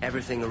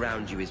 Everything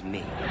around you is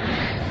me.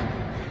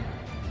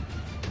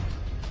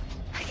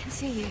 I can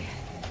see you.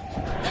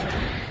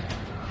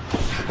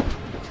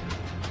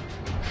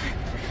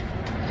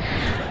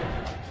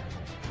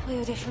 All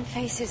your different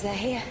faces, they're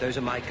here. Those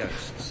are my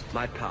ghosts.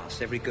 My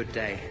past. Every good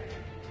day.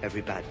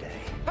 Every bad day.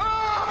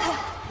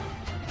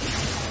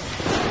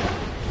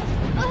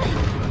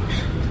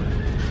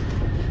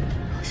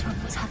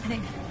 What's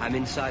happening? I'm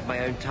inside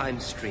my own time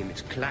stream.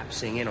 It's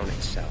collapsing in on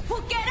itself.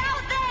 Well, get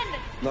out then!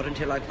 Not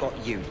until I've got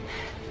you.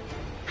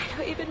 I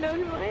don't even know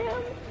who I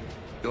am.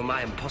 You're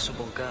my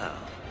impossible girl.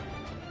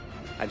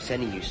 I'm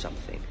sending you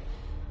something.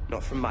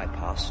 Not from my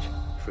past,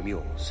 from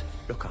yours.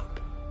 Look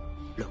up.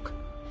 Look.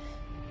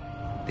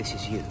 This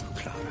is you,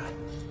 Clara.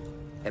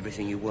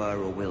 Everything you were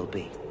or will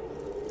be.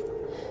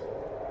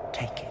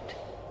 Take it.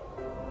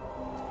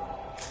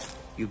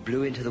 You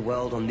blew into the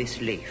world on this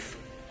leaf.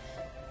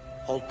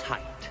 Hold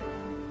tight.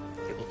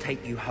 It will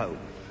take you home.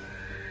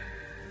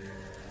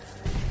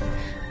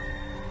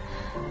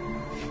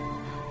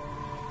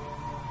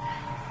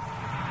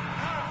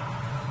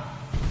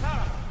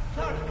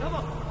 Clara, come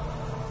on.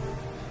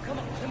 Come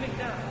on, to me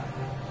now.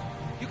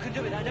 You can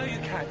do it, I know you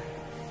can.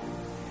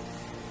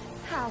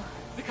 How?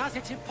 Because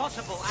it's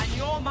impossible, and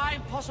you're my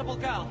impossible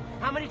girl.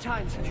 How many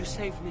times have you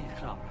saved me,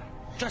 Clara?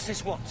 Just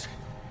this once.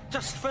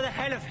 Just for the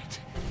hell of it.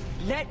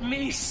 Let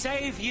me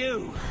save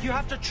you. You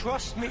have to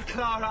trust me,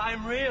 Clara.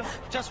 I'm real.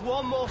 Just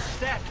one more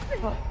step.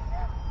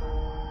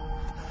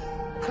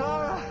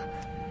 Clara!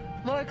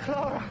 My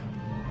Clara!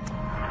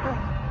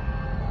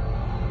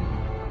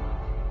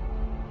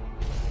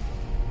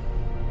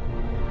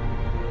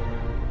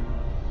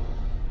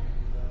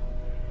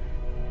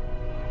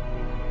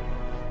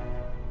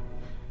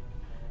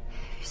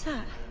 Who's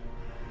that?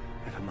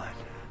 Never mind.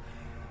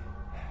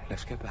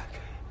 Let's get back.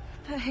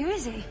 But who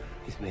is he?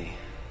 It's me.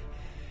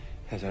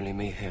 There's only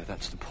me here,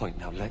 that's the point.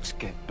 Now let's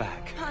get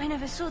back. I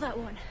never saw that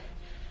one.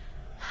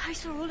 I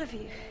saw all of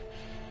you.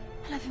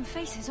 11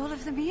 faces, all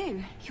of them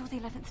you. You're the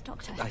 11th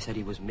Doctor. I said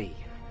he was me.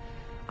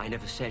 I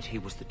never said he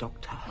was the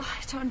Doctor. Oh,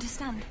 I don't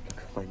understand.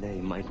 My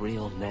name, my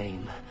real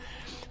name.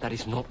 That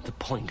is not the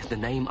point. The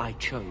name I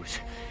chose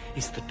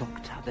is the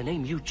Doctor. The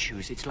name you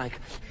choose, it's like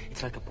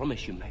a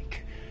promise you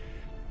make.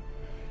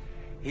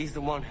 He's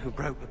the one who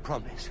broke the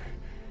promise.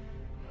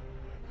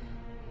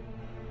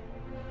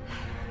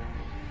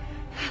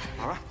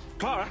 Clara?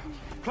 Clara?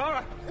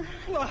 Clara?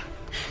 Clara?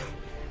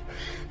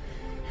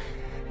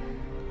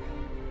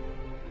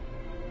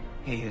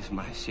 Here's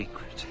my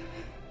secret.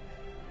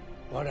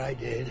 What I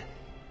did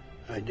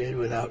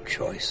without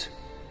choice.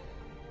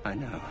 I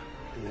know.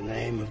 In the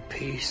name of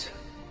peace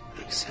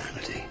and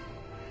sanity.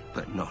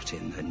 But not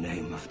in the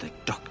name of the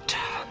Doctor.